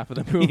hour and a half of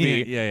the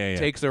movie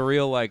takes a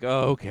real like,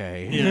 oh,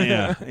 okay.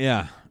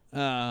 Yeah.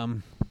 I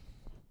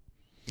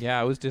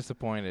was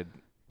disappointed.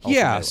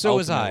 So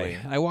was I.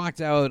 I walked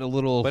out a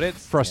little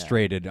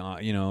frustrated,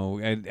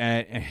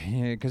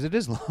 because it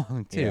is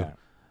long too.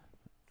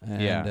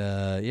 And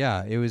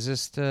it was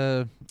just.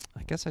 I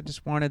guess I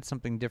just wanted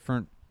something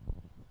different,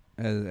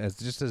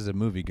 as a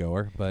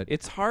moviegoer. But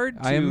it's hard.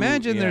 I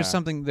imagine there's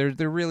something there.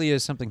 There really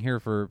is something here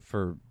for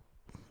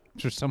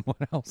someone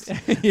else. And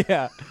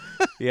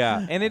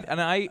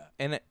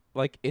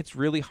it's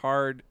really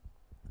hard.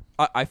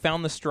 I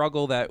found the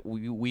struggle that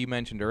we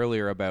mentioned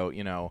earlier about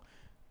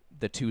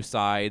the two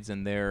sides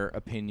and their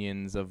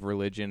opinions of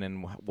religion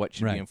and what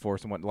should be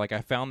enforced and what. Like, I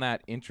found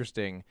that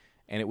interesting,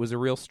 and it was a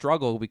real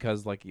struggle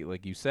because, like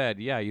you said,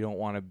 you don't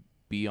want to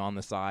be on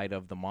the side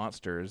of the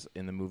monsters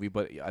in the movie,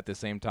 but at the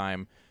same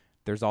time,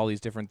 there's all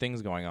these different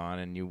things going on,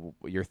 and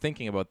you're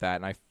thinking about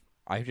that, and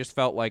I just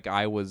felt like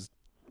I was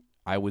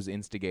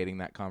instigating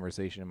that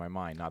conversation in my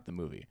mind, not the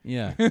movie.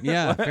 Yeah,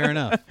 fair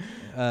enough.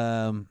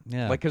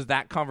 Because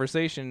that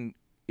conversation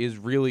is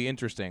really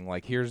interesting.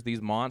 Like, here's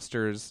these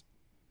monsters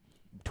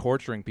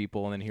torturing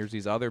people, and then here's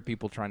these other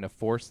people trying to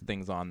force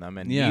things on them,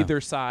 and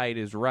neither side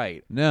is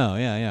right. No,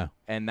 yeah.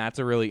 And that's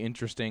a really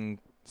interesting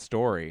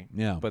story.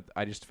 Yeah. But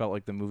I just felt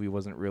like the movie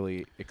wasn't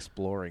really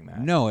exploring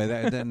that. No,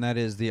 that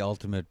is the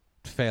ultimate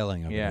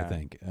failing of it, I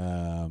think.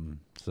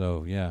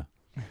 So, yeah.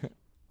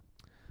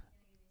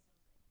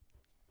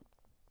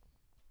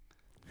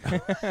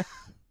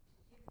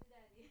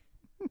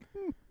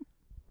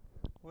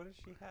 What does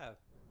she have?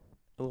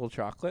 A little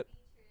chocolate.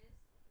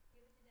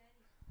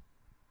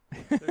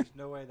 There's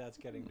no way that's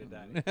getting to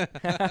Daddy.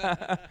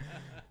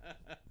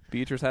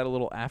 Beatrice had a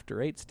little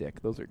After 8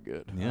 stick. Those are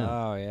good. Yeah.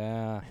 Oh,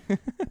 yeah.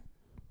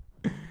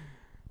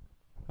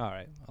 All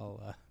right.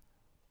 I'll...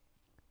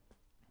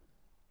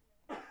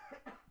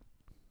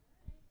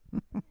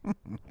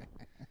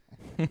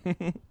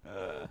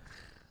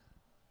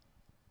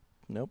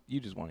 Nope. You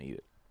just want to eat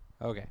it.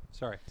 Okay.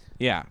 Sorry.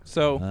 Yeah.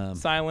 So,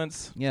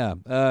 Silence. Yeah.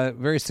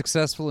 Very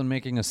successful in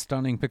making a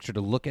stunning picture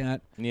to look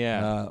at.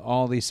 Yeah.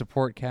 All the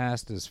support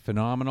cast is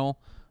phenomenal.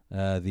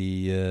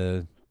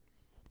 The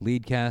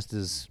lead cast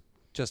is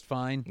just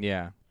fine.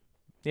 Yeah.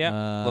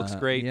 Yeah. Looks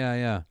great.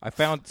 Yeah. I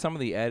found some of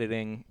the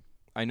editing.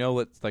 I know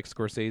it's like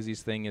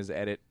Scorsese's thing is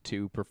edit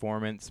to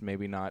performance,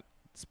 maybe not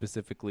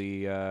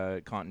specifically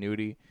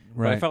continuity.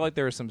 Right. But I felt like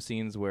there were some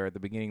scenes where at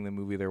the beginning of the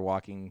movie they're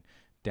walking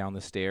down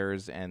the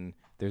stairs and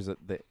there's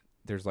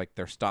like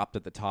they're stopped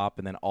at the top,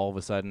 and then all of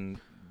a sudden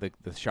the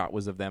shot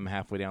was of them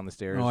halfway down the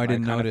stairs. Oh, I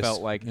didn't notice.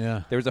 Felt like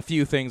there was a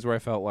few things where I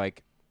felt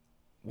like,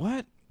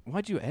 what?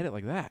 Why'd you edit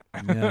like that?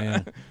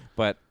 Yeah.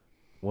 But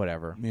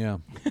whatever. Yeah.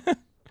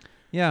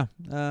 Yeah.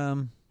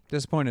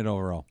 Disappointed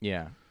overall.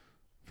 Yeah.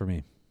 For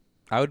me.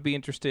 I would be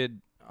interested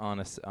on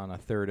a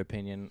third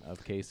opinion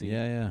of Casey.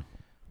 Yeah.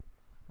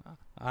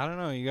 I don't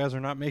know. You guys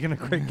are not making a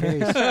great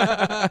case.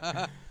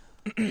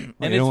 And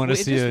you don't want to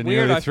see a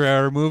nearly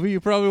 3-hour movie you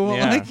probably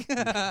won't like?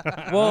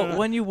 Well,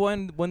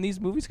 when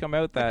these movies come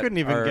out that I couldn't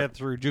even get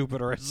through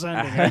Jupiter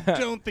Ascending. I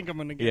don't think I'm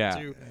going to get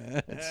to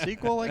its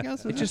sequel, I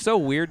guess. It's just so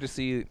weird to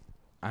see.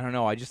 I don't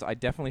know. I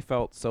definitely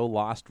felt so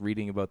lost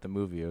reading about the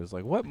movie. I was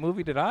like, what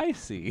movie did I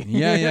see?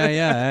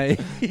 Yeah.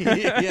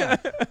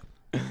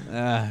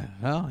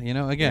 Well,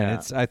 again,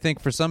 it's. I think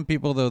for some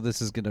people, though,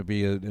 this is going to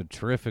be a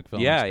terrific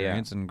film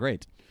experience and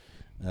great.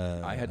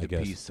 I had to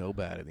pee so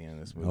bad at the end of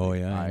this movie. Oh,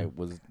 yeah. I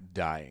was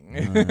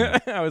dying.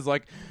 I was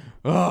like,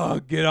 oh,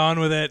 get on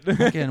with it.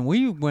 Again,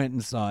 we went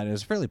and saw it. It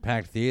was a fairly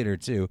packed theater,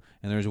 too.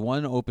 And there was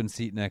one open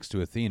seat next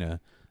to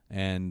Athena.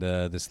 And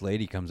this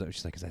lady comes up.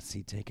 She's like, is that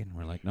seat taken?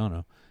 We're like,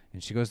 no.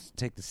 And she goes to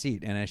take the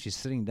seat. And as she's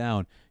sitting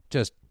down,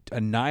 just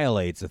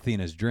annihilates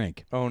Athena's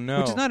drink. Oh, no.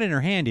 Which is not in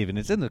her hand even.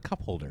 It's in the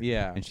cup holder.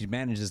 Yeah. And she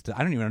manages to,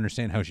 I don't even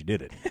understand how she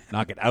did it,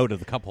 knock it out of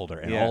the cup holder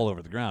and all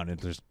over the ground. And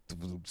there's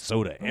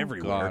soda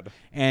everywhere. God.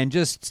 And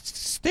just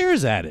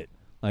stares at it.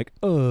 Like,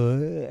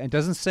 and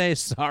doesn't say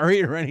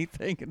sorry or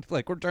anything. It's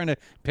like we're trying to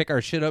pick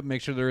our shit up,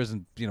 make sure there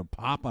isn't,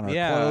 pop on our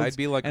clothes. I'd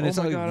be like, and oh it's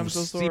my like God, I'm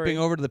so sorry. seeping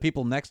over to the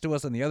people next to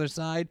us on the other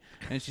side,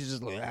 and she's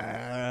just like,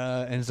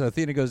 and so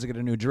Athena goes to get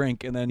a new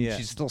drink, and then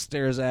she still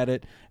stares at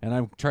it, and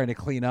I'm trying to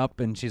clean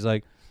up, and she's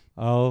like,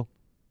 "I'll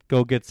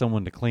go get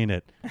someone to clean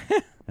it."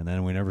 And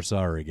then we never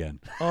saw her again.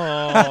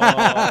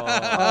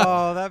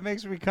 Oh, that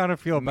makes me kind of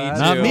feel bad.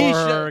 Not me.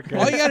 Okay.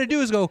 All you got to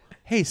do is go,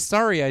 "Hey,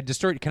 sorry, I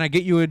destroyed. Can I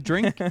get you a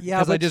drink?"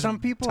 Yeah, but I just some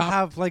people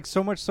have like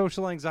so much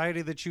social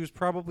anxiety that she was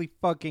probably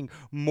fucking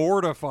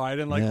mortified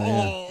and like,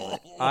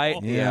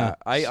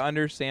 I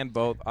understand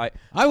both. I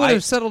would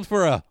have settled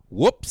for a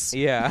whoops.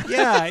 Yeah.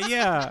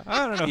 yeah.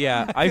 I don't know.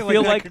 Yeah, I feel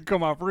feel like that could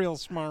come off real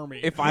smarmy.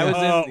 If I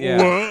was in,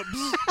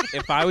 whoops.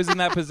 if I was in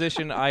that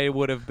position, I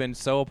would have been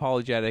so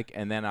apologetic,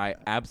 and then I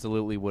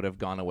absolutely would have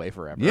gone away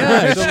forever.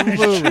 Yeah,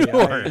 absolutely.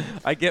 Sure.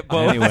 I get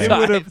both. Anyway. I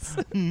would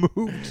have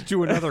moved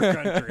to another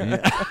country.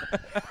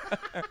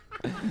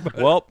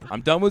 Well,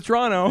 I'm done with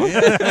Toronto.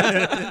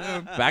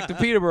 Back to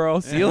Peterborough.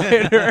 See you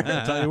later.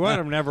 Tell you what,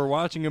 I'm never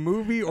watching a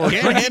movie or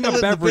Can't drinking handle a it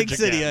in the beverage big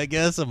city. again. I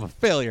guess I'm a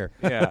failure.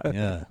 Yeah.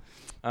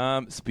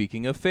 Yeah.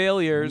 Speaking of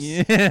failures,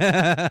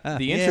 Yeah.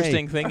 the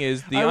interesting thing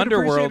is the I would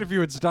appreciate underworld. if you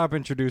would stop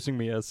introducing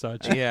me as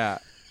such. Yeah.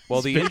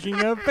 Well, Speaking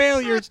of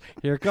failures,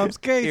 here comes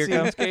Casey. Here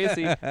comes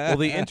Casey. Well,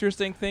 the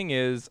interesting thing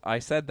is, I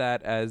said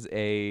that as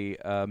a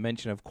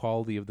mention of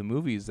quality of the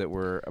movies that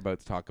we're about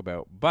to talk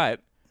about, but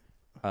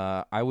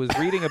I was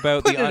reading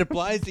about But it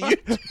applies to you.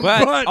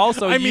 But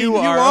also, I mean, you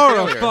are are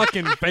a failure.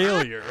 fucking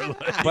failure.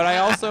 But I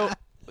also,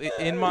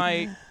 in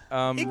my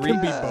It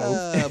can be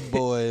both.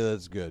 Boy,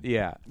 that's good.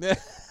 yeah,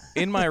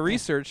 in my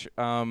research,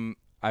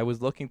 I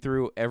was looking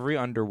through every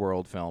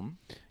Underworld film,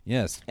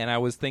 Yes. and I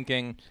was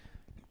thinking,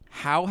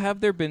 how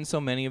have there been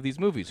so many of these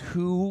movies?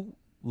 Who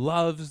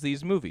loves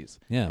these movies?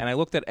 Yeah. And I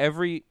looked at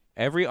every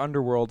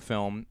Underworld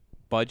film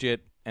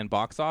budget and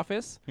box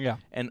office. Yeah.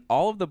 And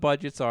all of the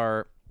budgets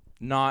are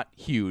not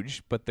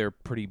huge, but they're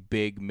pretty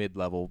big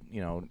mid-level,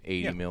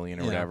 80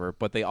 million or whatever,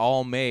 but they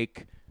all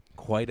make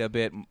quite a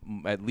bit,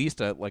 at least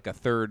a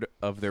third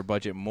of their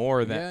budget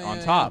more than on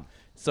top.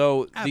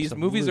 So these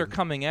movies are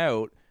coming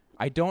out.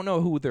 I don't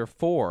know who they're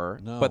for,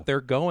 but they're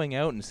going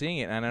out and seeing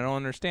it, and I don't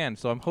understand.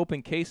 So I'm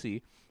hoping,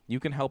 Casey, you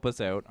can help us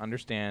out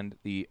understand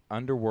the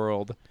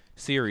Underworld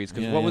series.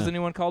 Because what was the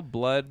new one called?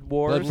 Blood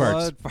Wars?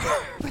 Blood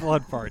Farts.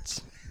 Blood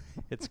farts.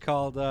 It's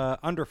called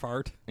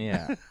Underfart,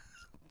 Yeah.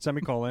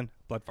 semicolon,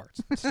 blood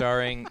farts.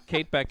 Starring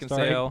Kate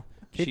Beckinsale.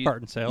 Kate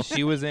Beckinsale.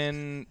 She was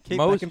in Kate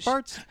most. Beckin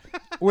farts,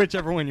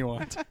 whichever one you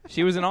want.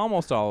 She was in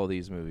almost all of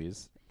these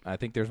movies. I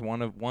think there's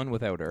one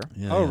without her.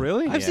 Yeah, Oh, yeah.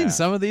 really? I've Yeah. seen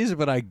some of these,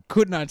 but I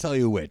could not tell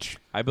you which.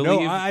 I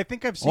believe. No, I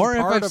think I've seen Or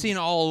if part I've of, seen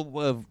all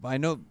of, I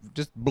know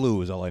just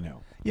Blue is all I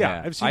know. Yeah,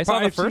 Yeah. I've seen I saw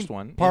the I've first seen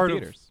one in part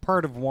theaters. of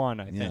part of one,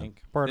 I Yeah.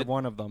 think. Part of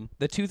one of them.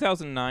 The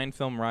 2009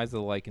 film Rise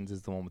of the Lycans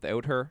is the one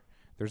without her.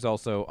 There's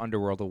also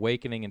Underworld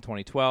Awakening in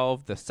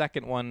 2012. The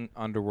second one,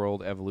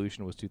 Underworld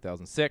Evolution, was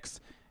 2006.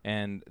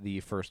 And the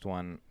first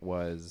one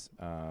was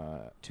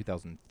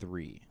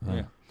 2003.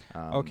 Yeah.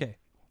 Okay.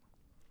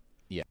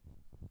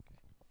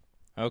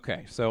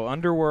 Okay, so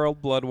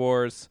Underworld Blood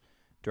Wars,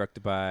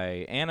 directed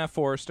by Anna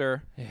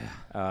Forster.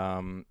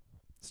 Yeah.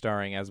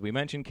 Starring, as we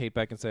mentioned, Kate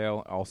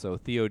Beckinsale, also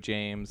Theo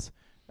James,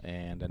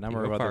 and a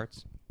number of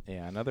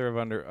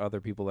other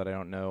other people that I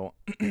don't know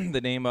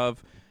the name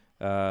of.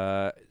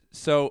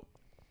 So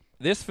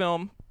this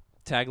film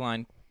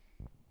tagline,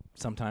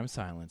 sometimes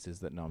silence is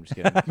that. No, I'm just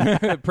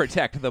kidding.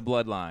 Protect the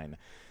bloodline.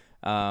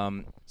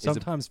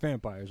 Sometimes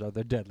vampires are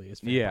the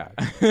deadliest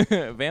vampires.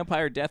 Yeah.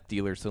 Vampire death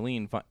dealer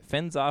Celine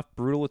fends off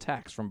brutal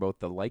attacks from both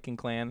the Lycan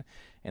clan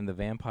and the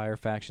vampire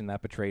faction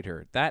that betrayed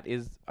her. That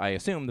is, I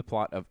assume, the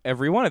plot of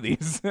every one of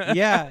these.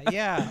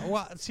 Yeah.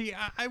 Well, see,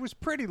 I was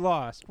pretty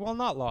lost. Well,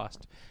 not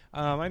lost.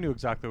 I knew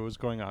exactly what was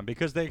going on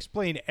because they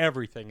explained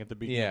everything at the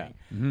beginning.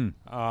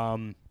 Yeah.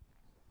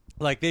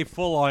 Like they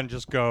full on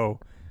just go,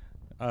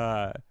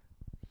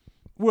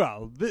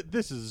 well,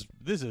 this is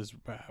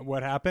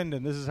what happened,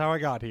 and this is how I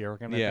got here,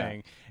 kind of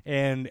thing.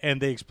 And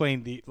they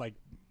explained the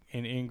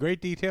in great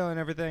detail and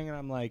everything, and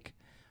I'm like,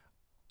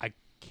 I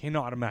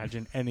cannot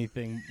imagine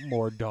anything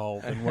more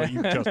dull than what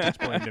you just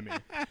explained to me.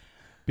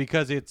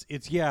 Because it's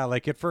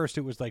like at first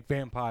it was like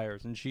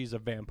vampires, and she's a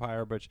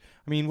vampire, but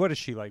what is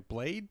she, like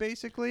Blade,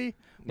 basically?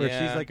 Where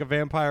she's like a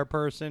vampire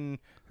person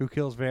who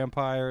kills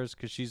vampires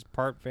because she's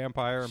part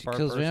vampire and part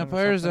Kills person or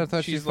vampires? I something?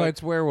 thought she She's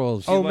fights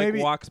werewolves. She maybe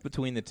walks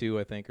between the two,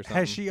 I think, or something.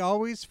 Has she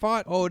always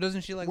fought? Oh,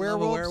 doesn't she like love a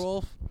Werewolves?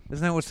 werewolf?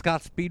 Isn't that what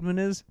Scott Speedman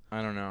is?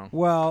 I don't know.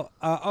 Well,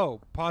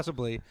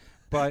 possibly,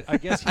 but I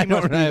guess he I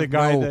must don't be the have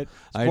guy no that.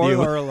 idea.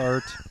 Spoiler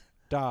alert.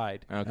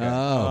 died. Okay.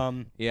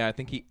 Oh. Yeah, I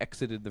think he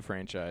exited the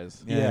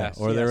franchise. Yes,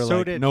 Or they were so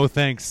like, did- no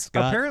thanks,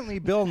 Scott. Apparently,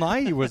 Bill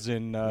Nighy was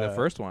in The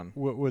first one.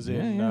 Was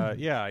in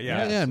Yeah, so-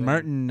 and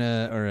Martin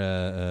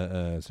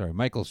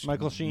Michael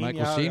Michael Sheen,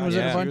 Michael yeah, Sheen was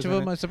in yeah, a he bunch was of in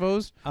them, it. I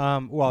suppose.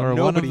 Well, Or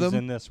one of nobody's them?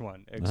 in this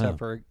one except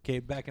for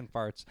Kate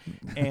Beckinsfarts,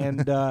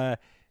 and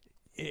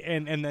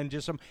and then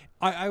just some.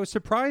 I was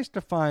surprised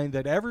to find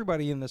that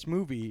everybody in this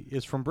movie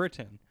is from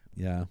Britain,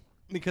 Yeah.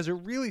 because it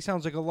really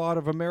sounds like a lot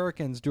of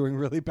Americans doing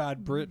really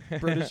bad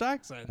British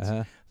accents.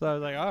 So I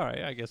was like, all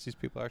right, I guess these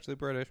people are actually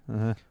British.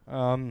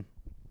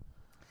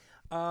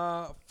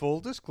 Full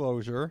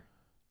disclosure,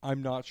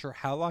 I'm not sure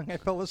how long I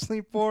fell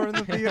asleep for in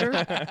the theater.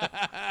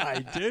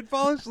 I did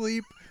fall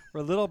asleep for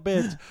a little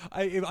bit.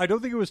 I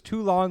don't think it was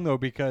too long though,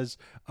 because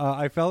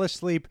I fell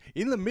asleep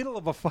in the middle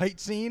of a fight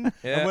scene,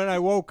 and when I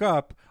woke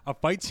up, a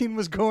fight scene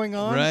was going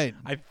on. Right.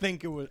 I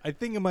think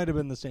it might have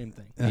been the same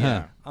thing.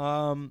 Yeah.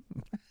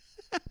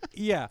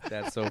 Yeah.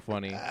 That's so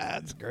funny.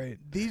 That's great.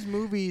 These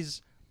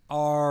movies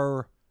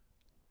are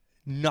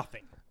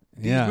nothing.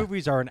 These Yeah.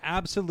 movies are an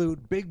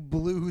absolute big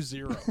blue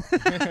zero.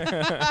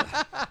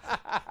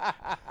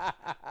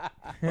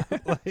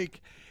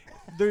 Like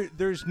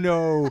there's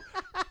no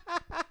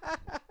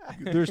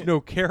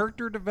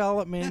character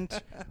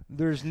development.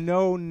 There's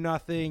no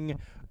nothing.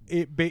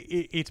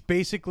 It's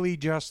basically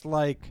just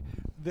like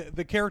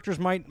the characters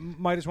might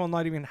as well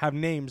not even have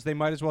names. They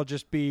might as well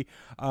just be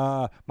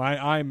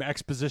I'm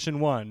Exposition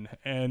 1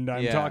 and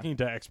I'm talking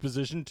to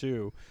Exposition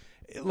 2.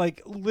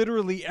 Like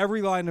literally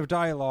every line of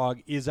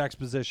dialogue is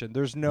exposition.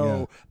 There's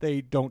no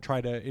they don't try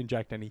to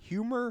inject any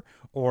humor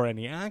or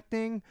any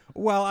acting.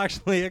 Well,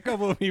 actually a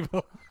couple of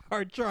people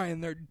are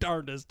trying their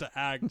darndest to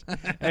act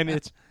and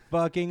it's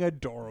fucking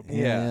adorable.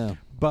 Yeah.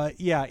 But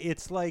yeah,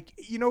 it's like,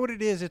 you know what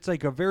it is? It's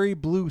like a very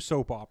blue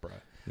soap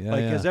opera. Yeah,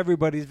 like, yeah. because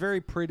everybody's very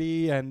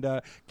pretty,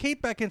 and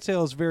Kate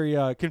Beckinsale is very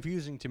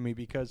confusing to me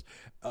because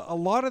a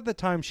lot of the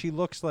time she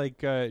looks like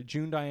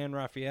June Diane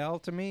Raphael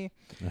to me.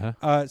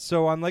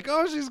 So I'm like,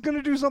 oh, she's going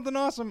to do something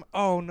awesome.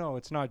 Oh, no,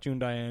 it's not June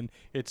Diane.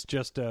 It's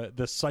just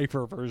the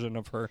Cypher version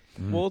of her.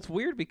 Well, it's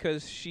weird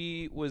because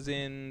she was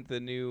in the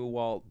new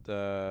Walt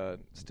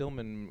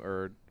Stillman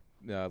or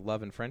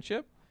Love and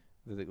Friendship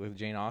with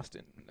Jane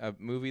Austen, a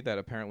movie that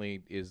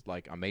apparently is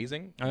like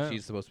amazing.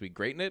 She's supposed to be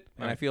great in it,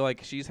 and I feel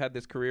like she's had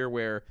this career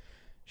where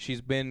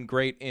she's been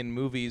great in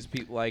movies,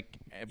 but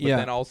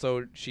then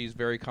also she's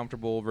very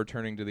comfortable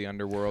returning to the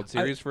Underworld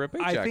series for a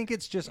paycheck. I think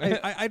it's just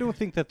I don't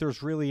think that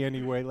there's really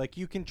any way. Like,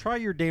 you can try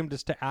your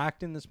damnedest to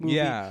act in this movie,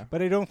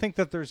 but I don't think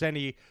that there's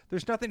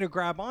nothing to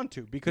grab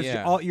onto because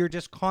you're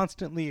just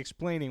constantly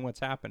explaining what's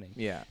happening.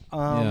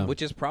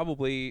 Which is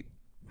probably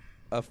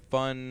a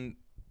fun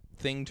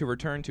thing to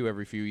return to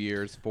every few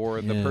years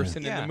for the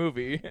person in the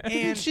movie. And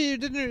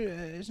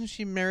Isn't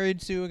she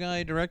married to a guy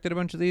who directed a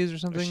bunch of these or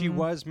something? she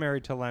was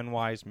married to Len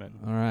Wiseman.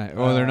 All right.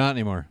 Oh, they're not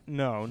anymore.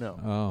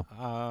 No.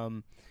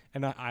 Oh.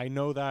 And I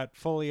know that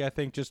fully, I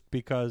think, just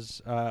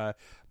because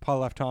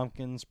Paul F.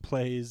 Tompkins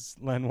plays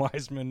Len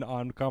Wiseman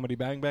on Comedy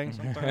Bang Bang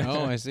sometimes.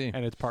 Oh, I see.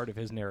 And it's part of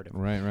his narrative.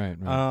 Right.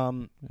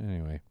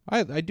 Anyway,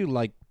 I do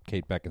like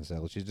Kate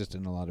Beckinsale. She's just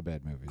in a lot of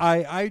bad movies.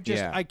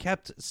 I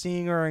kept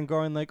seeing her and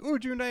going like, oh,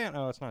 June Diane.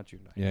 Oh, it's not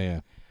June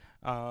Diane.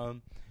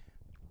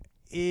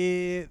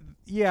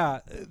 Yeah.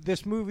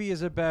 This movie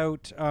is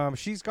about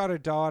she's got a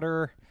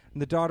daughter,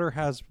 and the daughter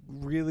has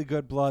really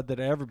good blood that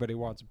everybody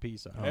wants a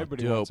piece of.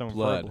 Everybody wants some of her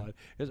blood.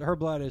 Her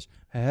blood is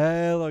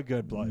hella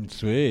good blood.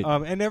 Sweet.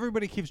 And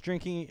everybody keeps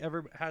drinking.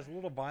 Has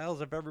little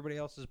vials of everybody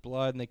else's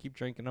blood, and they keep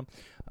drinking them.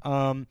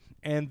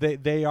 And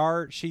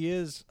she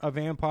is a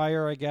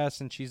vampire, I guess,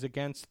 and she's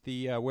against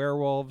the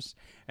werewolves.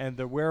 And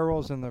the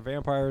werewolves and the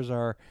vampires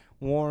are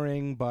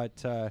warring,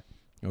 but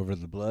Over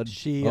the blood?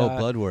 she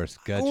Blood Wars.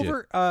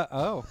 Gotcha.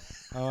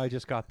 I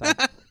just got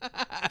that.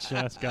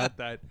 Just got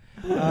that.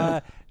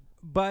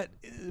 But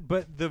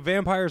the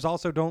vampires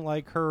also don't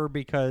like her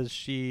because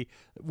she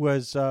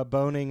was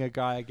boning a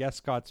guy, I guess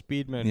Scott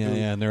Speedman.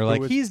 And they're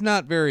like, he's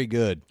not very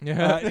good. I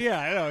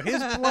know.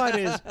 His blood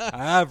is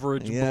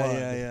average blood.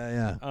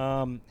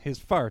 Yeah. His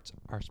farts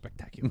are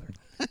spectacular.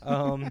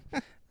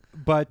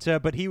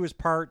 But he was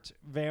part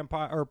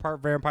vampire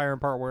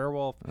and part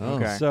werewolf.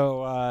 Okay.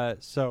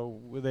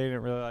 So they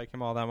didn't really like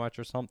him all that much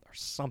or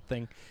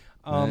something.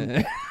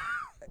 One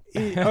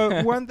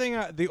thing,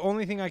 the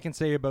only thing I can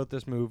say about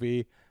this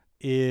movie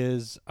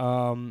is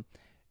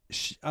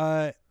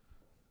at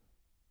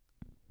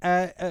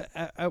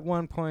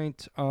one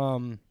point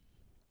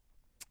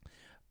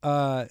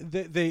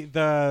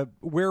the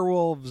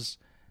werewolves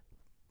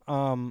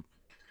sorry,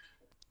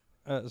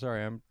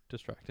 I'm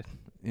distracted.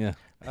 Yeah.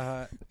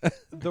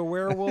 The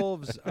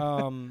werewolves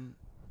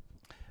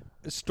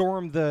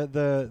storm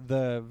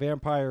the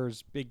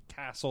vampires' big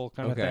castle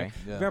kind of thing.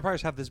 Yeah.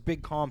 Vampires have this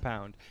big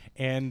compound,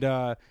 and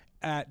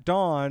at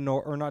dawn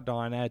or not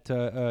dawn, at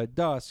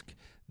dusk,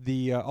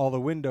 all the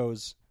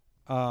windows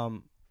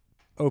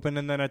open,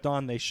 and then at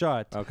dawn they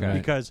shut. Okay.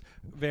 Because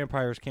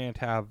vampires can't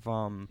have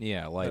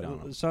light on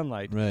them.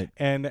 sunlight. Right.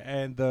 And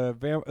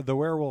the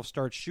werewolf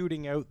starts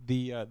shooting out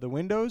the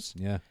windows.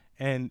 Yeah.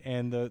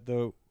 and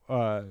the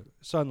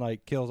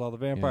sunlight kills all the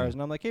vampires,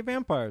 and I'm like, hey,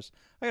 vampires,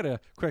 I got a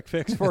quick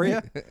fix for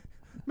you.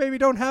 Maybe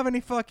don't have any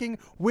fucking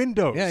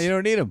windows. Yeah, you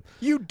don't need them.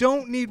 You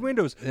don't need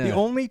windows. Yeah. The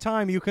only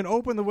time you can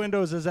open the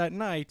windows is at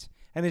night,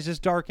 and it's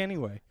just dark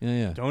anyway.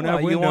 Yeah. Don't Well,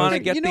 have windows. you want to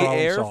get the Problem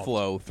airflow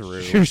solved.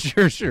 through.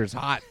 Sure. It's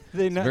hot.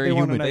 They It's very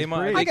want a humid. nice They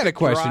might. breeze. I got a could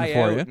question dry for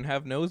out you. and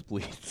have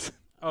nosebleeds.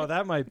 Oh,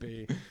 that might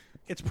be.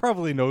 It's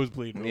probably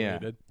nosebleed Yeah.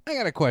 related. I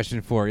got a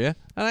question for you.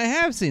 And I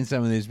have seen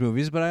some of these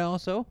movies, but I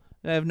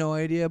have no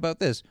idea about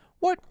this.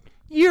 What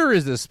year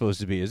is this supposed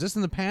to be? Is this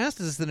in the past?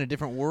 Is this in a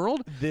different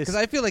world? Because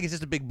I feel like it's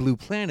just a big blue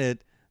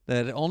planet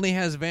that only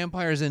has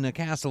vampires in a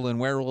castle and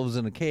werewolves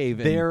in a cave.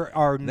 And There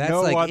are that's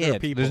no like other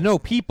it. people. There's no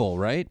people,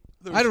 right?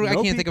 I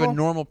no can't think of a people?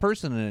 normal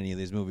person in any of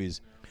these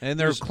movies. And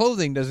their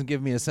clothing doesn't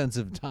give me a sense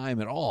of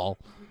time at all.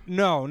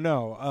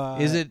 No.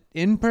 Is it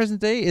in present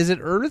day? Is it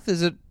Earth?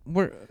 Is it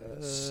where?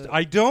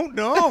 I don't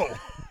know.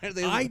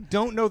 They- I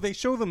don't know. They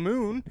show the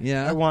moon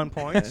Yeah. at one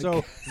point,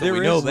 so, there we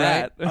is know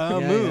that. a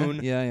Yeah, moon.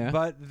 yeah.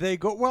 But they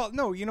go, well,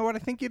 no, you know what? I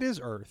think it is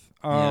Earth.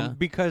 Yeah.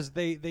 Because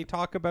they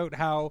talk about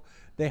how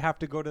they have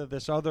to go to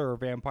this other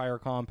vampire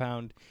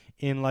compound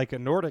in like a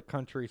Nordic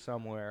country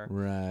somewhere.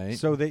 Right.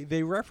 So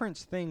they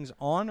reference things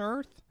on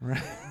Earth,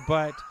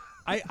 but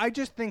I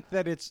just think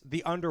that it's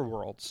the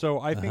underworld. So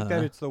I think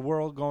that it's the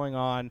world going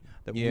on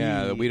that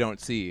that we don't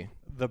see.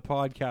 the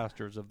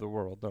podcasters of the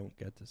world don't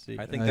get to see.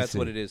 I think I that's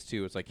what see. it is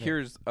too. It's like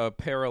here's a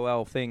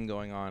parallel thing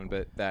going on,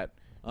 but that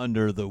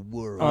Under the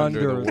world.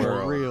 under the the,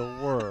 world.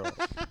 real world.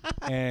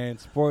 And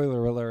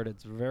spoiler alert,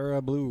 it's very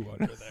blue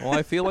under there. well,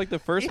 I feel like the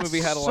first It's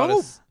movie had a so lot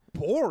of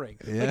boring.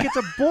 Like it's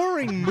a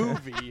boring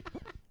movie,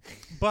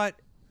 but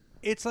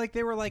it's like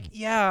they were like,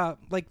 yeah,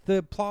 like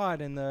the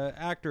plot and the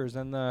actors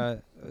and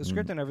the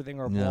script and everything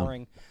are Yeah.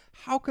 boring.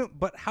 How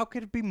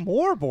could it be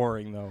more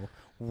boring though?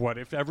 What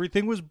if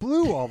everything was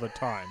blue all the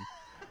time?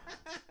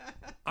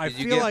 I Did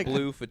you feel get like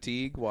blue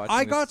fatigue watching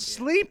I this? got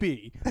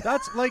sleepy.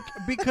 That's like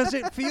because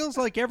it feels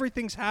like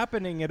everything's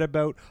happening at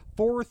about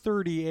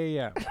 4:30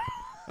 a.m.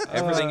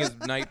 Everything is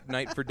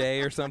night for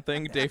day or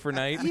something, day for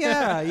night.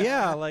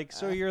 yeah. Like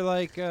so, you're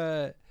like,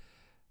 oh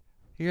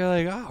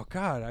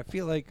god, I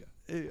feel like,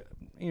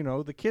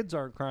 the kids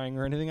aren't crying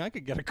or anything. I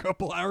could get a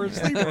couple hours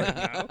sleep right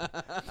now.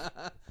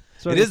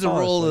 So It I is a fall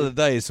roll of asleep.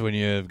 the dice when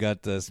you've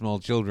got small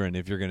children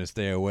if you're going to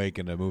stay awake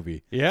in a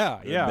movie. Yeah.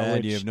 Bad,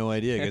 you which- have no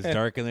idea. It gets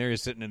dark in there. You're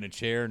sitting in a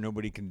chair.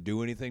 Nobody can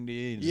do anything to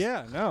you. You just-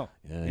 Yeah, no.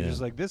 Yeah, You're yeah. just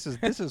like this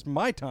is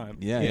my time.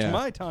 Yeah, it's yeah.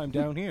 my time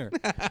down here.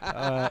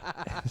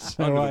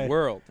 So Under I, the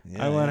world.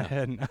 I went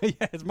ahead and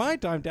it's my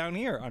time down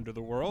here under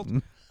the world.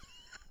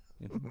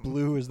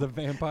 Blue is the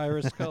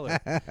vampirist color.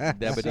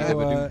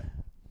 Dabba-dabba-doo.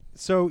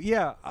 So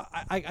yeah,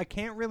 I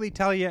can't really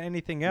tell you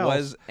anything else.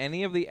 Was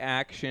any of the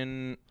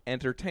action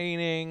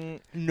entertaining?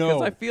 No,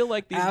 because I feel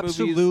like these movies.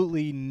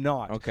 absolutely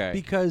not. Okay.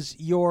 Because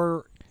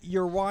you're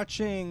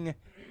watching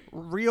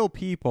real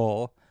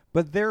people,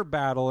 but they're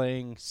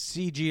battling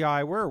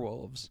CGI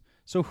werewolves.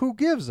 So who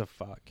gives a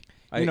fuck?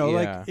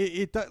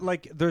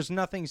 Like there's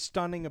nothing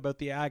stunning about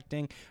the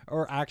acting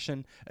or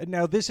action.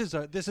 Now this is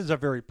a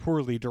very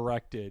poorly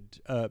directed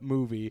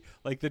movie.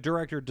 Like the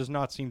director does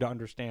not seem to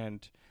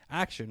understand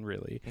action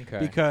really,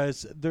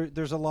 because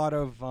there's a lot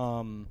of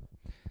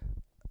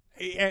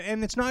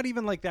and it's not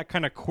even like that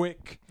kind of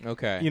quick.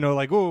 Okay.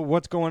 Like, oh,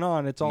 what's going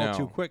on? It's all No.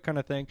 too quick kind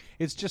of thing.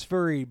 It's just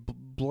very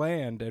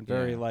bland and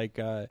very like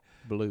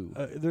blue.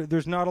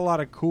 there's not a lot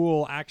of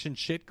cool action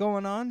shit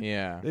going on.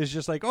 Yeah. It's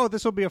just like, oh,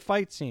 this will be a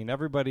fight scene.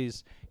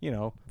 Everybody's,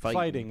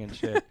 fighting and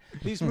shit.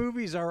 These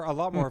movies are a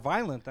lot more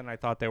violent than I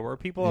thought they were.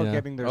 People are Yeah.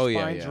 getting their Oh, yeah,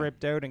 spines yeah.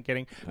 ripped out and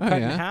getting cut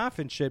in yeah? half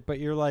and shit, but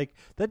you're like,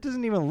 that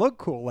doesn't even look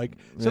cool. Like,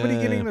 somebody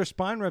Yeah. getting their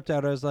spine ripped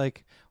out, I was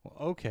like,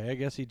 well, okay, I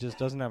guess he just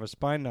doesn't have a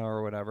spine now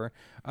or whatever.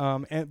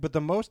 But the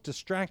most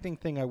distracting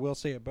thing I will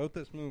say about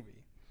this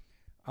movie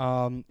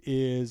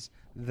is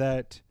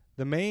that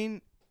the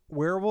main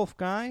werewolf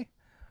guy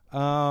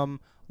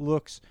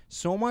looks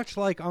so much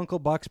like Uncle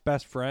Buck's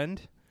best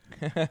friend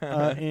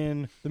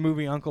in the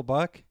movie Uncle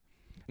Buck.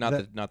 Not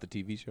the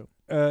TV show.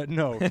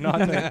 No,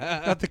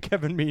 not the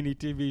Kevin Meaney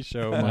TV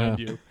show, mind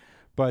you,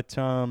 but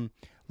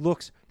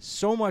looks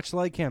so much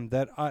like him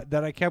that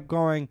I kept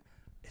going,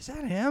 is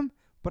that him?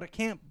 But I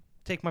can't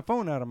take my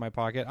phone out of my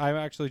pocket. I'm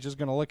actually just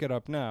going to look it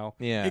up now.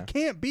 Yeah. It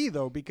can't be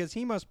though, because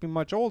he must be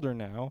much older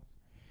now.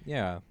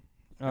 Yeah.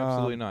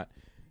 Absolutely not.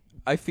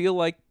 I feel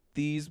like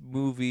these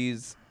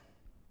movies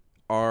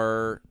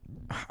are,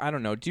 I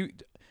don't know.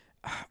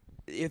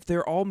 If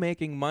they're all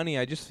making money,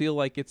 I just feel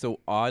like it's a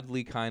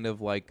oddly kind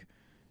of like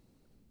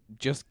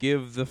just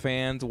give the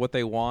fans what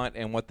they want,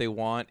 and what they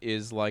want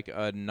is like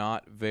a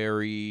not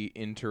very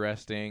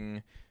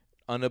interesting,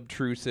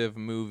 unobtrusive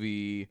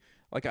movie.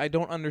 like, I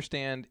don't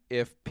understand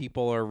if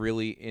people are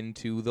really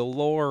into the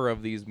lore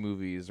of these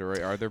movies,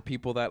 or are there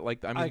people that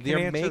like? I mean,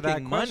 they're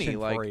making money.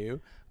 Like, for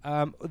you.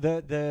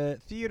 The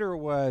theater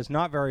was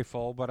not very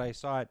full, but I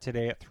saw it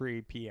today at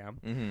 3 p.m.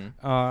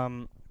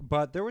 Mm-hmm.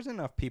 But there was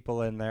enough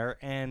people in there,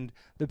 and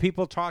the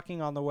people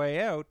talking on the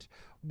way out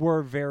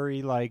were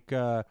very like,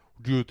 do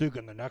you think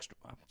in the next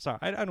one? Sorry,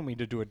 I don't mean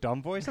to do a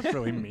dumb voice. That's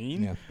really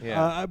mean.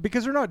 Yeah.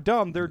 Because they're not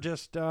dumb. They're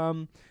just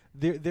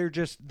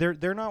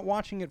they're not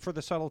watching it for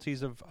the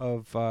subtleties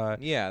of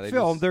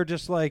film. They're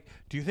just like,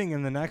 do you think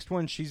in the next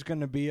one she's going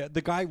to be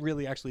the guy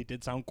really actually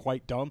did sound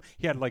quite dumb.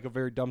 He had like a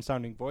very dumb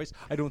sounding voice.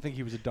 I don't think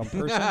he was a dumb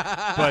person,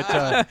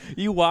 but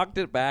you walked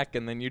it back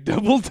and then you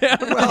doubled down.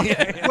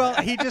 Well,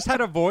 he just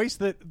had a voice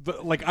that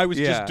like I was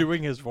just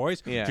doing his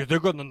voice. Yeah. Do you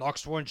think in the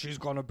next one she's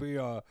going to be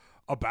a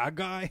bad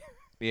guy?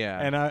 Yeah.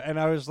 And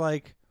I was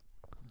like,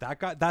 that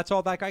guy. That's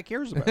all that guy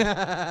cares about.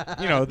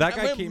 That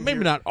guy came. Maybe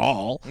here. not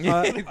all.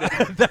 That's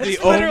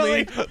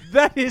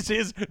that is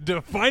his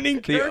defining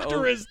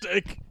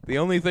characteristic. The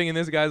only thing in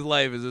this guy's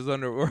life is his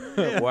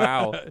underwear.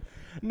 Wow.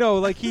 No,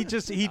 like he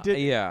did.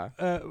 Yeah.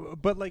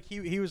 But like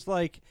he was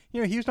like,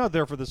 he was not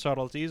there for the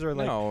subtleties or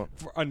like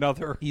for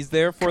another. He's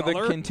there for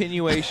color. the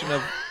continuation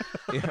of,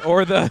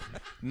 or the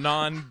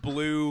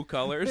non-blue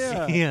colors.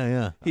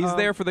 Yeah. He's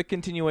there for the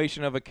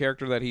continuation of a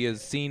character that he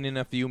has seen in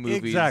a few movies.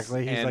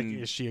 Exactly. He's like,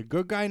 is she a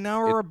good guy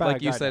now or a bad guy?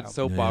 Like you said, now?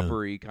 soap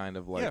opera-y kind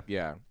of like,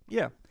 Yeah.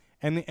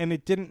 And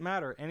it didn't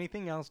matter.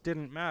 Anything else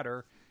didn't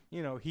matter.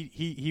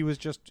 He was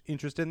just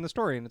interested in the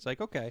story, and it's like,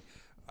 okay.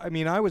 I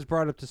mean, I was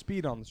brought up to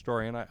speed on the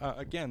story, and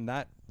again,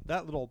 that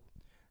little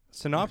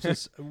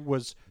synopsis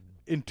was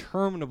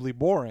interminably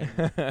boring.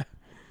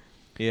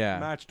 Yeah.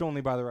 Matched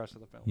only by the rest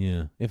of the film.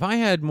 Yeah. If I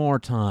had more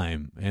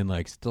time and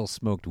like still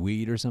smoked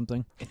weed or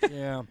something,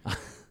 Yeah.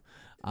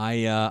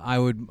 I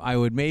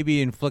would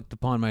maybe inflict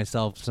upon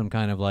myself some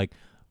kind of like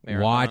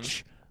Marathon.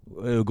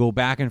 Go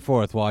back and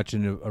forth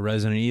watching a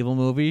Resident Evil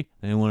movie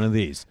and one of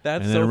these.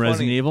 That's and then so a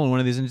Resident funny. Evil and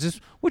one of these, and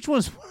just which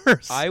one's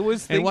worse? I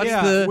was And thinking,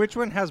 what's which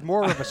one has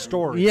more of a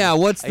story? Yeah,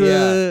 what's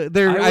the?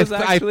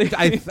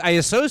 I I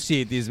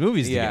associate these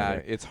movies yeah,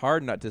 together. it's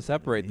hard not to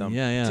separate them.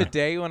 Yeah.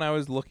 Today, when I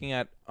was looking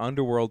at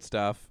Underworld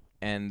stuff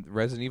and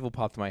Resident Evil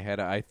popped in my head,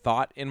 I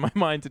thought in my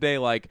mind today,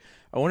 like,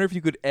 I wonder if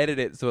you could edit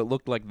it so it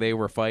looked like they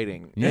were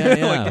fighting. Yeah.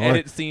 Like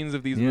edit scenes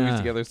of these movies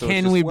together. So Can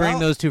it's just, we bring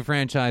those two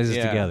franchises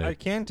together? I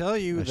can tell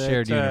you A that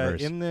shared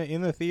universe.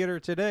 in the theater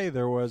today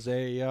there was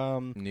a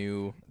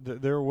new?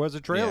 there was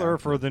a trailer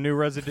for the new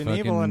Resident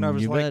Evil, and I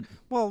was you like, bet.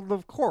 well,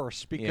 of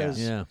course, because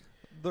Yeah.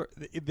 they're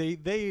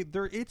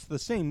it's the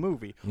same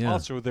movie. Yeah.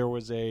 Also, there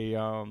was a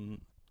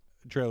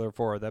trailer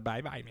for the Bye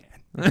Bye Man.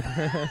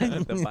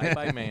 The Bye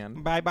Bye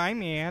Man. Bye Bye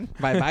Man.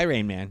 Bye bye,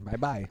 Rain Man. Bye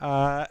bye.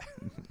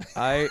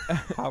 I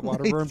Hot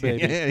water burn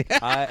baby.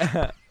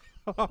 I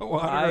Hot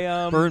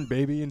water burn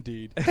baby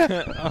indeed.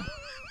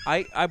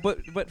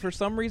 but for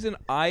some reason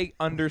I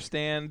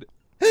understand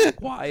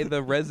why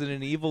the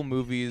Resident Evil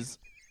movies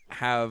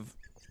have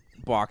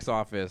box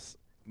office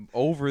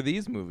over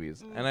these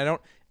movies, and I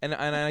don't. And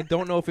I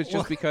don't know if it's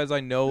just because I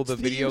know the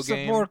video use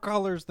game. of more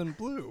colors than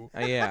blue.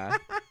 Yeah,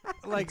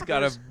 Like it's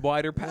got a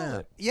wider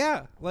palette.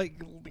 Yeah,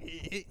 like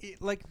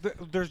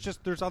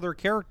there's other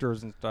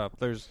characters and stuff.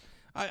 There's,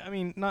 I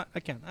mean, not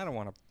again. I don't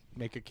want to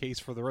make a case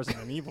for the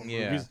Resident Evil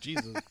movies.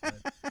 Jesus. But.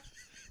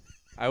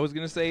 I was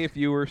gonna say if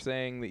you were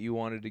saying that you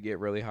wanted to get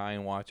really high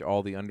and watch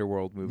all the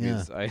Underworld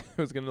movies, I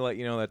was gonna let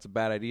you know that's a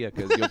bad idea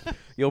because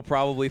you'll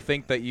probably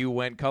think that you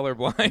went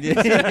colorblind.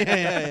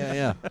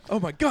 Yeah. Oh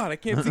my God, I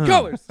can't see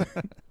colors.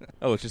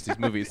 Oh, it's just these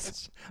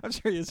movies. I'm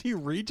sorry. Is he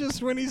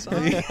Regis when he's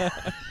high?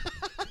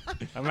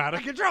 I'm out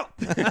of control.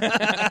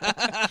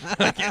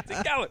 I can't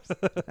see colors.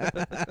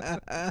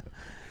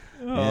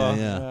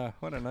 Yeah.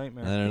 What a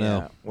nightmare. I don't know.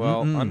 Yeah.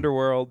 Well,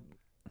 Underworld,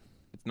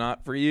 it's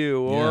not for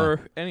you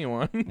or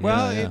anyone.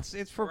 Well, Yeah.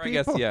 it's for Or I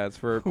people guess it's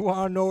for who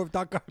want to know if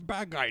that guy's a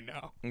bad guy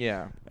now.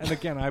 yeah. And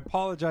again, I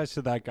apologize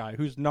to that guy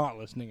who's not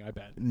listening, I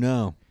bet.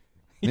 No.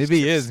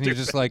 Maybe he is, and he's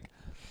just like,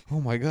 oh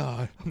my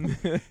God.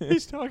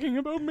 He's talking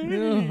about me.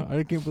 Yeah,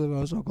 I can't believe I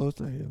was so close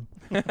to him.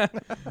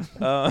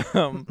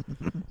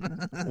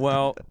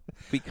 Well,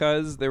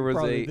 because there was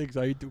Probably a thinks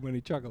I eat too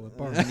many chocolate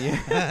bars.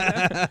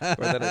 yeah,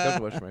 or that I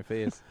don't wash my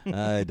face.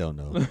 I don't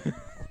know.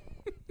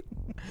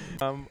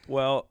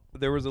 Well,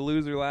 there was a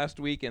loser last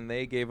week, and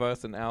they gave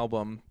us an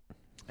album.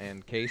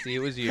 And Casey, it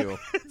was you.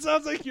 It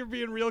sounds like you're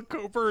being real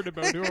covert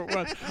about who it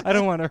was. I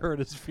don't want to hurt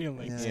his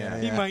feelings. Yeah.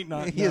 He might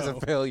not He know. is a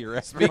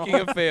failure. Speaking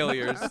of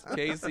failures,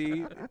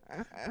 Casey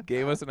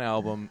gave us an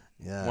album.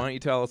 Yeah. Why don't you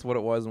tell us what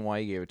it was and why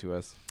you gave it to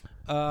us?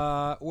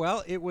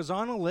 Well, it was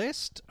on a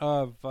list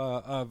of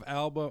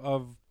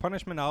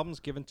punishment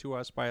albums given to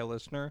us by a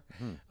listener,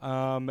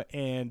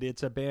 and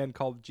it's a band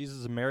called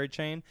Jesus and Mary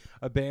Chain,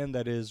 a band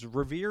that is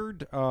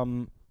revered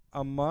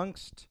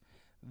amongst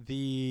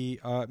the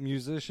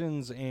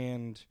musicians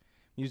and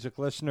music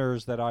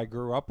listeners that I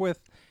grew up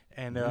with,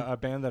 and a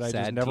band that I just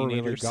Sad never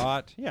really teenagers.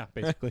 got. Yeah,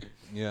 basically.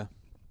 Yeah.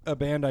 A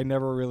band I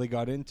never really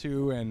got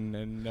into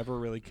and never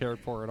really cared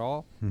for at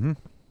all. Mm-hmm.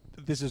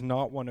 This is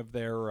not one of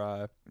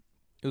their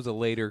It was a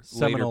later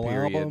seminal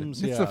period.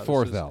 albums. It's yeah, the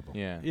fourth this was- album.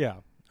 Yeah.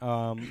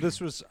 Yeah.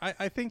 This was,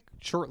 I think,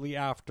 shortly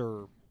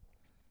after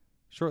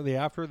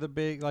the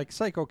big, like,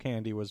 Psycho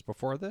Candy was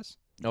before this.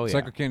 Oh yeah.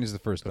 Psycho Candy's the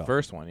first the album.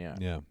 first one. Yeah.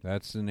 Yeah,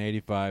 that's in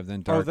 '85.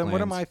 Then Oh, Darklands. then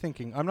what am I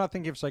thinking? I'm not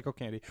thinking of Psycho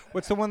Candy.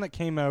 What's the one that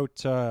came out?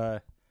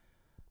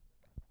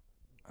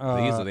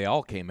 They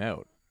all came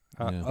out.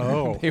 Yeah.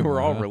 Oh. They were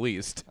all Uh-huh.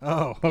 released.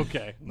 Oh,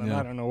 okay. Then Yeah.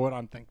 I don't know what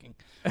I'm thinking.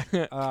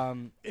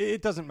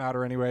 It doesn't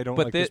matter anyway. I don't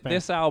But like this band.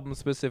 this album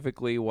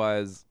specifically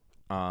was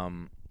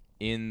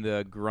in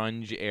the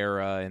grunge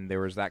era, and there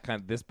was that kind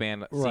of this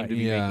band Right. seemed to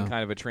be Yeah. making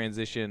kind of a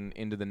transition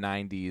into the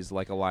 90s,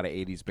 like a lot of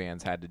 80s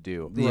bands had to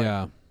do.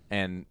 Yeah.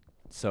 And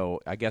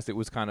so I guess it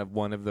was kind of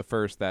one of the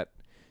first that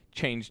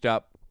changed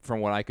up. From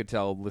what I could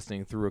tell,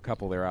 listening through a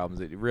couple of their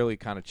albums, it really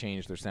kind of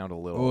changed their sound a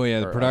little. Oh yeah,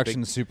 or the a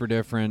production's big- super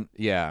different.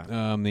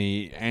 yeah.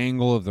 The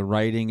angle of the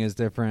writing is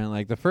different.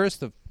 Like the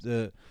first of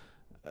the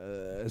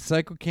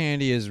Psycho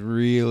Candy is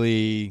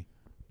really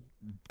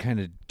kind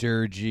of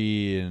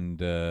dirgy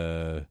and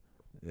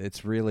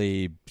it's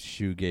really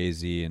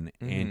shoegazy and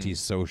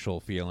antisocial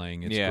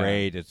feeling. It's Yeah.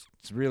 great. It's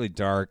really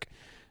dark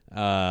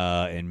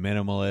and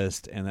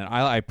minimalist. And then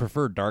I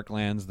prefer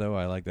Darklands though.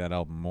 I like that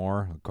album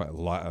more, quite a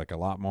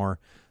lot more.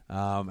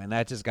 And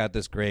that just got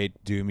this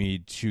great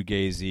doomy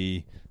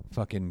shoegazy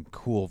fucking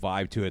cool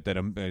vibe to it that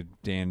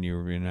Dan, you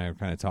and I were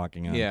kind of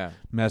talking on Yeah.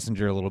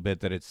 Messenger a little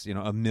bit, that it's,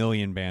 a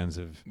million bands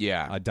have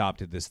Yeah.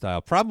 adopted this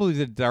style. Probably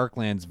the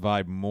Darklands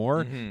vibe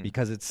more Mm-hmm.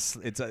 because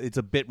it's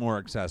a bit more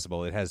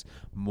accessible. It has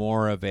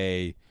more of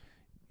a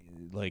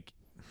like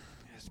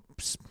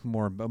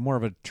more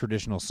of a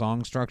traditional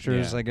song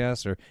structures, Yeah. I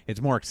guess, or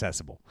it's more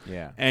accessible.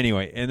 Yeah.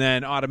 Anyway, and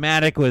then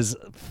Automatic was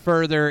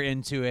further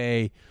into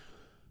a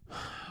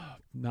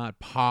not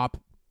pop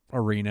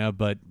arena,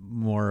 but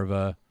more of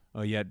a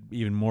yet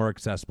even more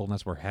accessible, and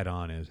that's where Head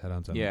On is. Head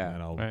On's on Yeah.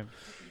 that album. Right.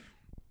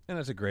 And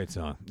that's a great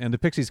song. And the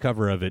Pixies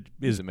cover of it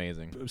It's is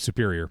amazing.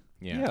 superior.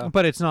 Yeah.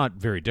 But it's not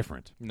very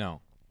different.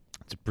 No.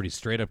 It's a pretty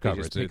straight up They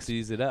cover. just It's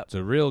pixies it up. it's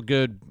a real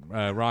good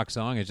rock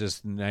song. It's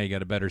just now you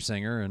got a better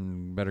singer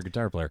and better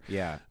guitar player.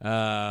 Yeah.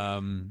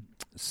 And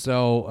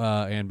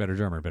better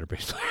drummer, better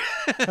bass player.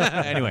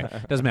 Anyway,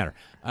 doesn't matter.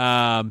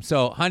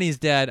 So Honey's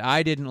Dead,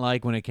 I didn't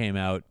like when it came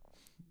out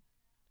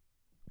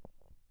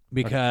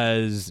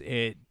because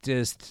it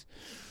just,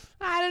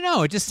 I don't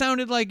know, it just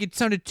sounded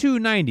too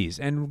 90s.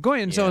 And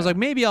so I was Yeah. like,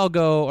 maybe I'll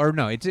go, or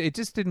no, it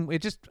just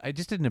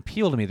didn't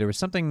appeal to me. There was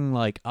something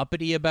like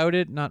uppity about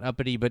it, not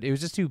uppity, but it was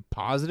just too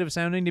positive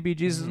sounding to be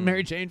Jesus and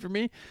Mary Chain for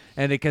me.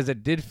 And because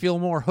it did feel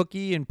more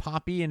hooky and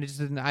poppy, and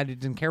I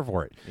didn't care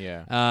for it.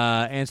 Yeah.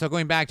 And so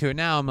going back to it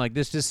now, I'm like,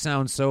 this just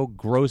sounds so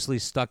grossly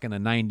stuck in the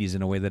 90s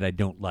in a way that I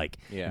don't like.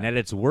 Yeah. And at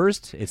its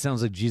worst, it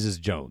sounds like Jesus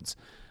Jones.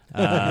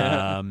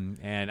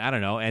 And I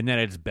don't know. And then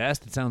at its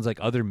best, it sounds like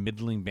other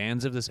middling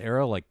bands of this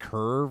era, like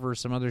Curve or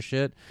some other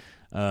shit.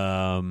 Yeah,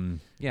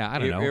 I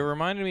don't know. It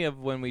reminded me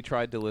of when we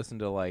tried to listen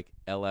to like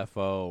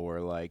LFO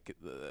or like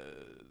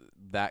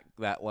that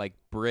like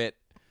Brit.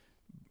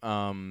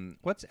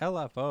 What's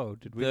LFO?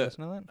 Did we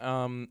listen to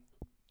that?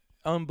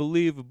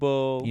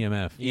 Unbelievable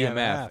EMF. EMF,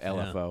 Yeah.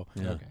 LFO.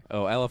 Yeah. Okay.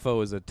 Oh,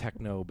 LFO is a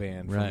techno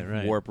band from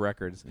Right. Warp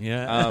Records.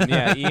 Yeah.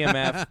 Yeah,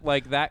 EMF,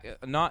 like that,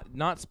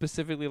 not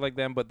specifically like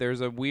them, but there's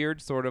a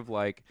weird sort of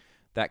like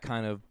that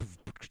kind of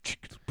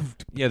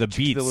Yeah, the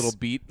beats. the little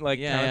beat like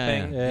Yeah, kind yeah,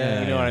 of thing. yeah.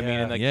 You know what I Yeah, mean?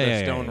 yeah. And like Yeah, the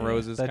yeah, Stone yeah.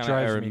 Roses That kind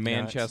drives of, or me nuts.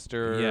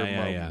 Manchester,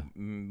 Yeah.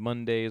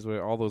 Mondays,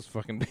 where all those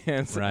fucking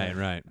bands.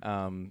 Right.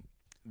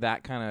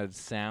 That kind of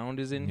sound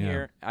is in Yeah.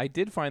 here. I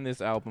did find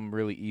this album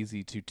really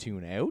easy to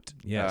tune out.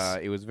 Yes.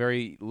 It was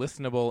very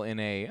listenable in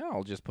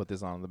I'll just put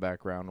this on in the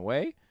background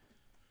way.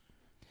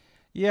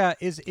 Yeah,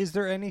 is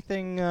there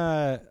anything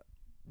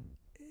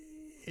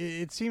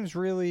it seems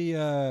really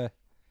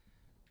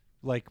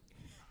like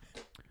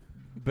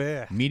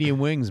bleh. Medium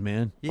wings,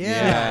 man.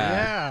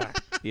 Yeah.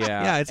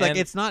 Yeah. Yeah, it's like And-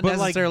 it's not But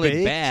like necessarily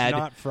baked, bad.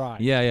 not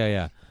fried.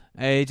 Yeah.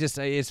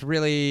 It's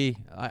really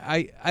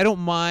I don't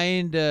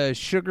mind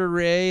Sugar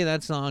Ray.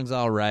 That song's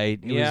all right.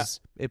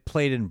 It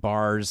played in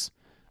bars,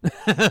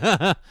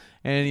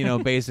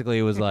 and basically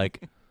it was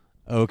like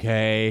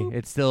okay.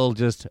 It's still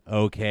just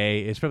okay.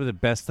 It's probably the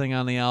best thing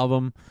on the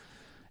album,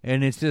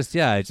 and it's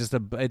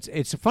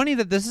funny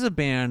that this is a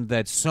band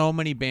that so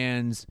many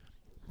bands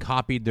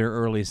copied their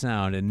early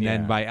sound, and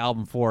then Yeah. by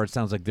album 4 it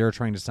sounds like they're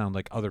trying to sound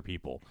like other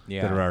people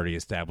Yeah. that are already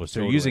established.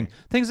 They're Totally. using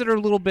things that are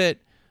a little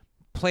bit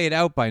played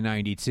out by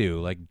 92,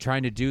 like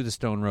trying to do the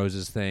Stone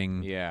Roses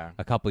thing Yeah.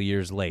 a couple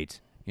years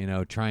late,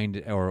 trying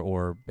to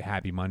or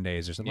Happy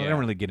Mondays or something. I Yeah. don't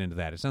really get into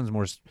that. It sounds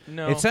more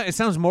No. it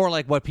sounds more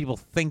like what people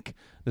think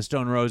the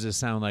Stone Roses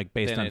sound like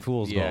based on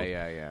Fool's Gold.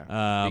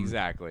 Yeah.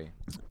 Exactly.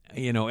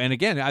 And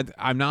again,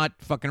 I'm not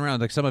fucking around.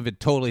 Like some of it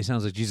totally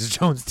sounds like Jesus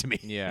Jones to me.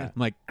 Yeah. I'm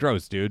like,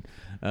 gross, dude.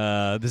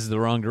 This is the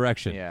wrong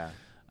direction. Yeah.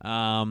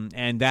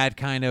 And that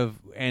kind of,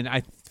 and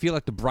I feel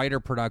like the brighter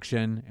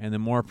production and the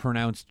more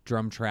pronounced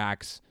drum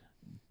tracks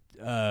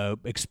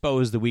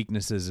expose the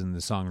weaknesses in the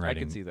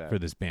songwriting see that. for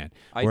this band.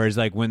 Whereas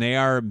like when they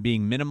are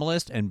being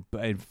minimalist and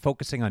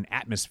focusing on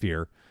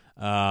atmosphere,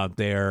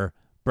 they're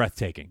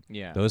breathtaking.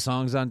 Yeah. Those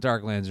songs on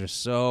Darklands are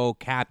so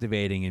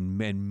captivating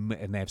and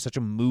they have such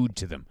a mood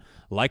to them.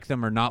 Like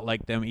them or not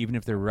like them, even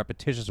if they're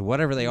repetitious or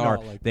whatever they are,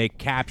 they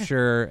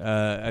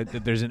capture.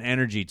 There's an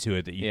energy to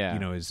it that you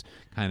know is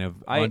kind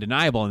of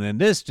undeniable. And then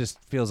this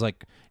just feels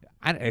like.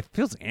 It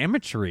feels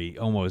amateur-y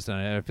almost,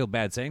 and I feel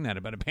bad saying that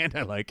about a band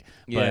I like.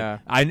 But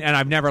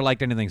I've never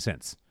liked anything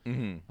since.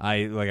 Mm-hmm.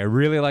 I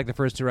really like the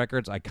first 2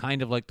 records. I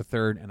kind of like the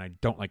third, and I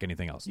don't like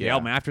anything else. The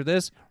album after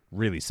this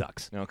really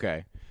sucks.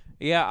 Okay,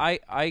 yeah,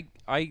 I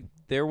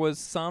there was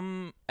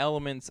some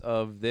elements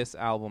of this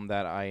album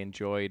that I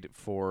enjoyed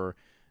for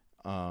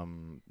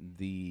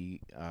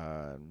the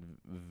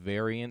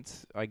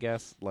variant, I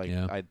guess,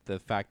 the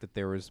fact that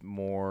there was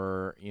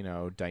more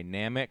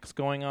dynamics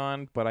going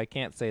on, but I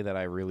can't say that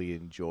I really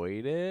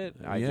enjoyed it.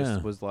 I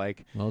just was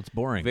like, well, it's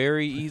boring,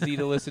 very easy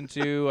to listen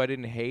to. I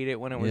didn't hate it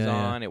when it was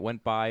on. It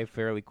went by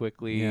fairly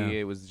quickly.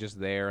 It was just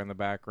there in the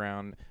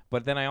background.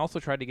 But then I also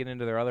tried to get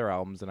into their other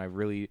albums, and I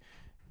really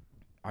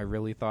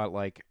thought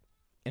like,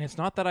 and it's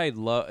not that I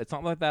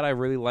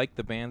really liked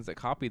the bands that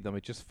copied them.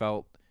 It just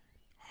felt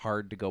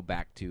hard to go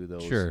back to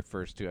those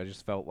first 2. I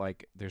just felt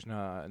like there's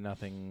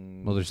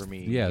nothing for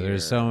me. Yeah, here.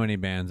 There's so many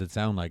bands that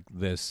sound like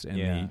this, and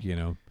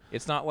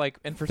it's not like,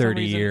 and for 30 some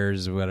reason,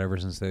 years or whatever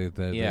since they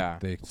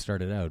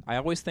started out. I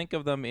always think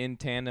of them in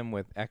tandem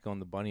with Echo and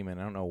the Bunnymen.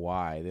 I don't know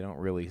why they don't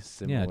really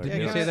similar. Yeah,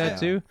 did you say that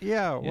too?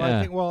 Yeah.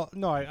 Well,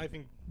 I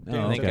think.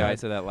 I think I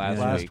said that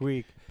last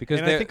week. Because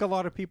I think a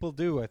lot of people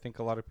do. I think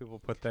a lot of people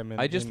put them in.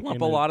 I just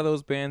lump a lot of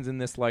those bands in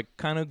this like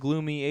kind of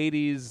gloomy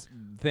 80s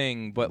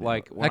thing, but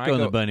like when Echo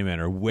and the Bunnymen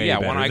are way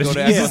better. When I go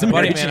to Echo and the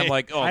Bunnymen, I'm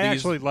like, I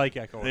actually like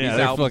Echo. These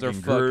albums are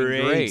fucking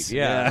great.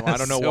 Yeah, I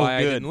don't know why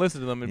I didn't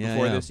listen to them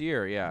before this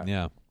year.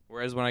 Yeah.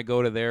 Whereas when I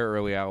go to their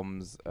early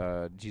albums,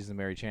 Jesus and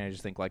Mary Chain, I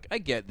just think like, I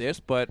get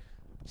this, but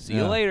see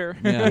you later.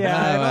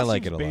 I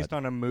like it a lot. Based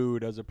on a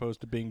mood as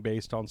opposed to being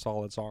based on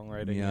solid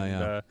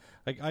songwriting.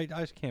 I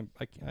just can't.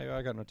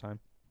 I got no time.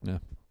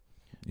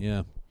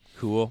 Yeah.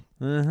 Cool.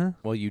 Uh-huh.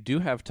 Well, you do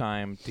have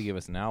time to give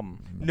us an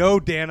album.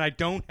 No, Dan, I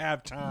don't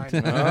have time.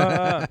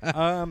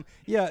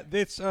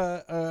 This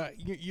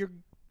you're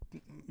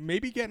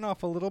maybe getting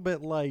off a little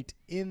bit light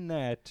in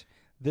that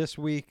this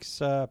week's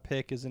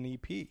pick is an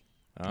EP.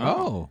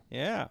 Oh.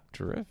 Yeah.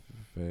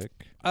 Terrific.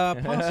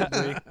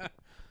 Possibly.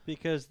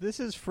 Because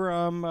this is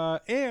from,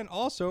 and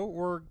also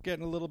we're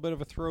getting a little bit of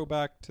a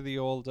throwback to the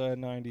old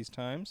 90s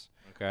times.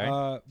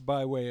 Okay.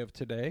 By way of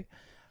today.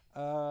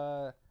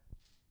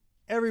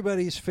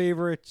 Everybody's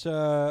favorite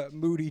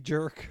moody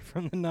jerk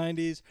from the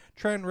 90s,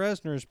 Trent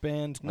Reznor's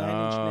band Nine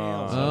Inch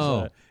Nails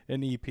has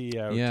an EP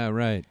out. Yeah,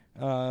 right.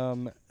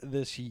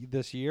 This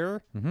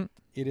year. Mm-hmm.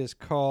 It is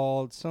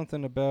called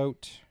Something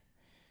About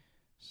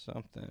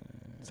Something.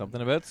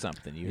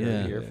 You heard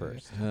it here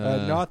first.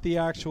 Not the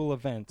actual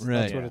event. Right.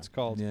 That's what it's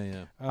called.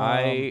 Yeah.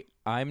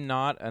 I'm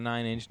not a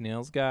Nine Inch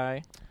Nails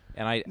guy,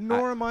 and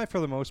nor am I for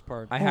the most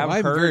part. I have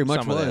I heard very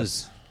much some of was.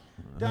 this.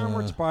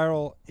 Downward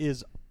Spiral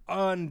is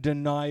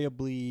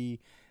undeniably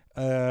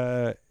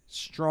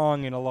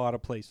strong in a lot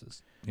of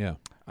places. Yeah.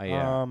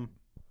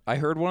 I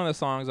heard one of the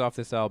songs off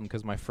this album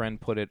because my friend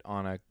put it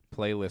on a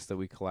playlist that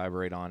we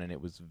collaborate on, and it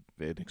was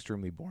an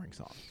extremely boring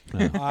song.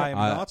 I'm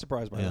not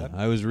surprised by that.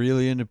 I was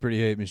really into Pretty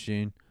Hate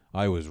Machine.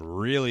 I was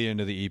really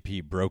into the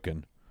EP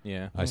Broken.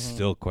 Yeah. I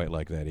still quite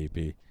like that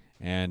EP.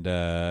 And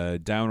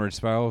Downward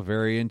Spiral,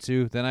 very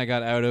into. Then I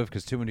got out of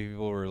because too many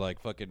people were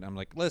like, fucking, I'm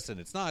like, listen,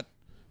 it's not.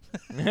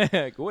 Wait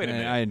a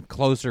minute. And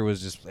Closer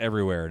was just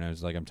everywhere, and I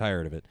was like, I'm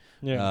tired of it.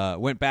 Yeah.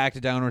 Went back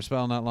to Downward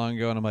Spiral not long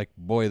ago, and I'm like,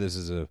 boy, this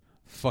is a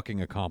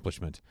fucking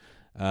accomplishment.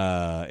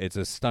 It's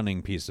a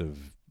stunning piece of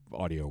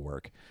audio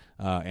work,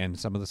 and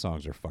some of the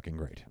songs are fucking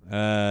great.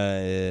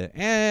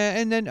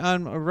 And then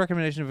on a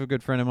recommendation of a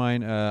good friend of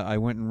mine, I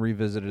went and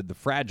revisited The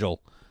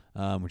Fragile,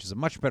 which is a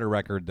much better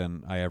record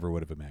than I ever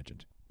would have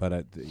imagined.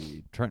 But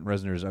Trent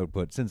Reznor's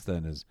output since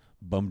then has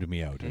bummed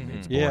me out in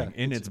its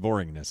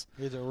boringness.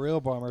 It's a real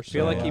bummer. I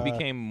feel like he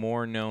became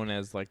more known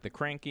as like the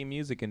cranky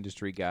music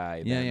industry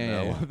guy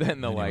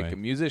than the like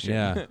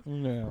musician.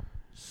 Yeah.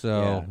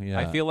 So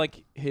I feel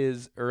like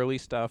his early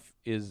stuff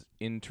is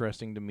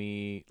interesting to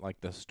me, like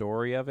the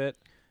story of it.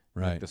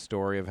 Right. Like the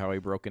story of how he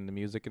broke into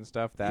music and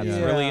stuff. That's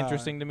really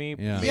interesting to me.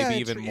 Yeah. Maybe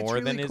even more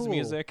really than his cool.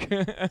 music.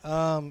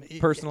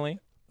 Personally.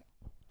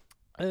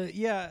 I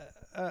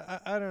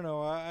don't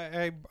know.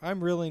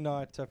 I'm really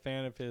not a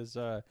fan of his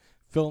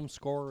film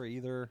score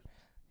either.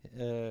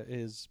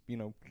 His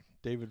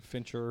David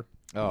Fincher.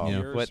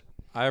 But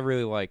I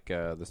really like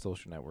the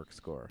Social Network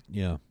score.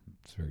 Yeah,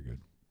 it's very good.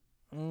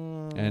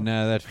 And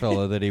that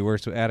fellow that he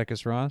works with,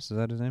 Atticus Ross, is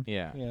that his name?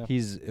 Yeah.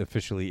 He's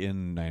officially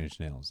in Nine Inch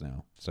Nails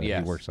now, so he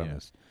works on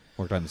this.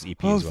 Worked on this EP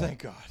Oh, as well.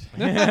 thank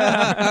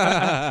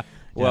God.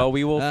 Well,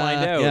 we will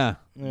find out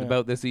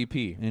about this EP.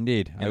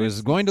 Indeed. And I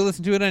was going to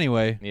listen to it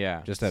anyway.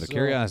 Yeah. Just out of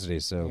curiosity,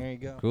 so there you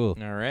go. Cool.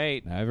 All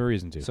right. I have a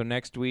reason to. So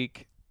next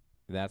week,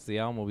 that's the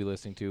album we'll be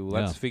listening to.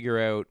 Let's figure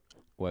out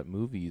what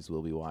movies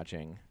we'll be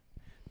watching.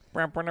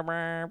 Sweet.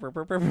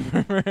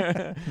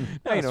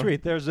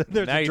 There's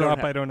a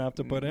drop I don't have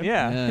to put in.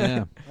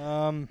 Yeah.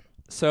 Yeah.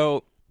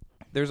 So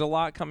there's a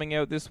lot coming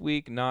out this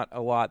week. Not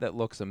a lot that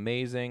looks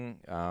amazing.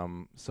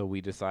 So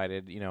we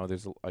decided,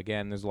 there's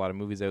a lot of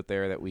movies out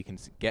there that we can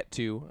get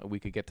to. We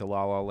could get to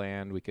La La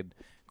Land. We could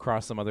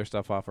cross some other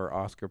stuff off our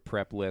Oscar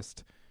prep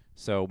list.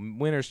 So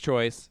winner's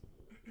choice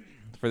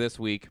for this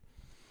week.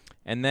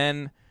 And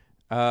then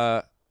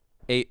a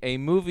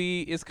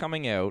movie is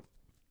coming out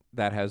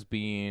that has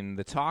been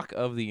the talk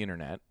of the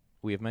internet.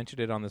 We have mentioned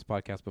it on this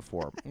podcast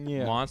before.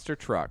 Yeah. Monster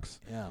Trucks.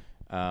 Yeah.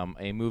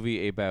 A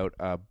movie about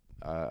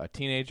a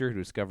teenager who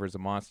discovers a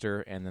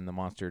monster, and then the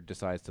monster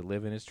decides to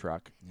live in his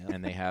truck,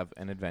 and they have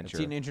an adventure. A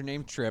teenager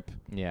named Trip,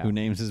 Yeah. who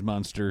names his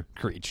monster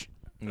Creech.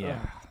 Yeah.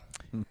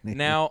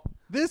 Now,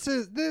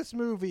 This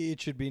movie,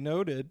 it should be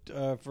noted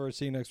for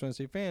See You Next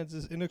Wednesday fans,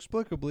 is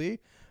inexplicably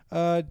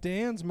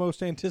Dan's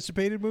most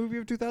anticipated movie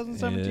of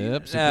 2017.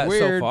 Yep, super so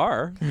weird.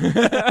 far,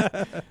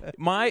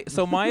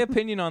 my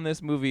opinion on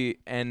this movie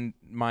and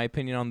my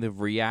opinion on the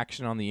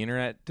reaction on the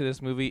internet to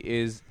this movie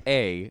is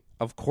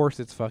of course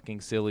it's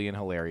fucking silly and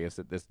hilarious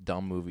that this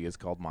dumb movie is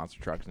called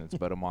Monster Trucks and it's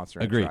about a monster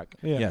in a Agreed. truck.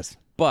 Yeah. Yes.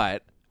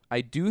 But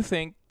I do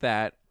think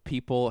that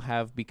people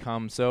have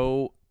become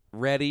so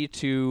ready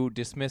to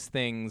dismiss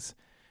things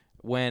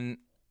when,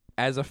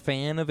 as a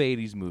fan of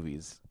 80s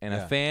movies and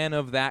a fan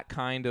of that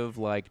kind of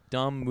like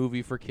dumb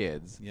movie for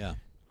kids, Yeah.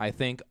 I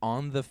think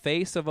on the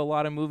face of a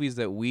lot of movies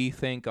that we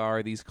think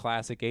are these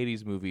classic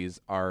 80s movies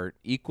are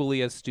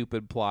equally as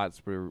stupid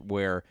plots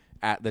where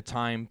at the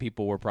time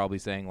people were probably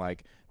saying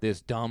like this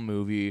dumb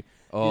movie,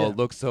 it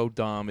looks so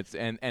dumb. It's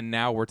and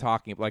now we're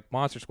talking like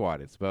Monster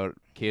Squad. It's about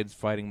kids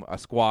fighting a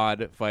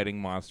squad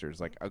fighting monsters.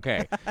 Like,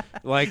 okay.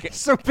 Like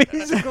So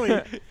basically,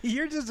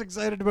 you're just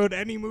excited about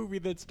any movie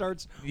that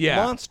starts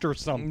monster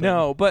something.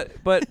 no, but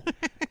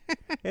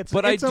it's,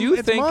 but it's I do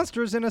it's think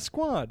monsters in a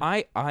squad.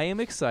 I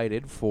am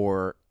excited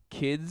for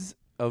kids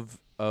of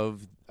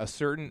a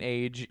certain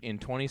age in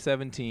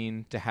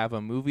 2017 to have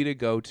a movie to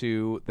go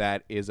to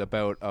that is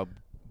about a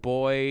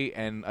boy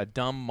and a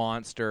dumb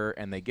monster,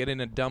 and they get in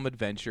a dumb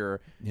adventure.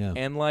 Yeah.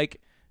 And like,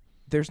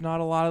 there's not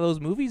a lot of those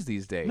movies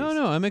these days.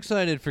 No, I'm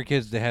excited for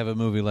kids to have a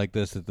movie like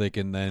this that they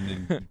can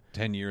then in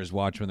 10 years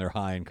watch when they're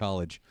high in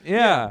college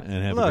Yeah. and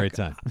have Look, a great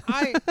time.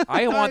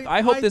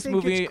 I hope this think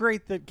movie. It's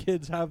great that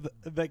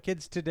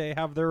kids today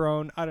have their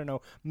own. I don't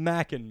know,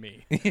 Mac and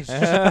Me.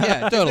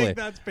 Yeah, totally. I think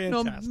that's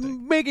fantastic.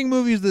 Making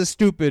movies this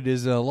stupid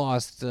is a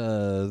lost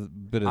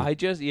bit of.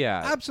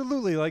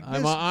 Absolutely, like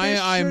this.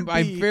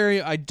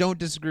 I don't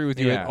disagree with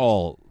you Yeah. at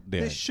all.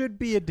 Dan. This should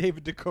be a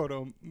David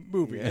Dakota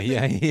movie.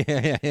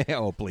 Yeah.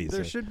 Oh, please.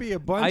 There sir. should be a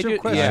bunch I of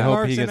question I hope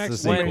marks he and gets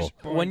the exclamation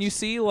sequel. points. when you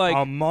see like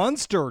a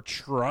monster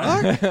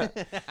truck.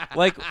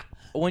 like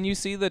when you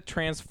see the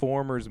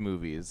Transformers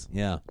movies,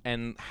 Yeah.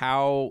 and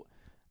how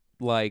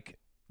like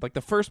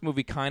the first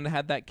movie kind of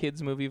had that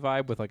kids movie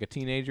vibe with like a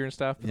teenager and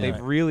stuff, but Yeah.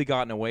 they've really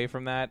gotten away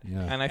from that. Yeah.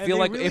 And I And feel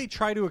they like really if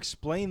try to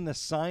explain the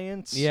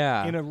science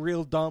Yeah. in a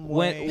real dumb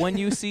way. when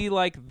you see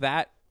like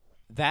that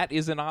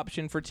is an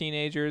option for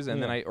teenagers,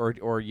 and then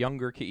or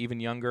younger, even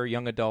younger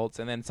young adults,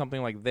 and then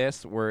something like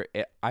this where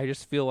I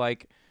just feel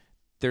like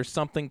there's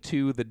something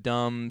to the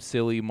dumb,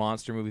 silly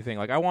monster movie thing.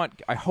 Like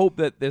I hope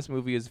that this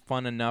movie is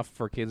fun enough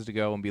for kids to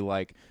go and be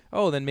like,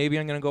 oh, then maybe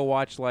I'm gonna go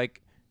watch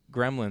like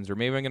Gremlins, or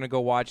maybe I'm gonna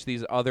go watch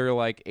these other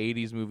like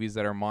 80s movies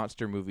that are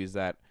monster movies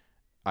that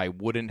I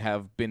wouldn't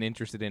have been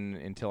interested in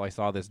until I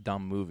saw this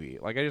dumb movie.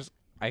 Like I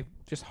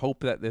just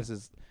hope that this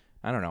is,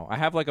 I don't know. I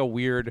have like a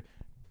weird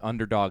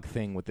underdog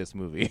thing with this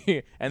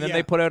movie. And then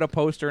they put out a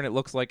poster and it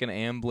looks like an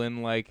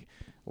Amblin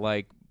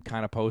like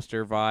kind of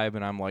poster vibe,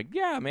 and I'm like,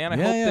 yeah, man, I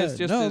hope this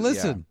just no, is,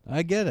 listen,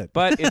 I get it.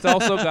 But it's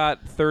also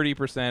got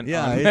 30%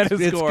 yeah, on it's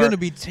Metascore. going to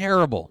be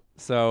terrible.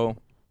 So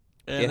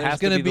And it has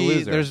there's to be the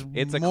loser. There's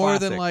It's a more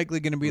classic than likely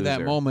going to be that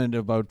loser. moment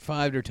about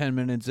 5 or 10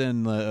 minutes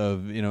in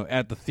of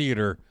at the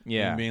theater,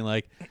 Yeah. and being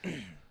like,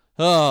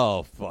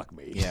 oh fuck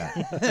me, Yeah.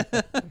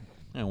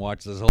 and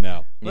watch this whole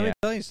now. Let me Yeah.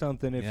 tell you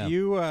something.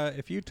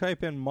 If you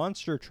type in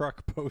monster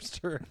truck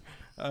poster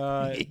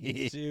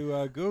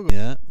to Google,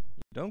 Yeah,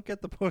 don't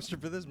get the poster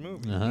for this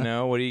movie.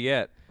 No, what do you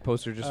get?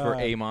 Poster just for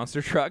a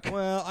monster truck?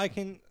 Well, I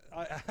can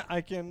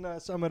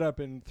sum it up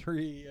in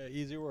 3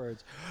 easy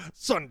words: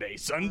 Sunday,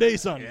 Sunday,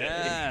 Sunday.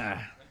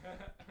 Yeah.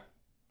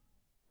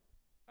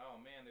 Oh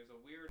man, there's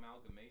a weird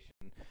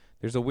amalgamation.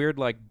 There's a weird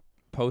like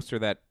poster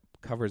that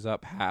covers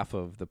up half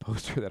of the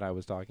poster that I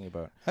was talking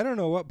about. I don't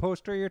know what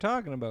poster you're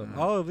talking about.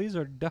 All of these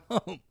are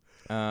dumb.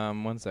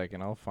 1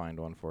 second, I'll find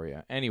one for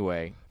you.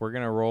 Anyway, we're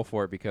gonna roll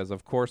for it because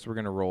of course we're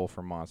gonna roll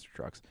for monster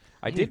trucks.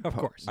 I did, Of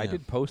course. I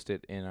did post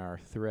it in our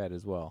thread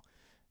as well.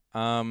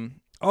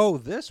 Oh,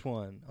 this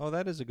one. Oh,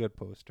 that is a good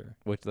poster.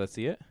 Which, let's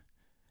see it.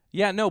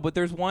 Yeah, no, but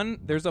there's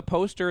a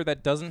poster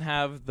that doesn't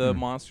have the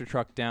monster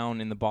truck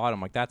down in the bottom.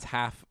 Like that's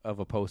half of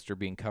a poster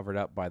being covered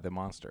up by the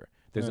monster.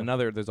 There's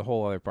there's a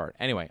whole other part.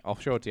 Anyway, I'll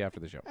show it to you after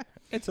the show.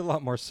 It's a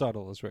lot more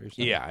subtle, is what you're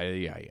saying.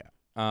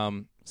 Yeah.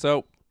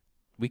 So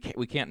we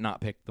can't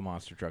not pick the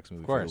monster trucks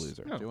movie for a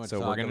loser. So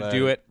we're gonna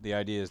do it. The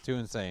idea is too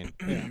insane.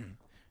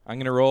 I'm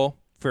gonna roll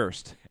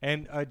first.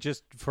 And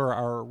just for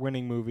our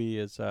winning movie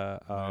is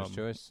Winner's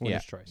choice.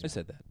 Winner's choice. I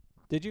said that.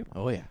 Did you?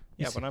 Oh, yeah.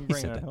 Yeah, but I'm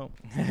bringing it home.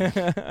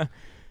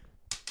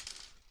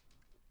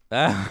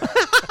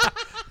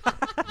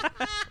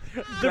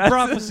 The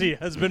prophecy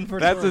has been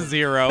fulfilled. That's a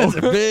 0. That's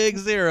a big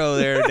 0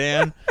 there,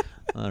 Dan.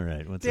 All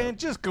right, what's Dan, up?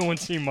 just go and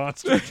see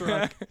Monster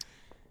Truck.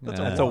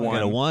 That's a 1.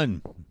 Got a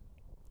 1.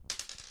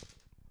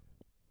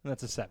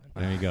 That's a 7.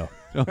 There you go.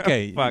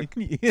 Okay. Fuck.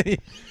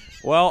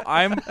 Well,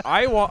 I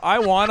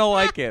want to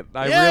like it.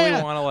 I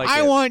really want to like it.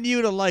 I want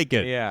you to like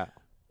it. Yeah.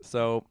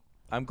 So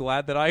I'm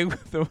glad that I was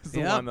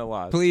the one that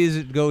lost.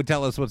 Please go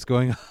tell us what's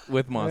going on.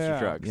 With Monster Yeah.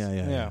 Trucks.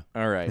 Yeah.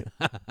 All right.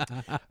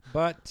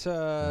 But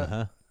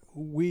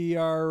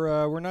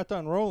we're not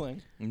done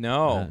rolling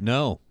No.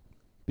 No.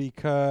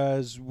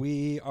 because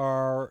we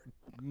are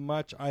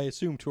much, I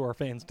assume, to our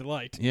fans'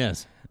 delight.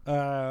 Yes.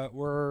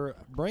 We're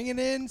bringing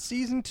in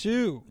season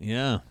 2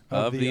 Yeah.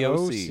 of the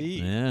OC.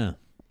 Yeah.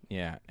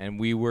 Yeah. And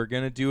we were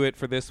going to do it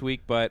for this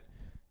week, but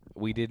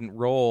we didn't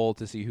roll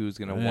to see who's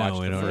going to watch we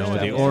the don't first know what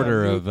the episode.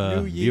 order New- of new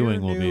year,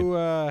 viewing will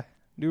be.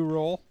 New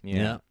roll.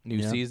 Yeah. New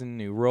Yeah. season,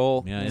 new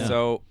roll. Yeah, yeah.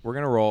 So we're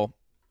going to roll,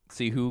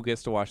 see who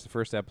gets to watch the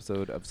first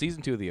episode of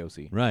season 2 of the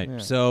OC. Right. Yeah.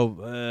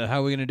 So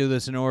how are we going to do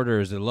this in order?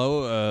 Is it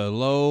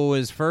low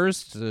is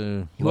first?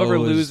 Whoever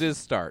low is- loses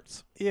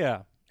starts.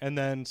 Yeah. And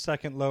then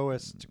second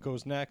lowest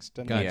goes next,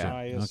 and Gotcha. the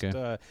highest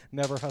Okay.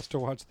 never has to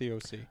watch the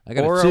OC. I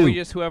got Or a are 2. we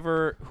just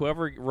whoever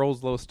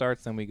rolls low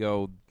starts, then we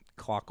go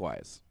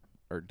clockwise?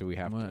 Or do we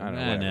have to? I don't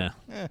know. Whatever.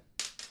 Nah.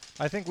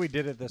 I think we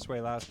did it this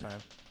way last time.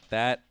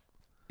 That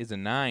is a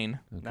 9.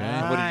 Okay.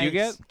 What did you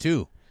get?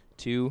 2.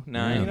 2,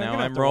 9. Yeah. You're not Now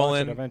gonna have I'm to watch it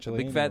rolling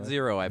eventually big fat anyway.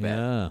 0, I bet.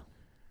 Yeah.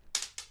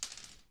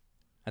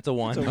 That's a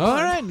 1. It's a All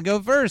right, go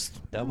first.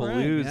 Double Right.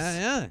 lose.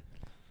 Yeah.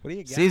 What do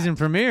you got? Season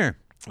premiere.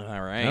 All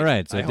right. All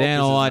right, so I hope Dan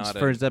this will is watch not a-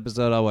 first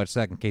episode. I'll watch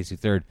second. Casey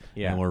third.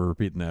 Yeah. And we're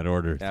repeating that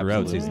order throughout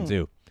Absolutely. season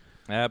 2.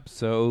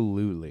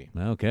 Absolutely.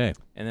 Okay.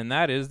 And then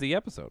that is the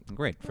episode.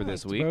 Great. For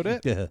this That's week.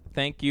 about it.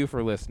 Thank you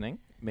for listening,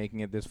 making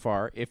it this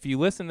far. If you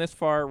listen this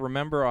far,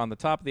 remember on the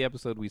top of the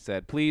episode we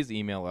said, please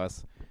email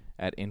us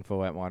at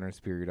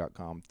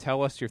info@modernsuperior.com.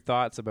 Tell us your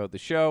thoughts about the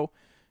show.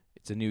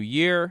 It's a new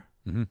year.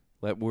 Mhm.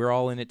 We're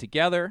all in it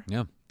together.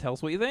 Yeah. Tell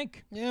us what you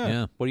think. Yeah.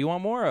 Yeah. What do you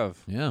want more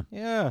of? Yeah.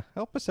 Yeah.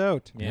 Help us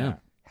out. Yeah.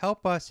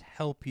 Help us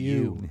help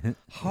you.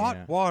 Hot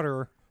Yeah.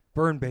 water,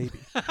 burn baby.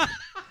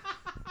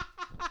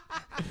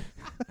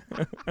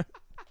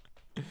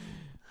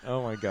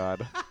 Oh, my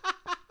God.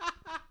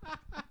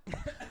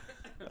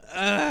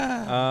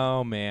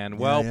 Oh, man.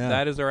 Well, yeah.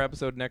 that is our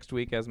episode next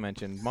week, as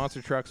mentioned.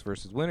 Monster Trucks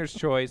versus Winner's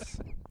Choice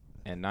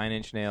and 9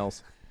 Inch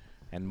Nails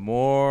and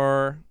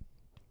more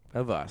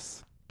of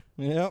us.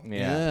 Yep.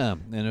 Yeah.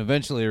 And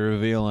eventually a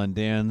reveal on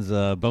Dan's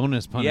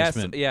bonus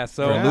punishment. Yes, yeah.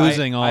 So for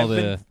losing all I've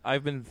the.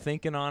 I've been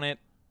thinking on it,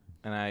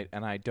 and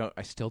I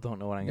still don't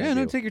know what I'm gonna Yeah, do.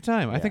 no, take your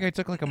time. I Yeah. think I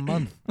took like a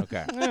month.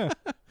 Okay,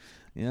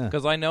 Yeah.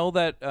 because I know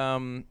that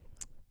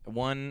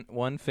one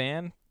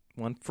friend,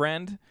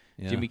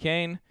 Yeah. Jimmy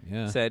Kane,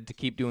 Yeah. said to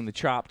keep doing the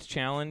chopped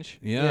challenge.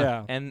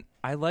 Yeah. And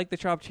I like the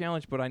chopped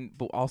challenge, but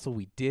also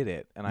we did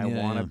it, and I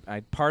Yeah, want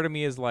to. Part of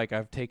me is like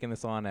I've taken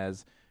this on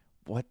as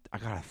what I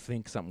gotta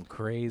think something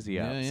crazy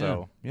up. Yeah,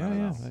 So I yeah, don't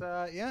yeah.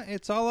 know. It's,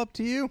 it's all up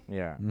to you.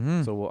 Yeah.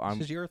 Mhm. So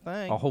This is your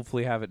thing. I'll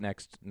hopefully have it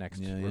next Yeah,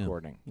 yeah.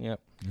 recording. Yep.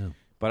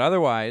 But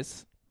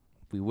otherwise,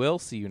 we will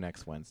see you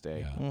next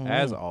Wednesday. Yeah.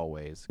 As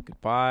always,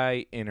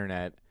 goodbye,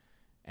 Internet,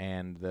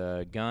 and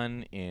the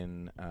gun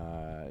in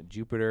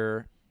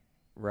Jupiter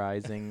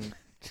Rising,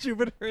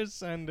 Jupiter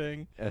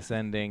Ascending.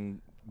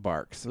 Ascending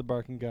barks. The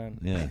barking gun.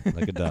 Yeah,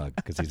 like a dog,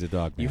 because he's a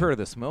dog. You've man. heard of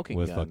the smoking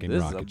With gun. fucking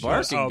This rocket is a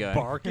barking A gun.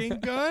 barking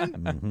gun?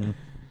 Mhm.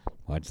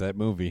 Watch that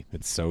movie.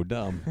 It's so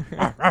dumb.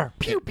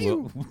 Pew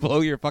pew.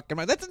 Blow your fucking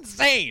mind. That's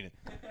insane.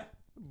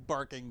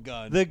 Barking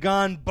gun. The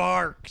gun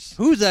barks.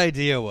 Whose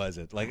idea was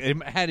it? Like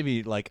it had to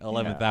be like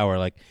 11th hour.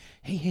 Like,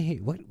 hey,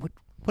 what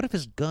if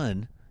his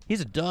gun? He's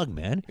a dog,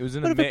 man. It was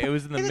in What the if it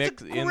was in the Hey,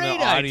 that's mix a in the great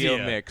audio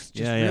idea. mix.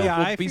 Just Yeah, yeah. real Yeah,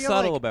 quick, I be feel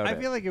subtle like, about I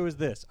it. feel like it was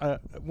this.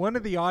 One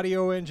of the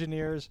audio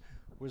engineers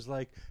was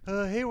like,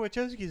 "Hey,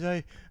 Wachowskis,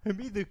 I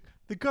made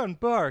the gun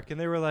bark," and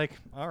they were like,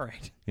 "All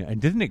right." Yeah,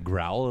 and didn't it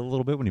growl a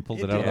little bit when he pulled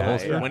it out of the Yeah,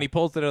 holster? when he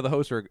pulls it out of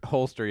the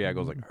holster, yeah, it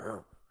goes like,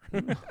 "Arr."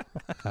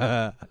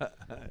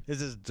 Is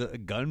his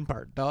gun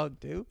part dog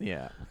too?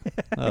 Yeah.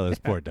 Oh, this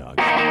poor dog.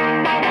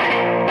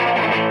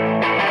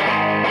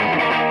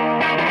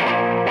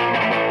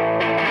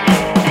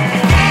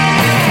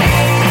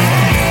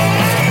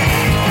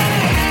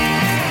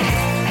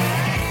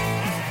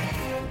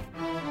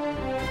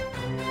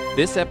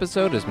 This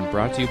episode has been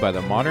brought to you by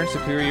the Modern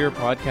Superior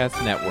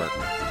Podcast Network.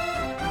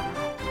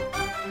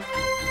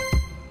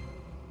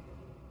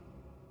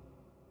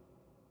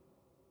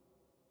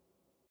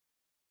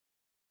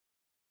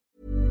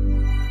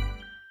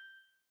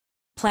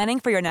 Planning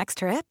for your next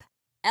trip?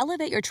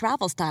 Elevate your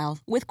travel style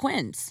with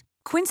Quince.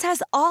 Quince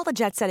has all the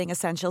jet-setting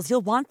essentials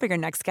you'll want for your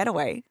next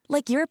getaway,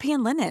 like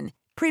European linen,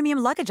 premium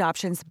luggage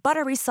options,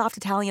 buttery soft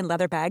Italian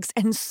leather bags,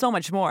 and so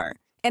much more.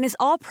 And is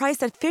all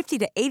priced at 50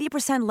 to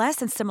 80% less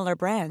than similar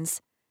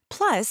brands.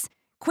 Plus,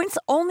 Quince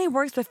only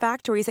works with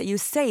factories that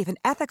use safe and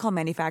ethical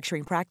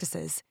manufacturing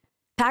practices.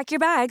 Pack your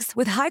bags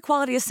with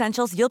high-quality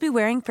essentials you'll be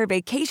wearing for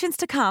vacations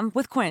to come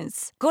with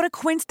Quince. Go to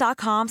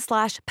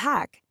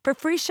quince.com/pack for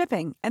free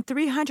shipping and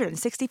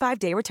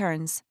 365-day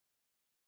returns.